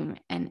stream.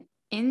 And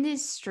in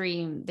this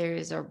stream, there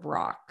is a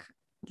rock,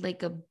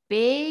 like a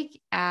big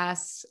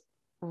ass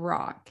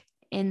rock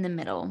in the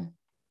middle.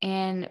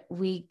 And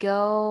we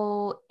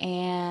go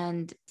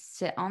and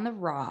sit on the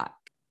rock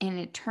and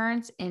it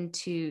turns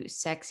into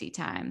sexy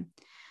time.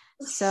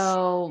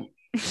 So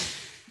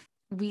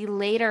we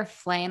laid our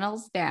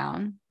flannels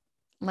down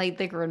like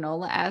the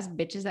granola ass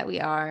bitches that we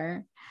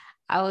are.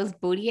 I was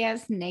booty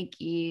ass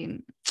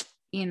naked,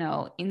 you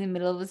know, in the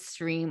middle of a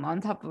stream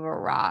on top of a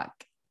rock.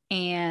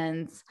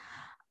 And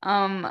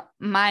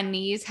my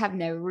knees have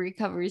never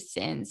recovered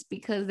since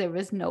because there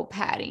was no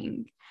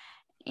padding.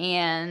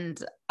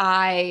 And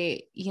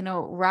I, you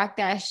know, rocked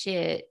that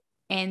shit.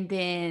 And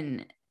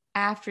then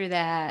after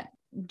that,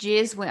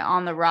 jizz went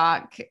on the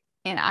rock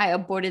and I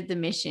aborted the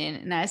mission.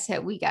 And I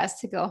said, we got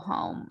to go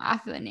home. I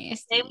feel nasty.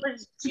 His name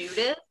was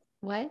Judas.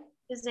 What?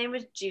 His name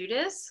was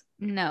Judas?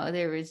 No,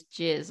 there was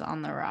jizz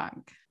on the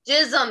rock.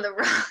 Jizz on the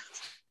rock.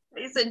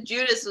 He said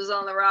Judas was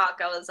on the rock.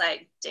 I was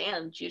like,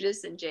 damn,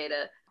 Judas and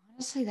Jada.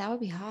 Honestly, that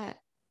would be hot.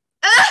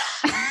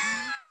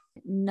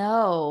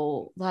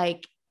 No,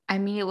 like, I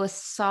mean, it was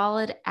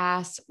solid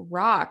ass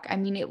rock. I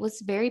mean, it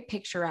was very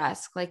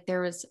picturesque. Like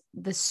there was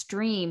the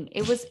stream.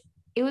 It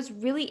was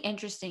really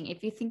interesting.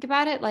 If you think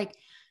about it, like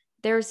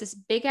there was this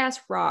big ass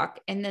rock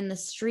and then the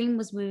stream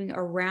was moving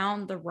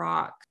around the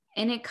rock.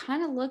 And it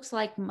kind of looks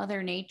like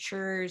Mother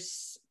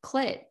Nature's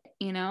clit,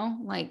 you know,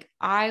 like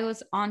I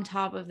was on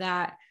top of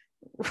that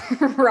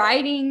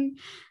riding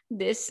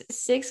this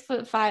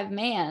 6'5"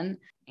 man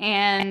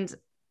and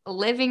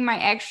living my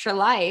extra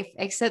life,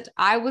 except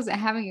I wasn't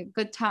having a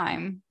good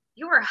time.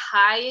 You were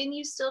high and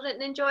you still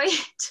didn't enjoy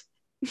it?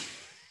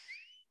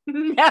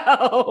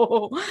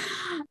 No,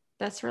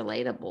 that's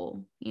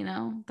relatable. You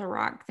know, the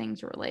rock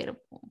thing's relatable.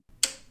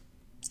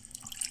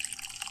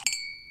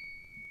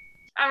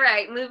 All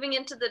right, moving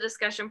into the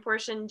discussion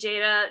portion.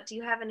 Jada, do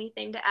you have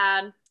anything to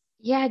add?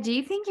 Yeah, do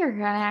you think you're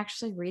gonna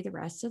actually read the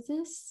rest of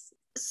this?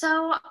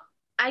 So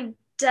I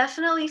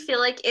definitely feel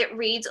like it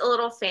reads a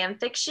little fan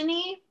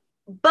fiction-y,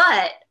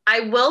 but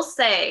I will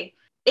say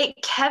it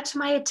kept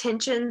my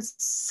attention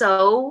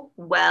so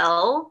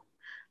well.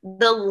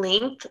 The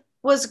length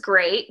was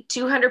great,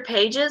 200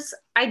 pages.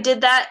 I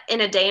did that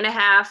in a day and a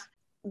half.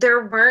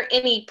 There weren't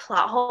any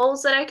plot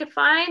holes that I could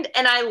find,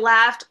 and I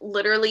laughed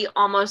literally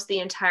almost the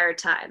entire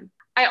time.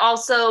 I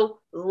also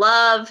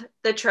love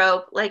the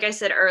trope, like I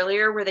said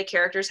earlier, where the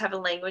characters have a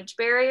language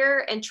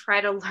barrier and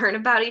try to learn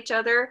about each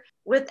other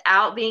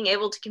without being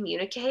able to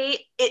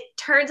communicate. It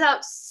turns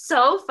out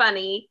so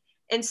funny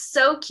and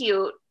so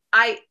cute.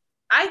 I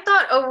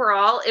thought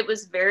overall it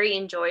was very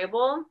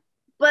enjoyable,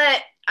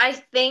 but I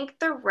think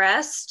the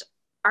rest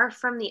are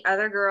from the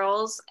other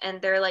girls and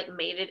they're like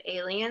mated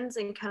aliens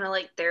and kind of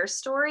like their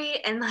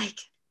story and like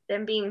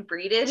them being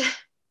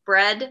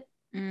bred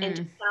and just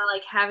kind of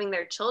like having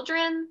their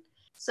children.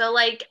 So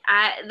like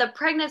the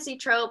pregnancy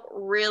trope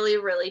really,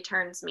 really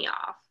turns me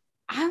off.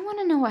 I want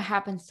to know what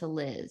happens to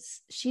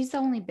Liz. She's the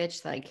only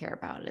bitch that I care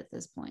about at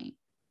this point.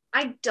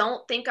 I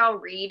don't think I'll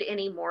read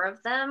any more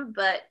of them,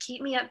 but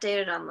keep me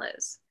updated on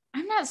Liz.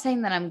 I'm not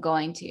saying that I'm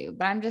going to,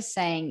 but I'm just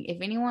saying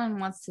if anyone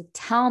wants to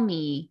tell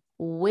me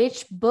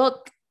which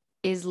book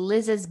is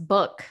Liz's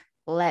book,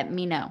 let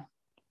me know.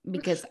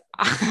 Because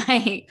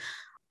I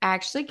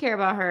actually care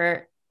about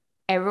her.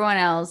 Everyone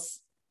else,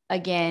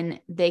 again,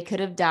 they could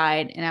have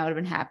died and I would have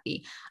been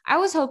happy. I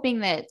was hoping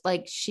that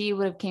like she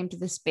would have came to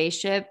the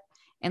spaceship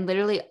and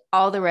literally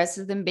all the rest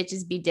of them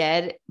bitches be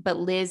dead. But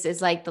Liz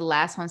is like the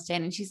last one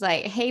standing. She's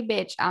like, hey,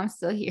 bitch, I'm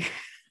still here.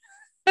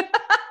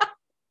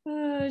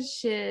 Oh,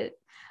 shit.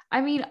 I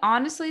mean,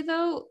 honestly,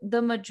 though,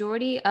 the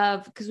majority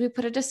of, because we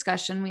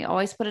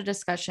always put a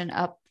discussion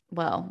up.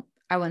 Well,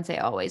 I wouldn't say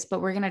always,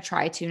 but we're going to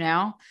try to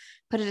now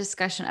put a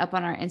discussion up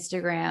on our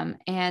Instagram.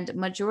 And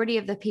majority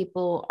of the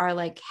people are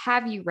like,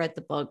 have you read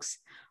the books?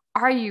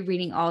 Are you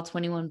reading all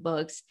 21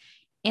 books?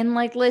 And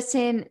like,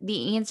 listen,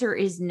 the answer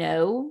is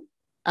no,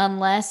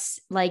 unless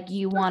like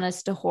you want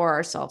us to whore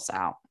ourselves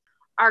out.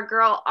 Our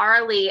girl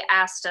Arlie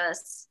asked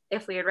us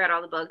if we had read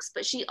all the books,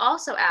 but she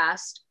also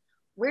asked,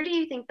 where do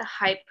you think the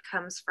hype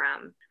comes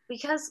from?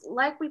 Because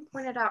like we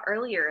pointed out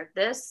earlier,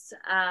 this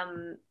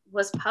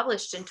was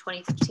published in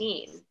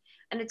 2015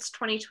 and it's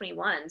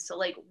 2021. So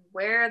like,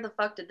 where the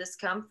fuck did this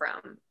come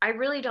from? I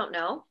really don't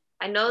know.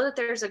 I know that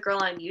there's a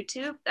girl on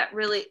YouTube that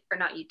really, or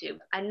not YouTube.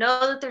 I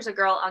know that there's a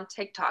girl on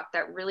TikTok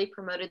that really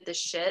promoted the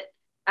shit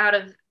out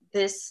of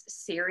this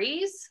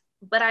series,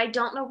 but I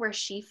don't know where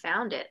she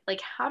found it.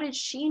 Like, how did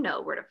she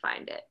know where to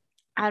find it?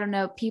 I don't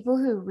know. People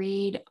who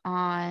read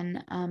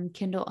on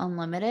Kindle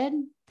Unlimited,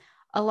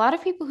 a lot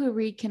of people who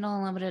read Kindle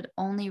Unlimited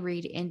only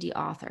read indie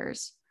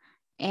authors.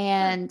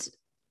 And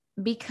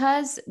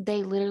because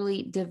they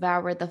literally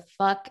devour the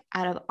fuck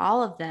out of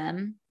all of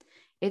them,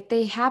 if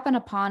they happen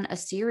upon a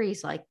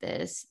series like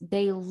this,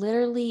 they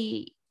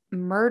literally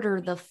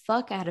murder the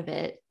fuck out of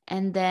it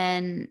and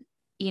then,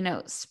 you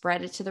know,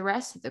 spread it to the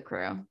rest of the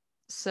crew.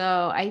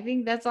 So I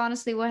think that's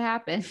honestly what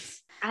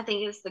happens. I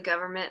think it's the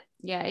government.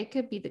 Yeah, it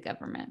could be the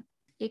government.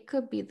 It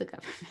could be the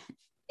government.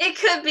 It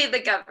could be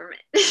the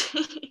government.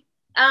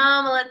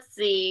 Let's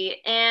see.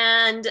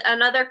 And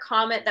another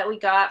comment that we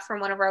got from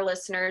one of our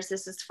listeners,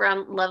 this is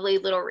from Lovely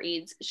Little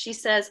Reads. She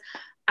says,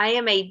 I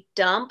am a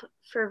dump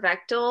for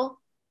Vectel.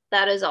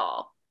 That is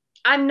all.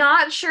 I'm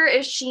not sure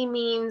if she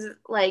means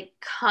like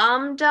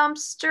cum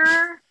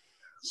dumpster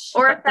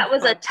or if that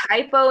was a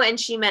typo and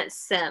she meant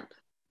simp.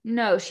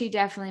 No, she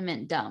definitely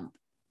meant dump.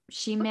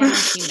 She meant what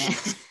she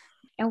meant.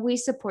 And we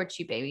support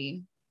you,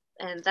 baby.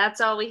 And that's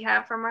all we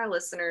have from our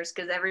listeners,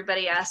 because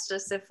everybody asked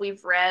us if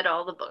we've read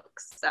all the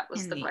books. That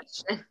was the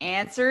question.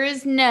 Answer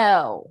is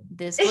no.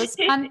 This was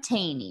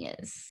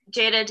spontaneous.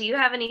 Jada, do you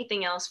have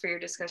anything else for your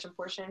discussion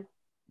portion?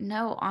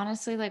 No,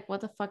 honestly, like,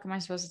 what the fuck am I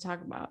supposed to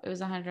talk about? It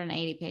was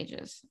 180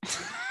 pages.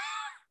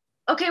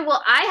 Okay,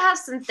 well, I have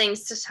some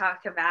things to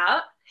talk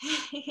about.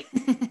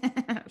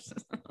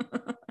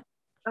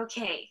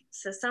 Okay,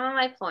 so some of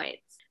my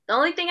points. The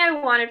only thing I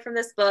wanted from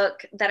this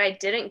book that I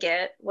didn't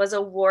get was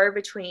a war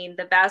between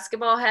the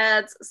basketball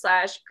heads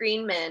 /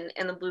 green men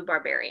and the blue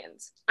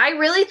barbarians. I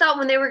really thought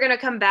when they were going to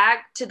come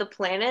back to the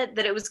planet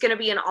that it was going to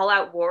be an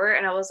all-out war,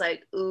 and I was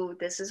like, ooh,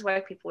 this is why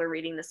people are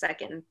reading the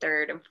 2nd and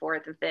 3rd and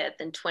 4th and 5th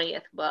and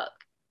 20th book.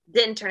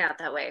 Didn't turn out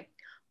that way.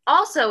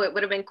 Also, it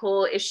would have been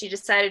cool if she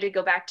decided to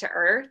go back to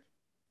Earth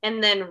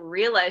and then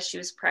realized she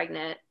was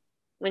pregnant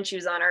when she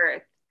was on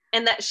Earth,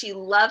 and that she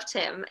loved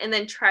him and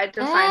then tried to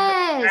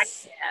find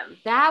him.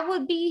 That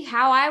would be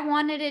how I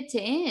wanted it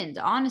to end.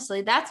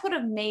 Honestly, that's what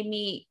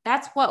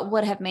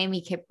would have made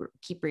me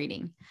keep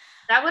reading.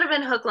 That would have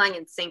been hook, line,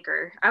 and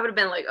sinker. I would have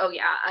been like, oh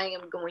yeah, I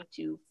am going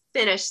to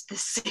finish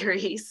this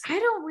series. I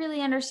don't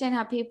really understand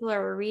how people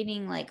are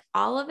reading like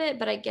all of it,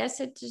 but I guess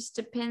it just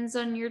depends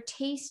on your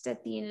taste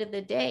at the end of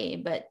the day.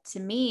 But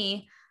to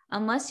me,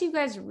 unless you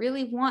guys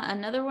really want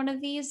another one of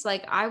these,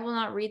 like, I will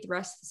not read the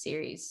rest of the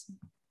series.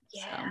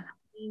 Yeah. So.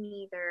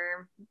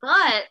 Neither.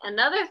 But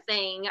another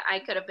thing I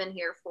could have been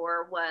here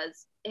for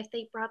was if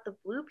they brought the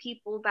blue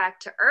people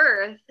back to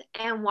Earth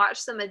and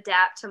watched them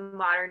adapt to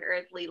modern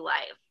earthly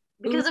life.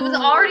 Because it was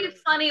already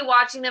funny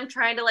watching them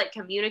trying to like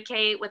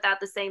communicate without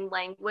the same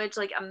language.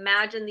 Like,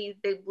 imagine these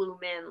big blue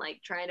men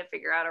like trying to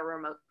figure out a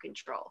remote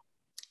control.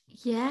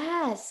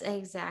 Yes,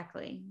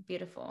 exactly.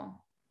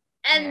 Beautiful.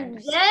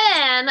 And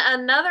then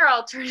another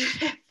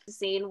alternative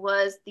scene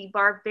was the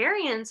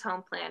Barbarians'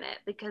 home planet,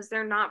 because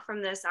they're not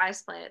from this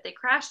ice planet. They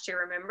crashed here,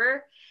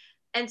 remember?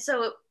 And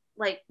so,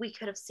 like, we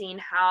could have seen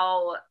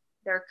how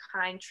their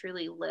kind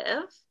truly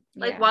live.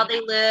 Like, while they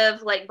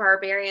live like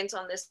barbarians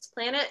on this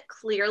planet,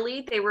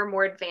 clearly they were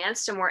more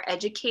advanced and more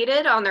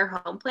educated on their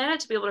home planet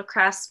to be able to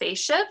craft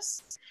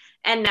spaceships.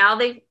 And now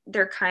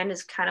their kind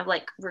is kind of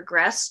like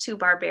regressed to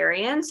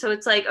barbarians. So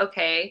it's like,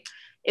 okay,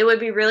 it would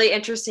be really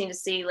interesting to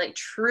see like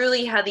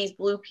truly how these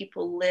blue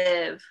people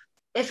live.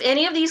 If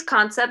any of these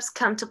concepts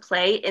come to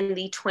play in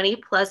the 20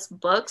 plus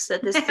books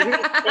that this series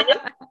is,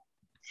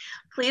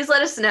 please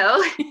let us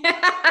know.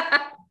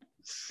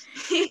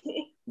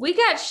 We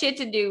got shit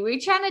to do. We're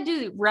trying to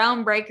do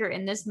Realm Breaker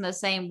in the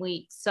same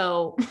week.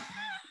 So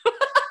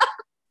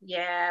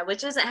yeah,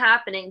 which isn't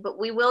happening, but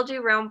we will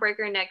do Realm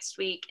Breaker next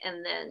week.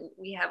 And then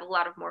we have a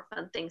lot of more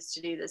fun things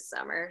to do this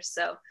summer.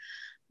 So,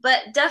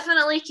 but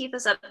definitely keep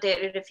us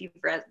updated if you've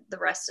read the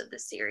rest of the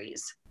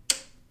series.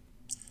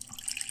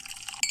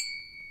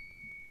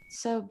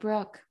 So,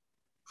 Brooke,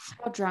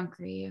 how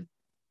drunk are you?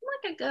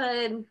 Like a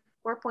good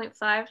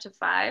 4.5 to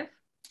 5.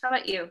 How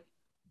about you?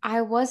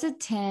 I was a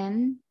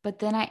 10, but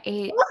then I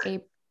ate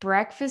a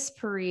breakfast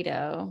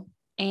burrito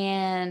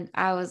and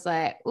I was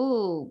like,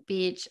 ooh,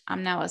 bitch,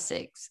 I'm now a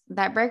 6.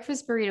 That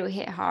breakfast burrito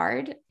hit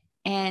hard.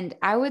 And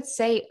I would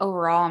say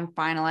overall, I'm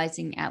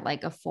finalizing at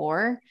like a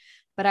 4,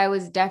 but I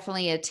was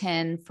definitely a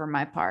 10 for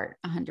my part,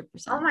 100%.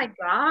 Oh my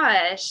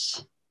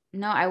gosh.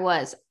 No, I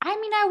was. I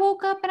mean, I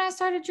woke up and I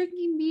started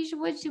drinking beach.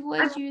 What'd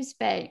you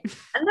expect?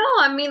 No,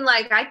 I mean,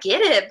 like, I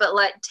get it, but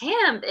like,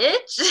 damn,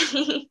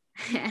 bitch.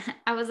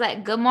 I was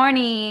like, good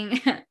morning.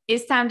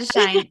 It's time to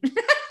shine. Good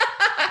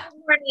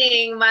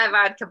morning, my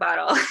vodka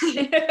bottle.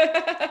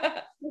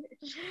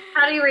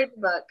 How do you rate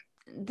the book?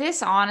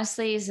 This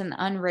honestly is an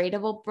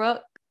unrateable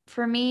book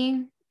for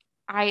me.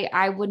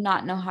 I would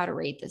not know how to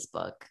rate this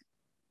book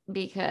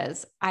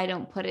because I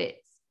don't put it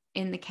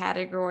in the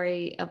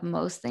category of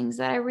most things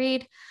that I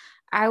read.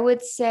 I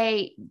would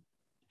say,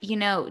 you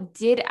know,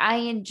 did I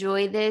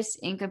enjoy this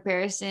in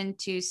comparison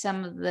to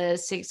some of the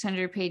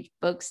 600-page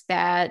books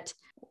that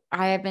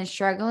I have been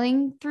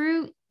struggling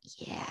through?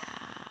 Yeah,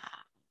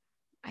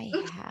 I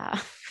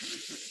have.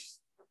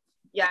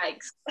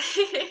 Yikes.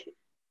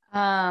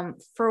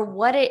 For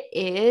what it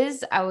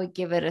is, I would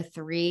give it a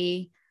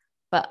 3.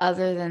 But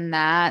other than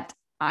that,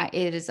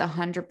 it is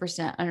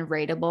 100%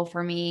 unrateable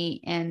for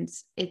me. And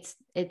it's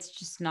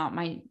just not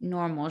my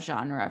normal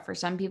genre. For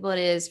some people it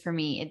is, for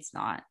me, it's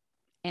not.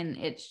 And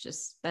that's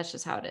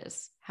just how it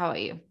is. How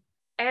about you?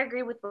 I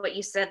agree with what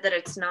you said, that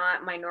it's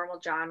not my normal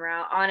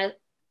genre.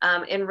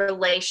 In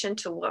relation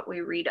to what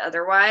we read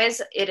otherwise,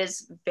 it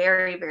is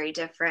very, very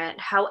different.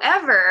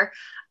 However,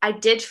 I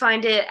did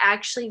find it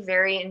actually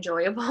very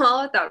enjoyable.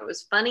 I thought it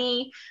was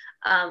funny.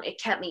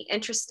 It kept me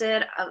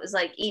interested. I was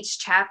like, each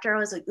chapter, I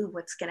was like, ooh,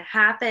 what's going to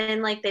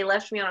happen? Like, they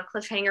left me on a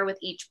cliffhanger with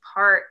each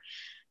part.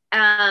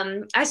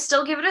 I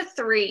still give it a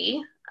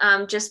 3,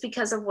 just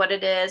because of what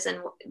it is and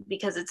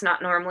because it's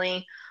not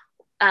normally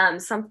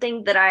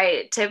something that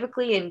I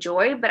typically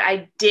enjoy, but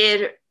I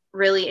did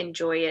really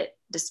enjoy it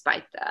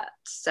despite that.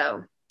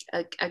 So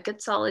a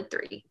good solid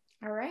 3.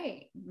 All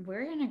right.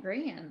 We're in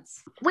agreement.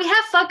 We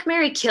have Fuck,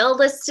 Marry, Kill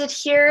listed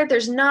here.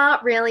 There's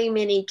not really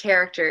many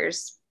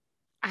characters.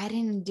 I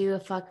didn't do a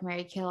fuck,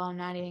 marry, kill. I'm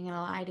not even going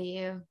to lie to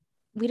you.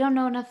 We don't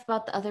know enough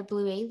about the other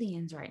blue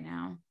aliens right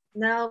now.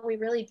 No, we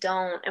really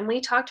don't. And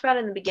we talked about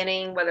in the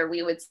beginning whether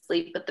we would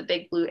sleep with the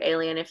big blue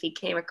alien if he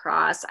came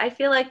across. I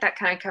feel like that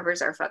kind of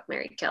covers our Fuck,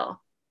 Marry,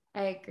 Kill.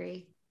 I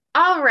agree.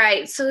 All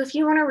right. So if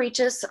you want to reach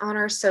us on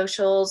our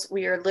socials,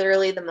 we are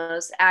literally the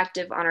most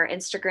active on our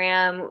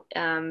Instagram.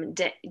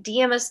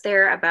 DM us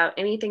there about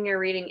anything you're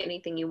reading,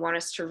 anything you want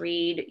us to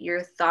read,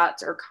 your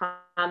thoughts or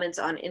comments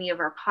on any of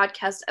our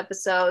podcast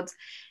episodes,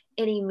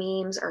 any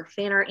memes or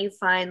fan art you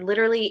find,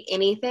 literally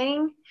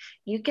anything.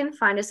 You can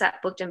find us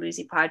at Booked and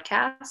Boozy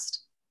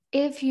Podcast.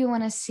 If you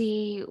want to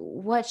see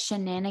what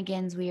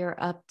shenanigans we are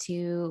up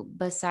to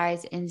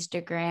besides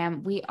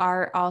Instagram, we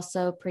are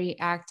also pretty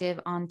active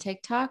on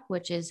TikTok,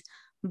 which is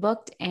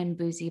Booked and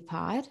Boozy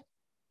Pod.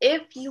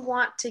 If you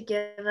want to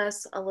give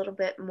us a little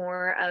bit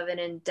more of an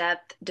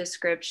in-depth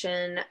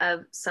description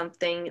of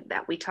something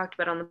that we talked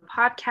about on the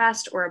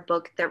podcast or a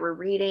book that we're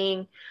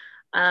reading,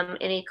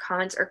 any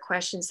comments or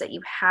questions that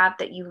you have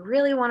that you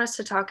really want us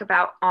to talk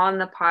about on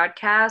the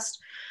podcast,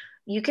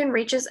 you can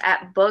reach us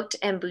at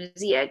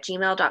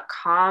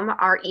bookedandboozy@gmail.com.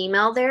 Our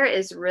email there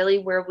is really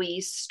where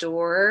we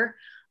store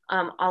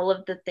all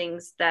of the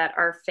things that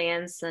our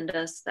fans send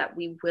us that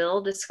we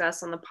will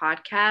discuss on the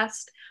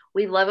podcast.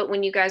 We love it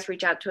when you guys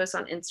reach out to us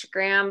on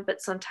Instagram,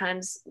 but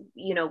sometimes,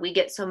 we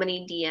get so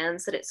many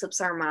DMs that it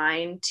slips our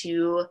mind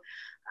to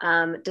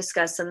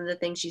discuss some of the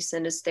things you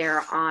send us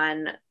there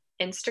on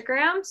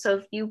Instagram. So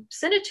if you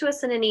send it to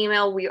us in an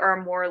email, we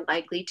are more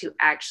likely to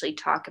actually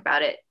talk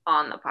about it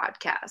on the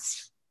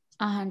podcast.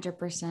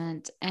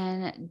 100%.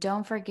 And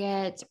don't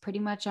forget, pretty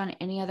much on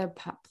any other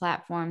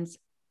platforms,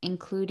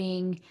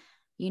 including,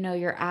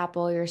 your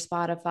Apple, your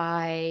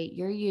Spotify,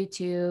 your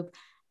YouTube,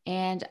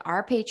 and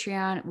our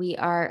Patreon, we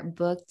are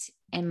Booked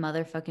and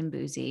Motherfucking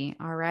Boozy.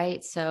 All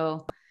right.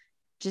 So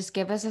just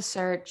give us a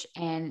search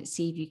and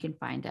see if you can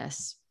find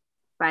us.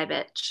 Bye,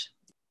 bitch.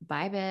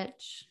 Bye,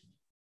 bitch.